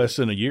like less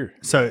than a year.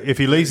 So if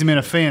he leaves him in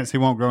a fence, he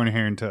won't grow any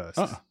hair and tusk.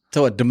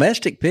 So a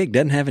domestic pig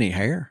doesn't have any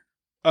hair.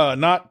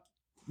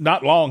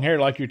 Not long hair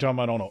like you're talking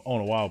about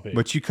on a wild pig.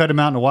 But you cut him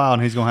out in the wild,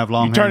 and he's going to have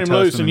long hair. You turn him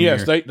loose, and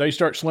yes, they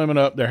start slimming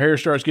up. Their hair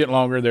starts getting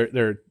longer.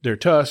 Their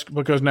tusk,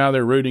 because now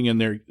they're rooting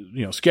and they're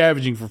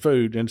scavenging for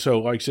food. And so,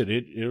 like I said,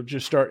 it'll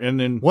just start. And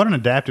then what an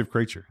adaptive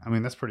creature! I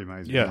mean, that's pretty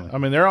amazing. Yeah, really. I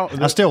mean,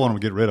 I still want to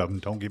get rid of them.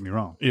 Don't get me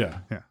wrong. Yeah.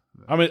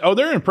 I mean,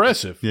 they're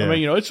impressive. Yeah. I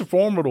mean, it's a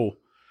formidable,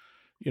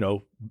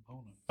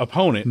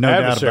 opponent, no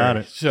adversary. doubt about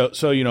it.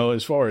 So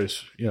as far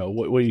as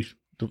what we.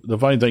 The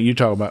funny thing, you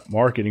talk about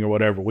marketing or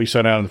whatever, we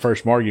sat down in the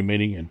first marketing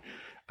meeting and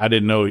I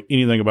didn't know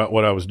anything about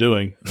what I was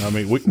doing. I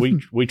mean,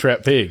 we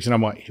trap pigs, and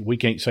I'm like, we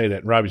can't say that.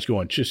 And Robbie's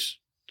going, just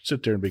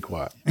sit there and be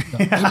quiet.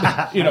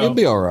 It'll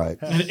be all right.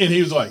 And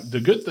he was like, the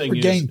good thing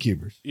is,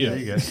 gamekeepers.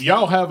 Yeah,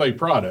 y'all have a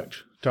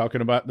product talking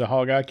about the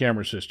Hog Eye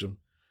camera system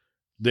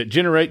that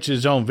generates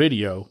his own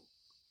video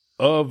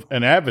of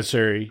an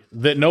adversary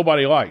that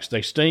nobody likes.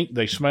 They stink,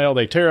 they smell,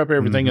 they tear up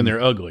everything, and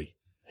they're ugly.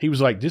 He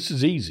was like, this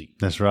is easy.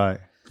 That's right.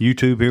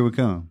 YouTube, here we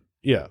come.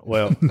 Yeah,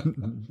 well.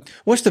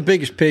 What's the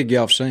biggest pig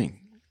y'all seen?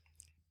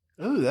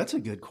 Oh, that's a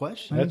good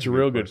question. That's a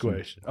real good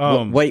question.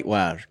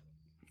 Weight-wise.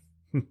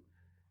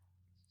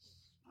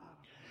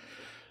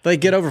 They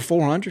get over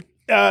 400?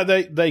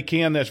 They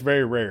can. That's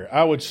very rare.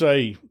 I would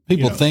say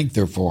people think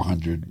they're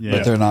 400,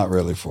 but they're not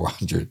really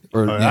 400.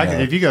 Or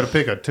if you go to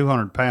pick a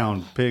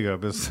 200-pound pig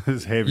up, it's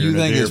heavier. You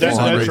than think it's that's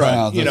 400 right.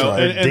 pounds? You know,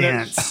 That's right. and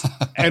dense.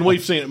 And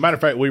we've seen. Matter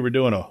of fact, we were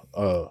doing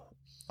a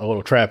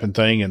little trapping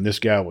thing, and this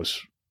guy was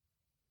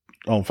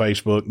on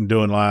Facebook and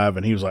doing live,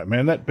 and he was like,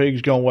 "Man, that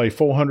pig's gonna weigh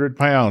 400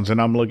 pounds."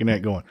 And I'm looking at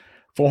it going,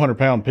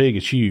 400-pound pig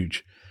is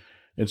huge.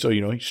 And so,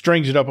 he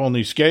strings it up on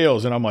these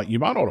scales, and I'm like, you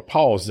might ought to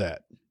pause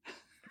that.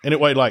 And it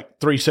weighed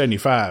like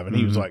 375. And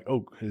he was like,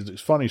 oh, it's the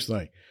funniest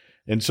thing.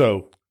 And so,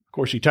 of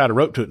course, he tied a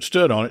rope to it and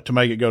stood on it to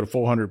make it go to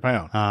 400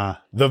 pounds.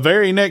 The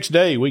very next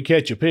day, we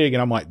catch a pig,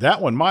 and I'm like, that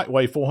one might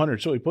weigh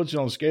 400. So he puts it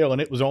on the scale, and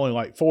it was only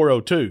like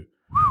 402.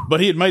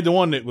 But he had made the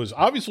one that was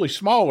obviously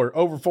smaller,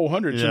 over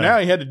 400. So now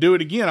he had to do it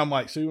again. I'm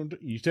like, see,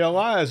 you tell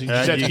lies. You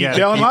just have to keep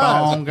telling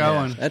lies. On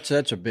going. Yeah,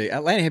 that's a big.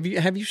 Lanny,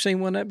 have you seen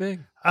one that big?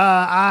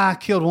 I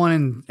killed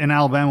one in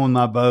Alabama with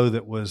my bow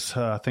that was,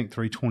 I think,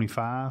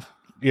 325.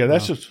 Yeah,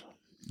 that's just.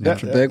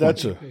 That's a big.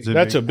 That's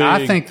a big.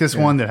 I think this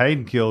one that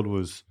Hayden killed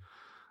was.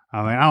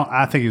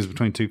 I think it was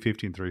between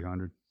 250 and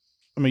 300.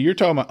 I mean, you're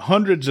talking about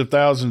hundreds of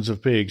thousands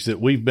of pigs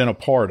that we've been a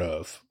part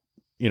of.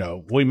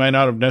 We may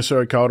not have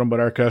necessarily caught them, but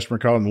our customer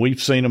caught them.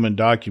 We've seen them and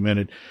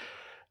documented.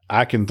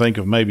 I can think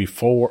of maybe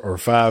 4 or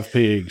 5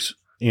 pigs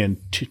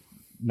in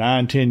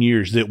 9-10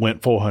 years that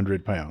went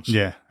 400 pounds.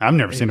 Yeah, I've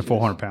never seen a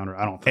 400 pounder.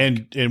 I don't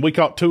think. And we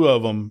caught 2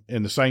 of them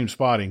in the same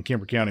spot in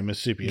Kimber County,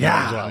 Mississippi.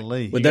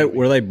 Golly.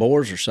 Were they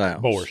boars or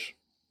sows? Boars.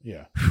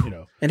 Yeah,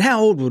 And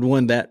how old would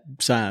one that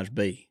size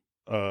be?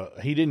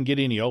 He didn't get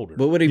any older.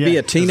 But would he be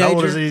a teenager? As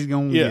old as he's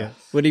going to get.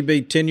 Would he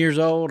be 10 years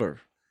old or?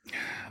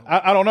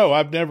 I don't know.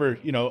 I've never,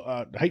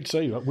 I hate to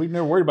say, we've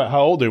never worried about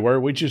how old they were.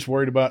 We just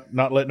worried about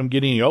not letting them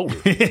get any older.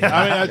 I mean,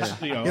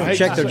 that's, you don't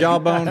check their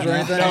jawbones or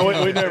anything? No,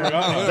 we never.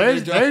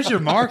 There's your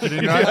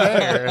marketing right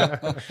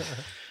there.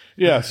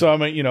 Yeah. So, I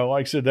mean,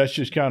 like I said, that's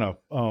just kind of,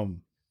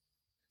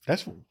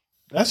 that's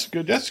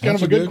good. That's kind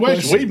of a good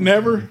question. We've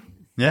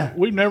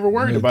never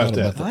worried about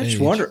that. I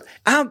just wonder.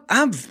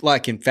 I'm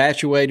like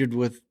infatuated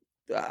with.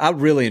 I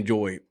really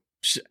enjoy it,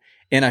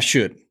 and I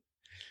shouldn't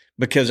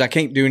because I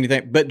can't do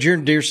anything. But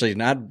during deer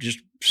season, I'd just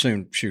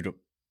soon shoot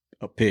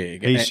a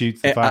pig. He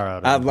shoots the fire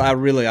out of it.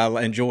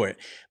 I enjoy it,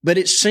 but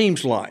it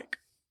seems like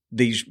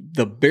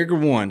the bigger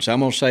ones.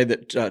 I'm gonna say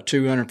that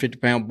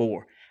 250-pound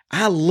boar.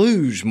 I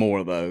lose more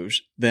of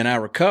those than I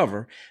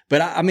recover.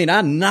 But I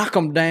knock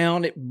them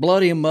down,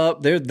 bloody them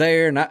up. They're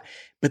there,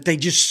 but they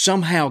just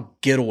somehow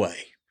get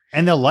away.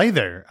 And they'll lay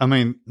there. I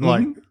mean,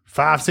 like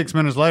 5-6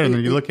 minutes later, and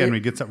then you look at him, he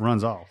gets up and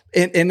runs off.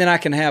 And then I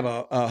can have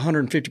a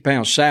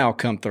 150-pound sow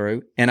come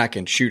through, and I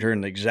can shoot her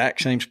in the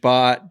exact same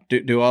spot,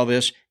 do all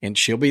this, and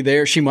she'll be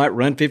there. She might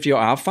run 50,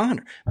 I'll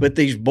find her. But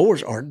these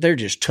boars they're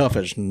just tough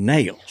as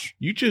nails.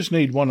 You just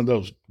need one of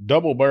those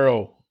double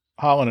barrel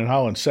Holland &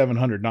 Holland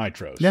 700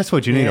 nitros. That's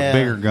what you need, a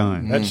bigger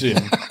gun. That's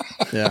it.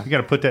 Yeah. You got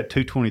to put that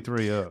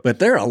 223 up. But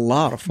they're a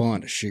lot of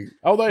fun to shoot.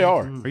 Oh, they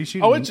are. Are you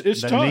shooting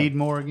it's tough. Need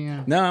more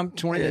again? No, I'm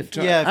 20. If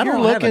I you're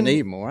don't looking, have a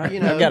need more.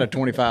 I've got a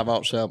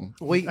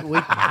 25-07.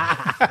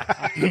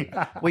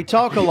 We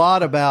talk a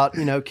lot about,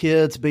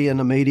 kids being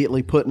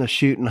immediately put in a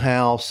shooting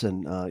house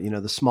and,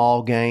 the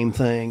small game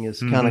thing is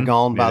kind of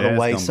gone by the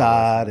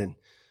wayside. And,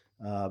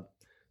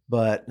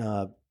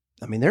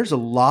 there's a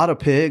lot of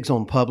pigs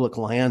on public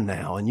land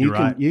now, and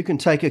you can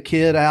take a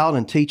kid out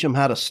and teach them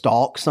how to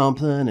stalk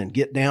something and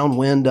get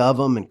downwind of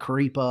them and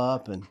creep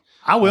up. And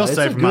I will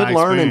say, it's a from my good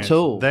learning experience,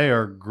 tool. They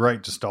are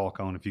great to stalk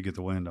on if you get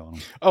the wind on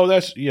them. Oh,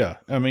 I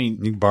mean,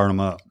 you can burn them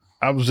up.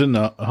 I was in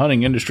the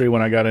hunting industry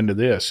when I got into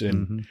this,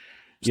 and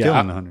still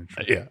in the hunting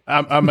industry. Yeah,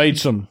 I made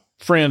some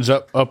friends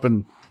up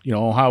in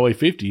on Highway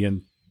 50,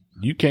 and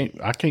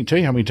I can't tell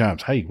you how many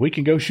times. Hey, we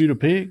can go shoot a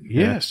pig.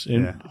 Yes,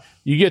 and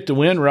you get the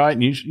wind right,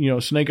 and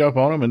you sneak up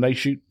on them, and they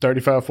shoot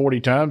 35,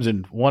 40 times,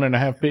 and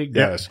 1.5 pig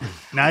dies.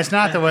 Now it's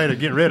not the way to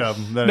get rid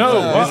of them.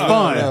 No, it's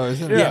fun.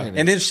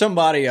 And then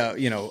somebody,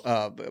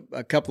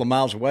 a couple of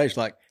miles away is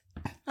like,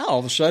 I all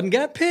of a sudden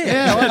got pigs.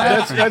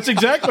 Yeah, that's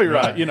exactly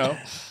right.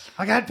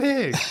 I got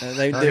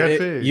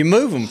pigs. You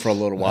move them for a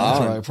little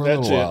while. That's right, for a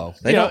little while.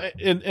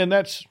 And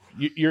that's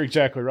you're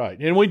exactly right.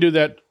 And we do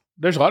that.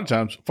 There's a lot of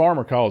times a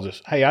farmer calls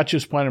us, hey, I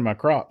just planted my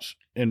crops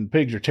and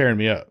pigs are tearing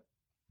me up.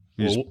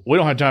 Well, we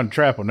don't have time to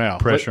trap them now.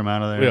 Pressure them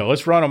out of there. Yeah,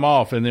 let's run them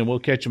off, and then we'll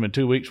catch them in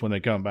 2 weeks when they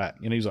come back.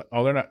 And he's like,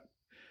 oh, they're not.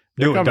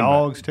 Do it with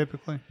dogs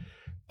typically?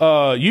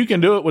 You can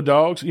do it with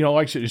dogs.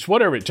 Like I said, it's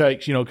whatever it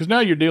takes, because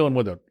now you're dealing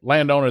with a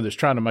landowner that's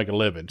trying to make a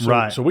living. So,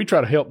 right. So we try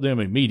to help them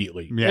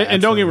immediately. Yeah,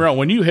 and don't get me wrong,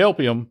 when you help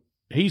him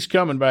he's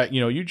coming back.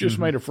 You just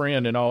made a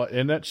friend and all,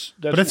 and that's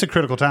But it's a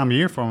critical time of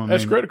year for him.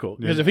 That's critical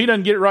because if he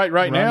doesn't get it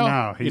right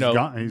now, he's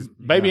gone.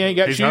 baby ain't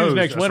got he's shoes hosed.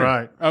 next That's winter.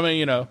 right. I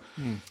mean,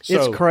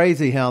 It's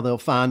crazy how they'll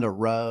find a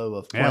row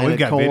of planted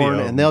got corn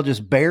video. and they'll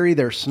just bury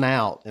their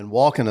snout and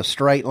walk in a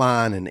straight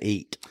line and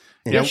eat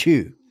and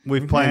chew.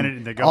 We've planted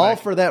and they go All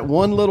back. for that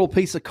one little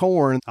piece of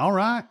corn. All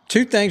right.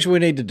 Two things we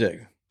need to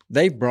do.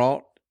 They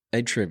brought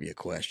a trivia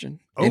question,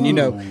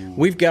 and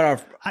we've got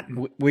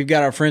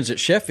our friends at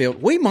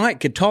Sheffield. We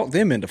could talk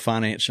them into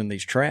financing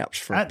these traps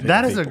for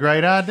That is a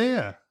great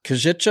idea.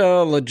 because it's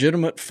a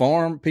legitimate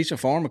piece of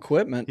farm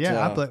equipment.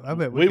 Yeah, I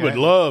bet we would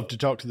love to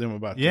talk to them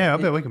about that. Yeah, I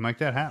bet we can make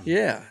that happen.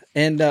 Yeah,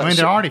 and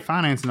they're already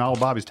financing all of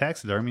Bobby's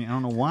taxidermy. I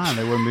don't know why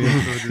they wouldn't be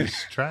able to do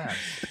these traps.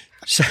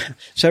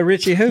 So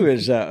Richie, who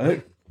is?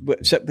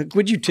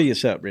 Would you tee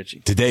us up, Richie?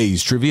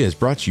 Today's trivia is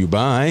brought to you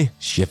by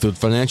Sheffield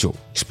Financial.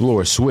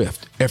 Explore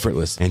swift,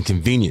 effortless, and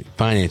convenient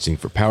financing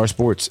for power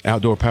sports,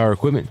 outdoor power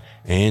equipment,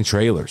 and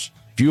trailers.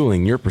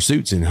 Fueling your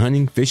pursuits in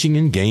hunting, fishing,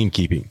 and game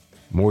keeping.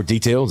 More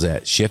details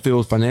at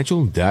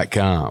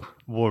sheffieldfinancial.com.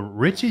 Well,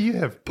 Richie, you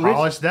have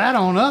polished that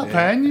on up,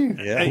 hadn't you?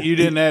 Yeah. Hey, you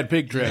didn't add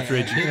pig traps,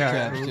 Richie.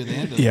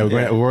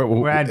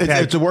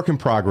 It's a work in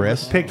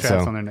progress. Pig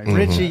traps on there next.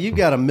 Richie, you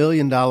got $1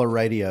 million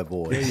radio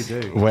voice. Yeah,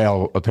 you do.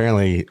 Well,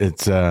 apparently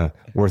it's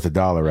worth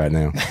 $1 right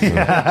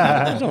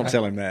now. Don't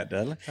tell him that,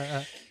 Dudley.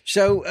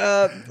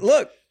 So,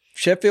 look,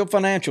 Sheffield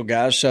Financial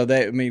guys. So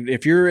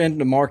if you're in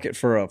the market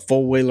for a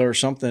 4-wheeler or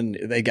something,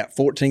 they got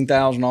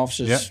 14,000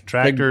 offices. Yep,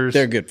 tractors.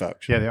 They're good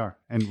folks. Yeah, they are.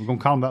 And we're going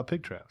to call them about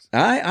pig traps.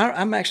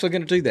 I'm actually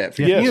going to do that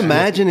for you. Can you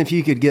imagine if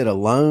you could get a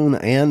loan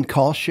and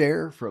cost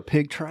share for a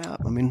pig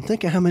trap? I mean,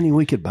 think of how many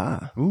we could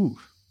buy. Ooh.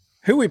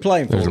 Who are we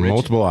playing for, There's Richie?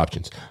 multiple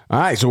options. All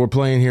right, so we're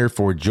playing here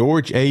for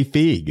George A.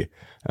 Feig.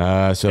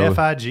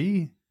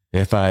 F-I-G.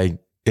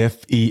 F-E-I-G-E.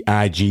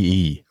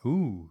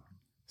 Ooh.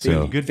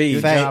 So, Good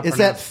Is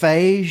that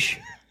phage?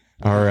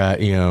 or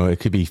it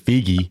could be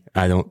Feige.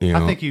 I don't.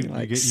 I think you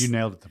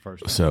nailed it the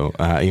first time. So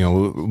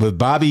with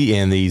Bobby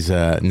and these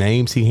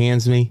names he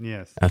hands me,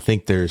 yes, I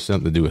think there's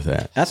something to do with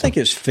that. I think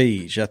it's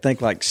Feige. I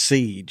think like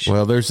Siege.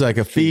 Well, there's like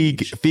a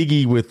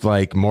Feige with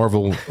like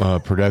Marvel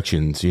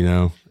Productions.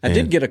 I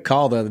did get a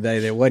call the other day.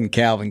 There wasn't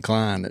Calvin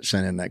Klein that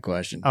sent in that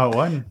question. Oh, it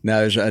wasn't? No,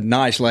 there's a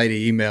nice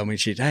lady emailed me.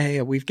 She said,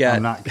 "Hey, we've got."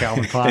 I'm not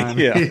Calvin Klein.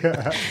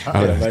 Yeah,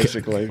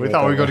 basically. We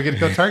thought we were going to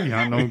go turkey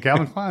hunting on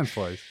Calvin Klein's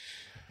place.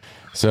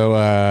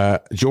 So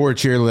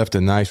George here left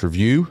a nice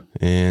review,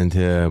 and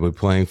we're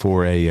playing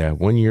for a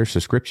 1-year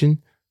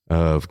subscription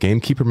of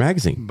Gamekeeper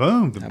magazine.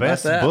 Boom, the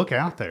best book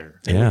out there.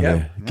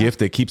 Yeah, the gift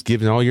that keeps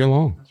giving all year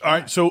long. All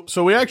right, so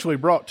we actually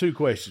brought 2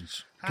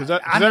 questions because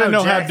I didn't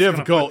know how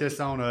difficult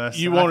this on us,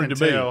 you wanted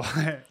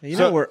to be.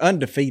 We're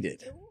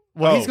undefeated.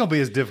 Well, he's going to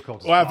be as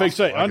difficult as well, I think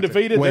say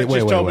undefeated. Wait,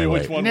 tell me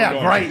which one.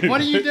 Yeah, right. What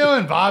are you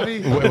doing,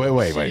 Bobby?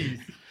 Wait.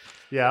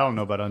 Yeah, I don't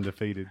know about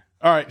undefeated.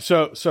 All right,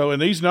 so and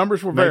these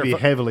numbers were maybe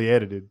heavily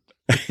edited.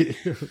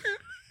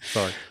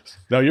 Sorry.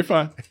 No, you're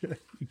fine.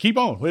 Keep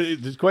on.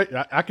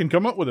 I can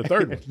come up with a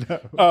third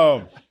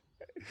one.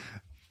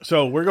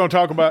 So we're going to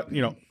talk about,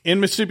 in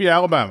Mississippi,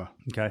 Alabama.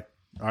 Okay.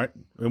 All right.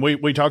 And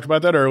we talked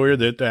about that earlier,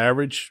 that the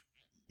average,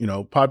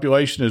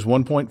 population is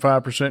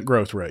 1.5%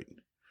 growth rate.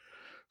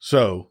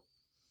 So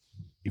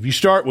if you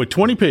start with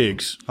 20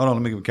 pigs. Hold on,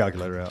 let me get a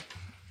calculator out.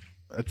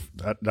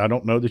 I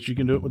don't know that you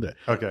can do it with that.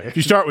 Okay. If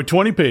you start with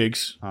 20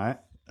 pigs, all right,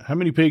 how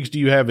many pigs do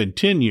you have in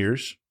 10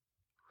 years?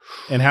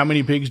 And how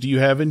many pigs do you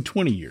have in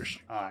 20 years?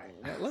 All right.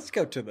 Now let's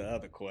go to the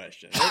other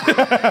question. So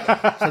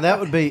that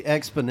would be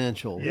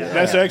exponential. Yeah.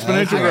 That's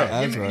exponential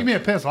growth. Give me a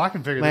pencil. I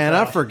can figure this Man,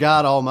 out. I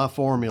forgot all my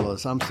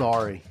formulas. I'm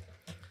sorry.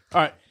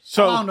 All right.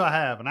 So how long do I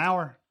have? An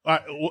hour? All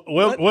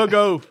right. We'll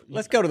go.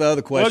 Let's go to the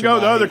other question. We'll go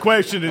to the other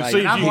question and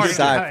see if you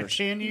decipher.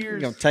 10 years. You're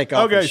going to take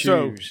off your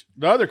shoes. So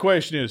the other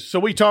question is,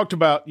 so we talked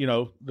about,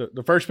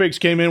 the first pigs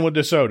came in with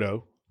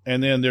DeSoto,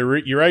 and then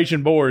the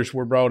Eurasian boars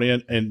were brought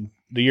in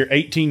the year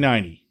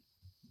 1890.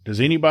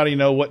 Does anybody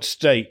know what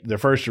state the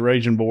first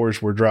Eurasian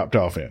boars were dropped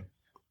off in?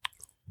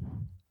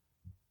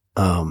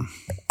 I'm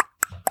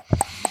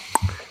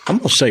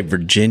going to say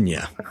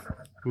Virginia.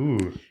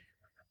 Ooh.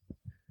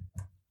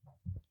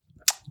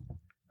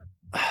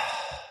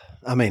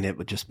 I mean, it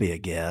would just be a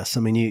guess.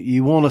 I mean,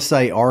 you want to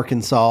say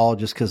Arkansas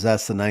just because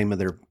that's the name of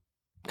their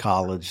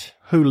college.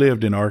 Who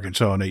lived in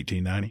Arkansas in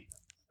 1890?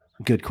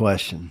 Good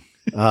question.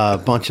 A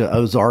bunch of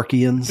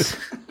Ozarkians.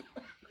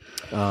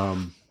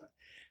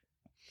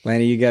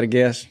 Lanny, you got a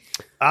guess?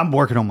 I'm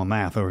working on my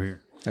math over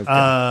here.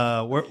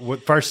 Okay.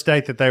 What first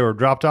state that they were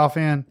dropped off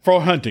in? For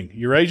hunting.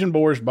 Eurasian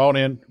boars brought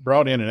in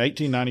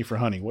 1890 for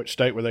hunting. Which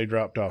state were they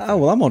dropped off? Oh,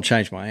 well, I'm going to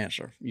change my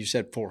answer. You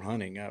said for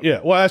hunting.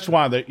 Yeah, well, that's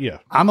why I'm going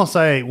to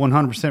say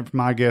 100% for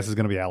my guess is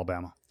going to be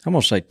Alabama. I'm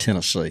going to say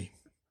Tennessee.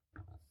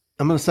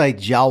 I'm going to say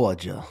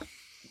Georgia.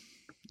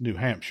 New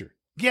Hampshire.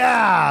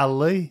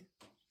 Golly.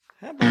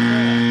 How about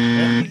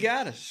that? You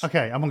got us.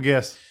 Okay, I'm going to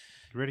guess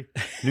Ready?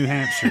 New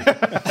Hampshire. You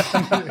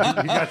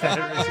got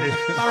that, Richie.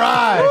 All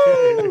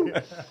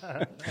right.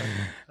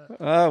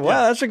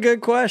 Well, that's a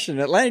good question.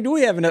 Lanny, do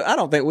we have enough? I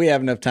don't think we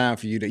have enough time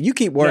for you to. You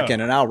keep working,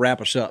 and I'll wrap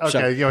us up.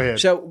 Okay, go ahead.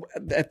 So,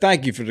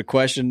 thank you for the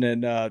question,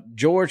 and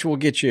George, we'll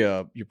get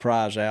you your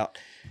prize out.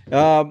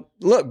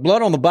 Look,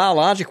 Blood on the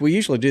Biologic. We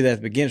usually do that at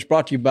the beginning. It's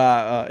brought to you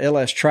by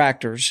LS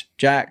Tractors.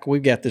 Jack,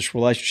 we've got this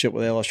relationship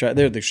with LS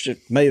Tractors.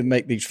 They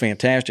make these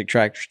fantastic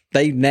tractors.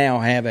 They now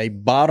have a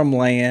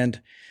Bottomland.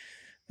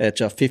 It's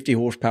a 50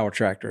 horsepower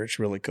tractor. It's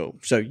really cool.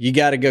 So you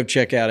got to go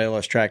check out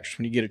LS Tractors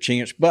when you get a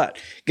chance. But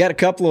got a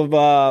couple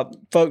of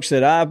folks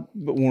that I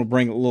want to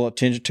bring a little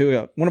attention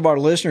to. One of our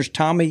listeners,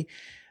 Tommy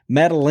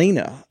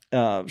Madalena,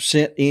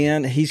 sent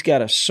in. He's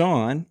got a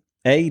son,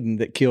 Aiden,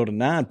 that killed a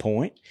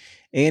 9-point,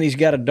 and he's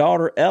got a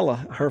daughter,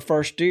 Ella, her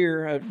first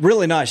deer, a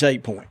really nice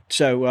 8-point.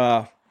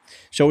 So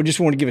we just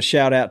want to give a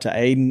shout out to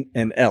Aiden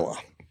and Ella.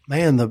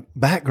 Man, the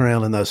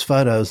background in those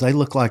photos, they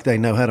look like they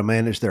know how to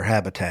manage their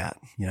habitat.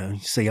 You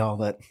see all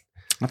that.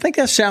 I think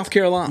that's South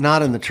Carolina.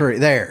 Not in the tree.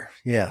 There.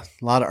 Yeah.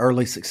 A lot of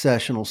early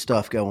successional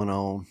stuff going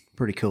on.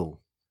 Pretty cool.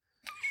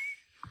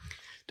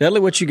 Dudley,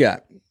 what you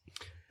got?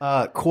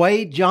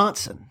 Quade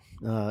Johnson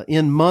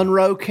in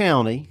Monroe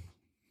County,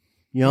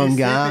 young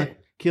guy,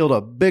 killed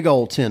a big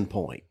old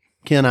 10-point.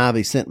 Ken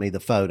Ivey sent me the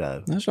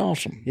photo. That's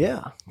awesome.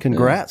 Yeah.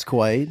 Congrats,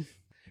 Quade.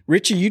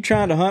 Richie, you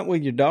trying to hunt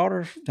with your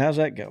daughter? How's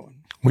that going?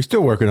 We're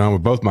still working on it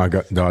with both my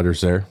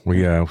daughters there.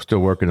 We're still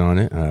working on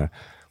it.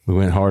 We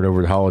went hard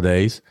over the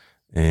holidays,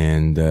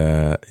 and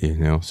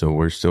so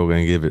we're still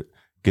going to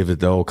give it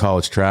the old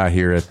college try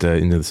here at the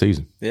end of the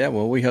season. Yeah,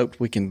 well, we hope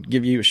we can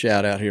give you a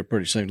shout out here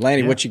pretty soon.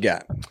 Lanny, what you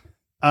got?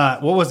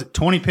 What was it?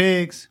 20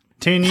 pigs,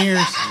 10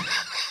 years.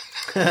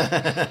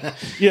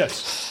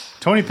 Yes,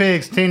 20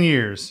 pigs, 10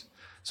 years.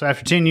 So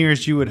after 10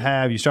 years, you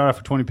start off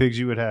with 20 pigs,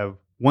 you would have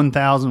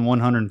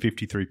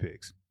 1,153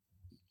 pigs.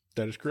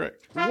 that is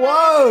correct.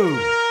 Whoa!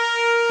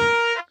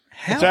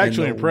 It's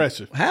actually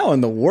impressive. How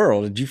in the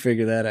world did you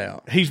figure that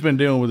out? He's been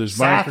dealing with his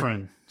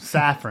banker.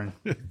 Saffron.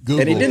 And he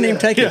didn't even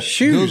take his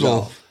shoes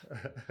off.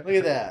 Look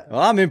at that. Well,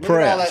 I'm impressed.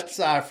 Look at all that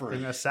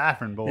saffron. That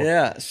saffron, boy.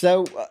 Yeah.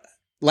 So,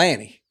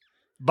 Lanny.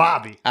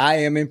 Bobby. I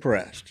am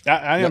impressed.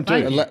 I am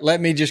too.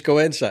 Let me just go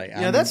ahead and say.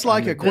 Yeah, that's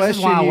like a question. This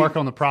is why I work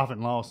on the profit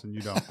and loss and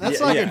you don't.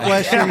 That's a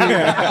question.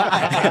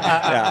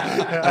 Yeah.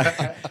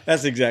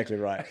 That's exactly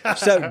right.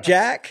 So,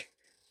 Jack,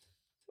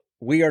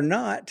 we are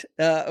not,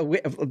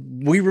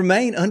 we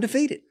remain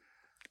undefeated.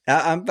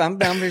 I'm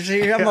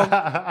here.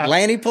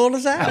 Lanny pulled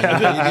us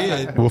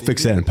out. We'll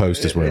fix that in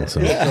post as well.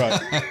 So.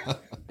 That's right.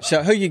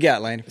 So who you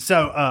got, Lanny?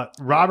 So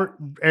Robert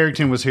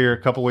Arrington was here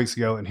a couple weeks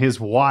ago, and his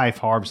wife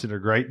harvested a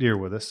great deer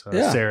with us,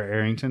 Sarah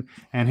Arrington,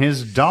 and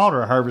his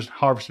daughter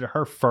harvested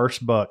her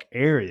first buck,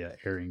 Area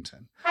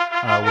Arrington, with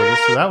us.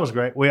 So that was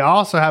great. We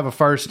also have a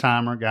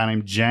first-timer, a guy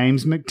named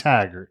James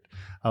McTaggart,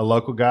 a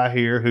local guy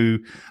here who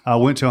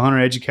went to a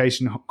hunter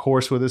education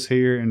course with us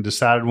here and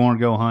decided wanted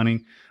to go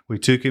hunting. We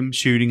took him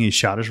shooting. He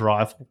shot his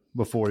rifle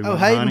before he went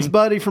hunting. Hayden's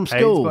buddy from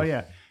school.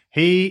 Yeah.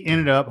 He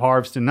ended up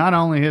harvesting not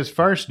only his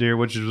first deer,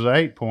 which was an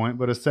 8-point,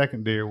 but a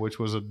second deer, which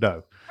was a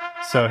doe.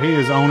 So he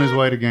is on his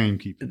way to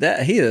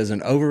gamekeeping. He is an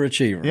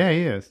overachiever. Yeah,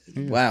 he is.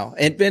 Wow.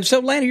 And so,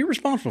 Lanny, you're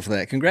responsible for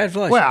that.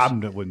 Congratulations. Well, I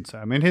wouldn't say.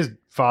 I mean, his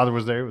father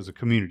was there. It was a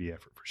community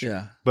effort for sure.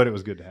 Yeah. But it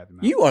was good to have him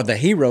out. You are the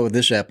hero of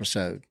this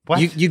episode.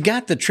 What? You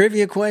got the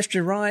trivia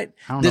question right.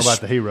 I don't know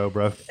about the hero,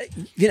 bro.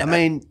 I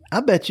mean,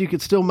 I bet you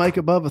could still make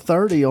above a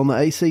 30 on the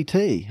ACT.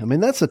 I mean,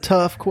 that's a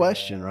tough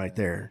question right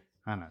there.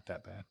 I'm not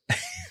that bad.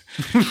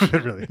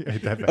 It really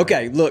ain't that bad.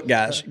 Okay, look,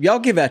 guys, y'all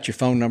give out your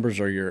phone numbers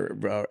or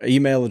your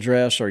email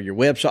address or your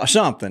website,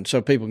 something, so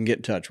people can get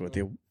in touch with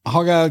you.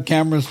 Hog-Eye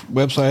Cameras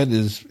website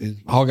is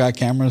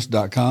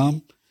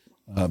hogeyecameras.com.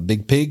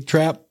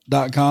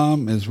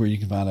 Bigpigtrap.com is where you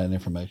can find out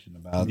information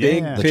about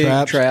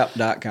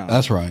Bigpigtrap.com.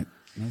 That's right.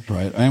 That's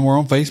right. And we're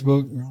on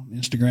Facebook, we're on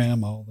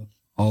Instagram,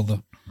 all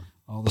the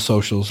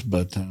socials,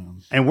 but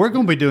and we're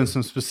going to be doing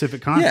some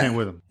specific content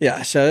with them.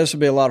 Yeah, so this will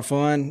be a lot of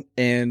fun,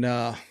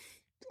 and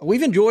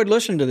we've enjoyed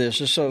listening to this.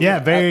 So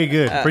very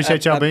good.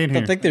 Appreciate y'all being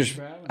here. I think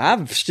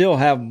I still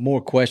have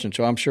more questions,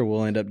 so I'm sure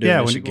we'll end up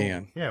doing this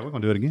again. Yeah, we're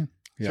going to do it again.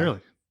 Yeah.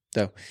 Surely.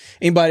 So,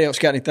 anybody else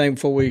got anything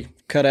before we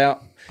cut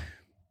out?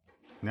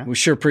 No. We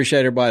sure appreciate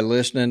everybody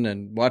listening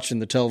and watching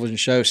the television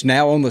show. It's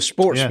now on the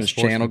Sportsman's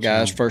Channel,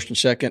 guys. First and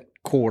second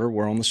quarter,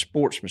 we're on the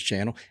Sportsman's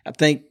Channel. I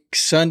think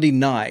Sunday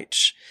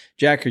nights.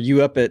 Jack, are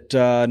you up at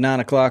 9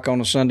 o'clock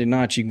on a Sunday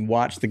night? You can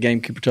watch the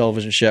Gamekeeper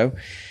television show.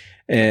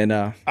 And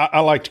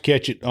I like to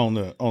catch it on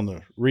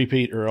the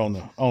repeat or on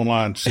the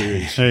online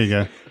series. There you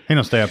go. He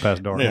don't stay up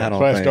past dark. Yeah,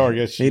 past dark.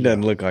 He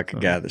doesn't look like a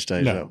guy that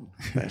stays up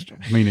past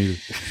dark. Me neither.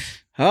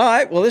 All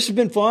right. Well, this has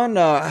been fun.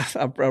 I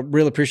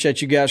really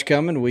appreciate you guys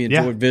coming. We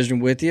enjoyed visiting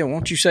with you. Why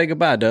don't you say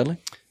goodbye, Dudley?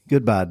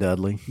 Goodbye,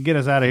 Dudley. Get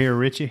us out of here,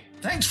 Richie.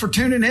 Thanks for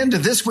tuning in to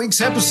this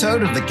week's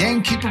episode of the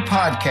Gamekeeper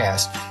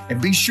Podcast.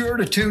 And be sure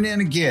to tune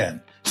in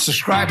again.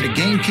 Subscribe to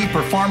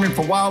Gamekeeper Farming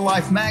for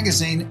Wildlife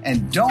magazine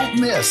and don't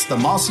miss the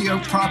Mossy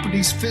Oak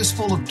Properties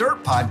Fistful of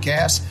Dirt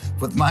podcast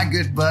with my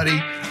good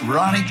buddy,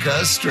 Ronnie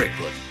Cuz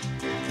Strickland.